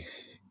me,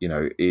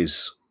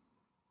 is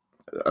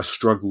a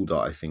struggle that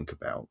I think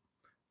about,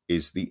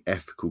 is the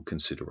ethical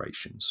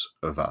considerations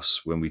of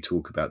us when we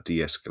talk about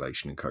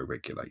de-escalation and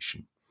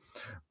co-regulation.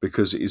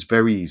 Because it is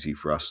very easy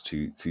for us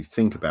to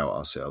think about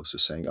ourselves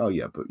as saying, oh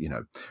yeah, but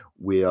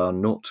we are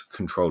not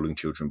controlling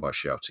children by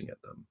shouting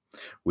at them.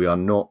 We are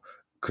not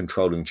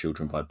controlling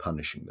children by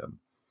punishing them.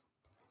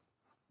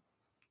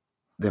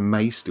 There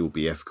may still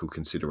be ethical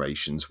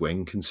considerations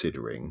when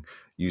considering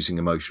using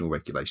emotional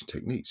regulation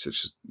techniques,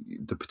 such as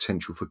the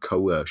potential for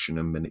coercion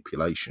and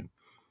manipulation.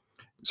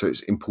 So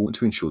it's important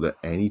to ensure that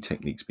any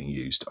techniques being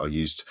used are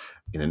used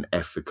in an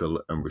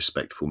ethical and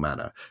respectful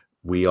manner.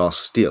 We are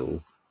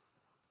still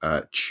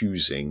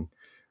choosing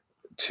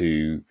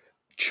to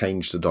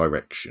change the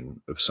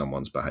direction of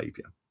someone's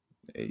behaviour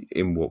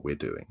in what we're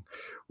doing.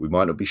 We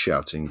might not be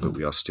shouting, but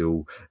we are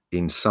still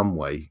in some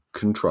way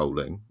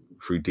controlling,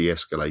 through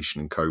de-escalation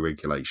and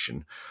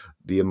co-regulation,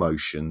 the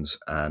emotions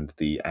and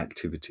the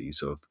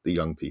activities of the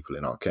young people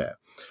in our care.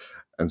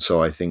 And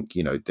so I think,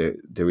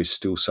 there is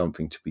still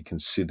something to be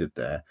considered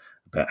there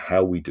about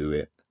how we do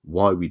it,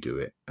 why we do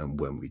it, and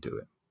when we do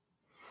it.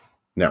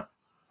 Now,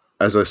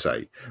 as I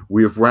say,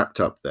 we have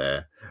wrapped up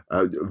there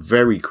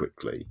very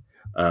quickly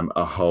a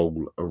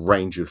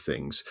range of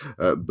things.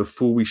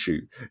 Before we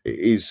shoot, it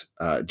is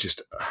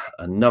just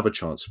another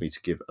chance for me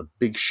to give a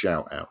big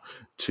shout out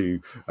to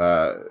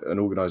an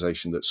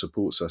organisation that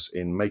supports us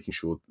in making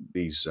sure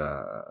these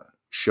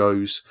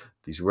shows,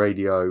 these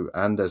radio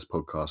and as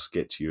podcasts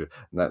get to you,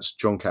 and that's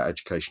John Catt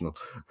Educational,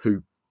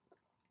 who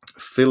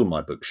fill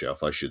my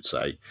bookshelf, I should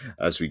say,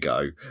 as we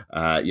go.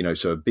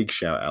 So a big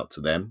shout out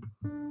to them.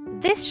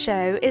 This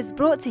show is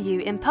brought to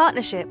you in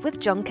partnership with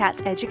John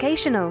Catt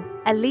Educational,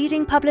 a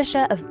leading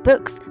publisher of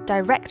books,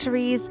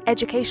 directories,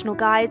 educational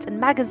guides and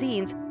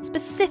magazines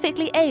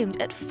specifically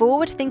aimed at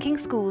forward-thinking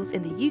schools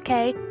in the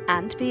UK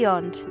and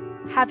beyond.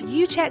 Have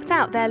you checked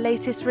out their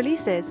latest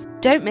releases?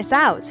 Don't miss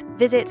out!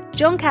 Visit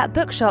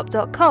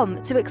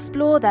johncattbookshop.com to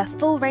explore their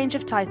full range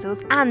of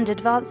titles and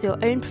advance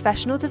your own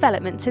professional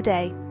development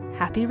today.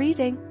 Happy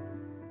reading!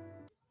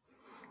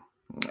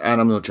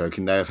 And I'm not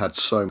joking, they have had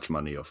so much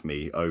money off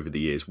me over the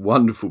years.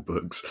 Wonderful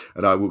books,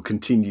 and I will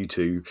continue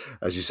to.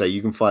 As you say,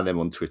 you can find them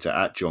on Twitter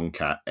at John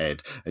Catt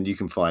Ed, and you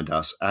can find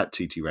us at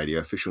TT Radio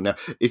Official. Now,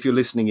 if you're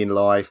listening in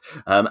live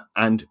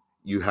and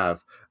you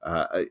have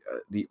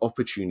the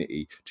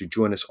opportunity to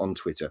join us on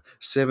Twitter.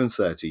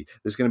 7:30,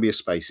 there's going to be a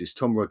Spaces.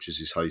 Tom Rogers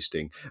is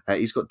hosting.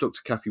 He's got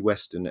Dr. Kathy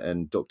Weston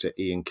and Dr.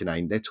 Ian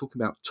Kinane. They're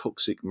talking about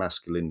toxic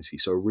masculinity,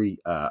 so a really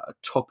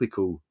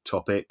topical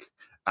topic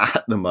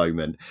at the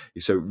moment.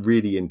 It's a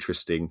really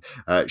interesting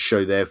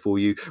show there for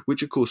you,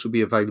 which of course will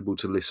be available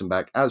to listen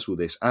back, as will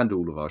this and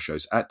all of our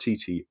shows, at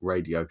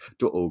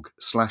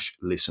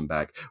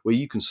ttradio.org/listenback, where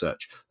you can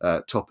search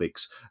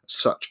topics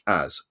such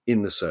as,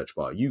 in the search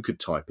bar, you could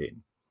type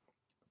in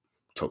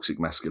toxic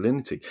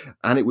masculinity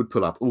and it would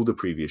pull up all the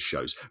previous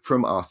shows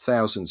from our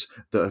thousands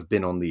that have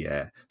been on the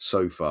air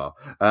so far.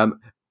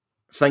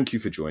 Thank you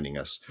for joining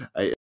us.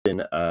 It's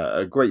been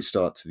a great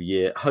start to the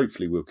year.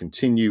 Hopefully we'll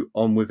continue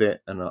on with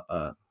it, and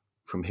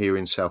from here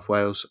in South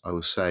Wales I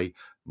will say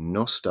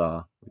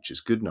Nostar, which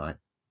is good night,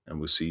 and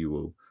we'll see you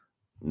all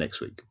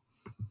next week.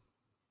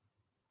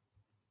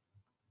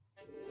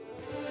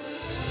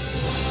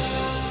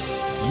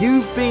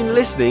 You've been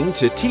listening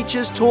to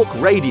Teachers Talk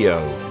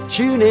Radio.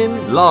 Tune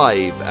in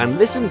live and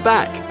listen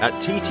back at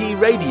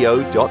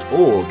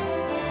ttradio.org.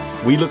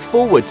 We look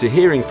forward to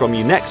hearing from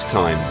you next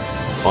time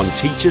on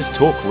Teachers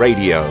Talk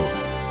Radio.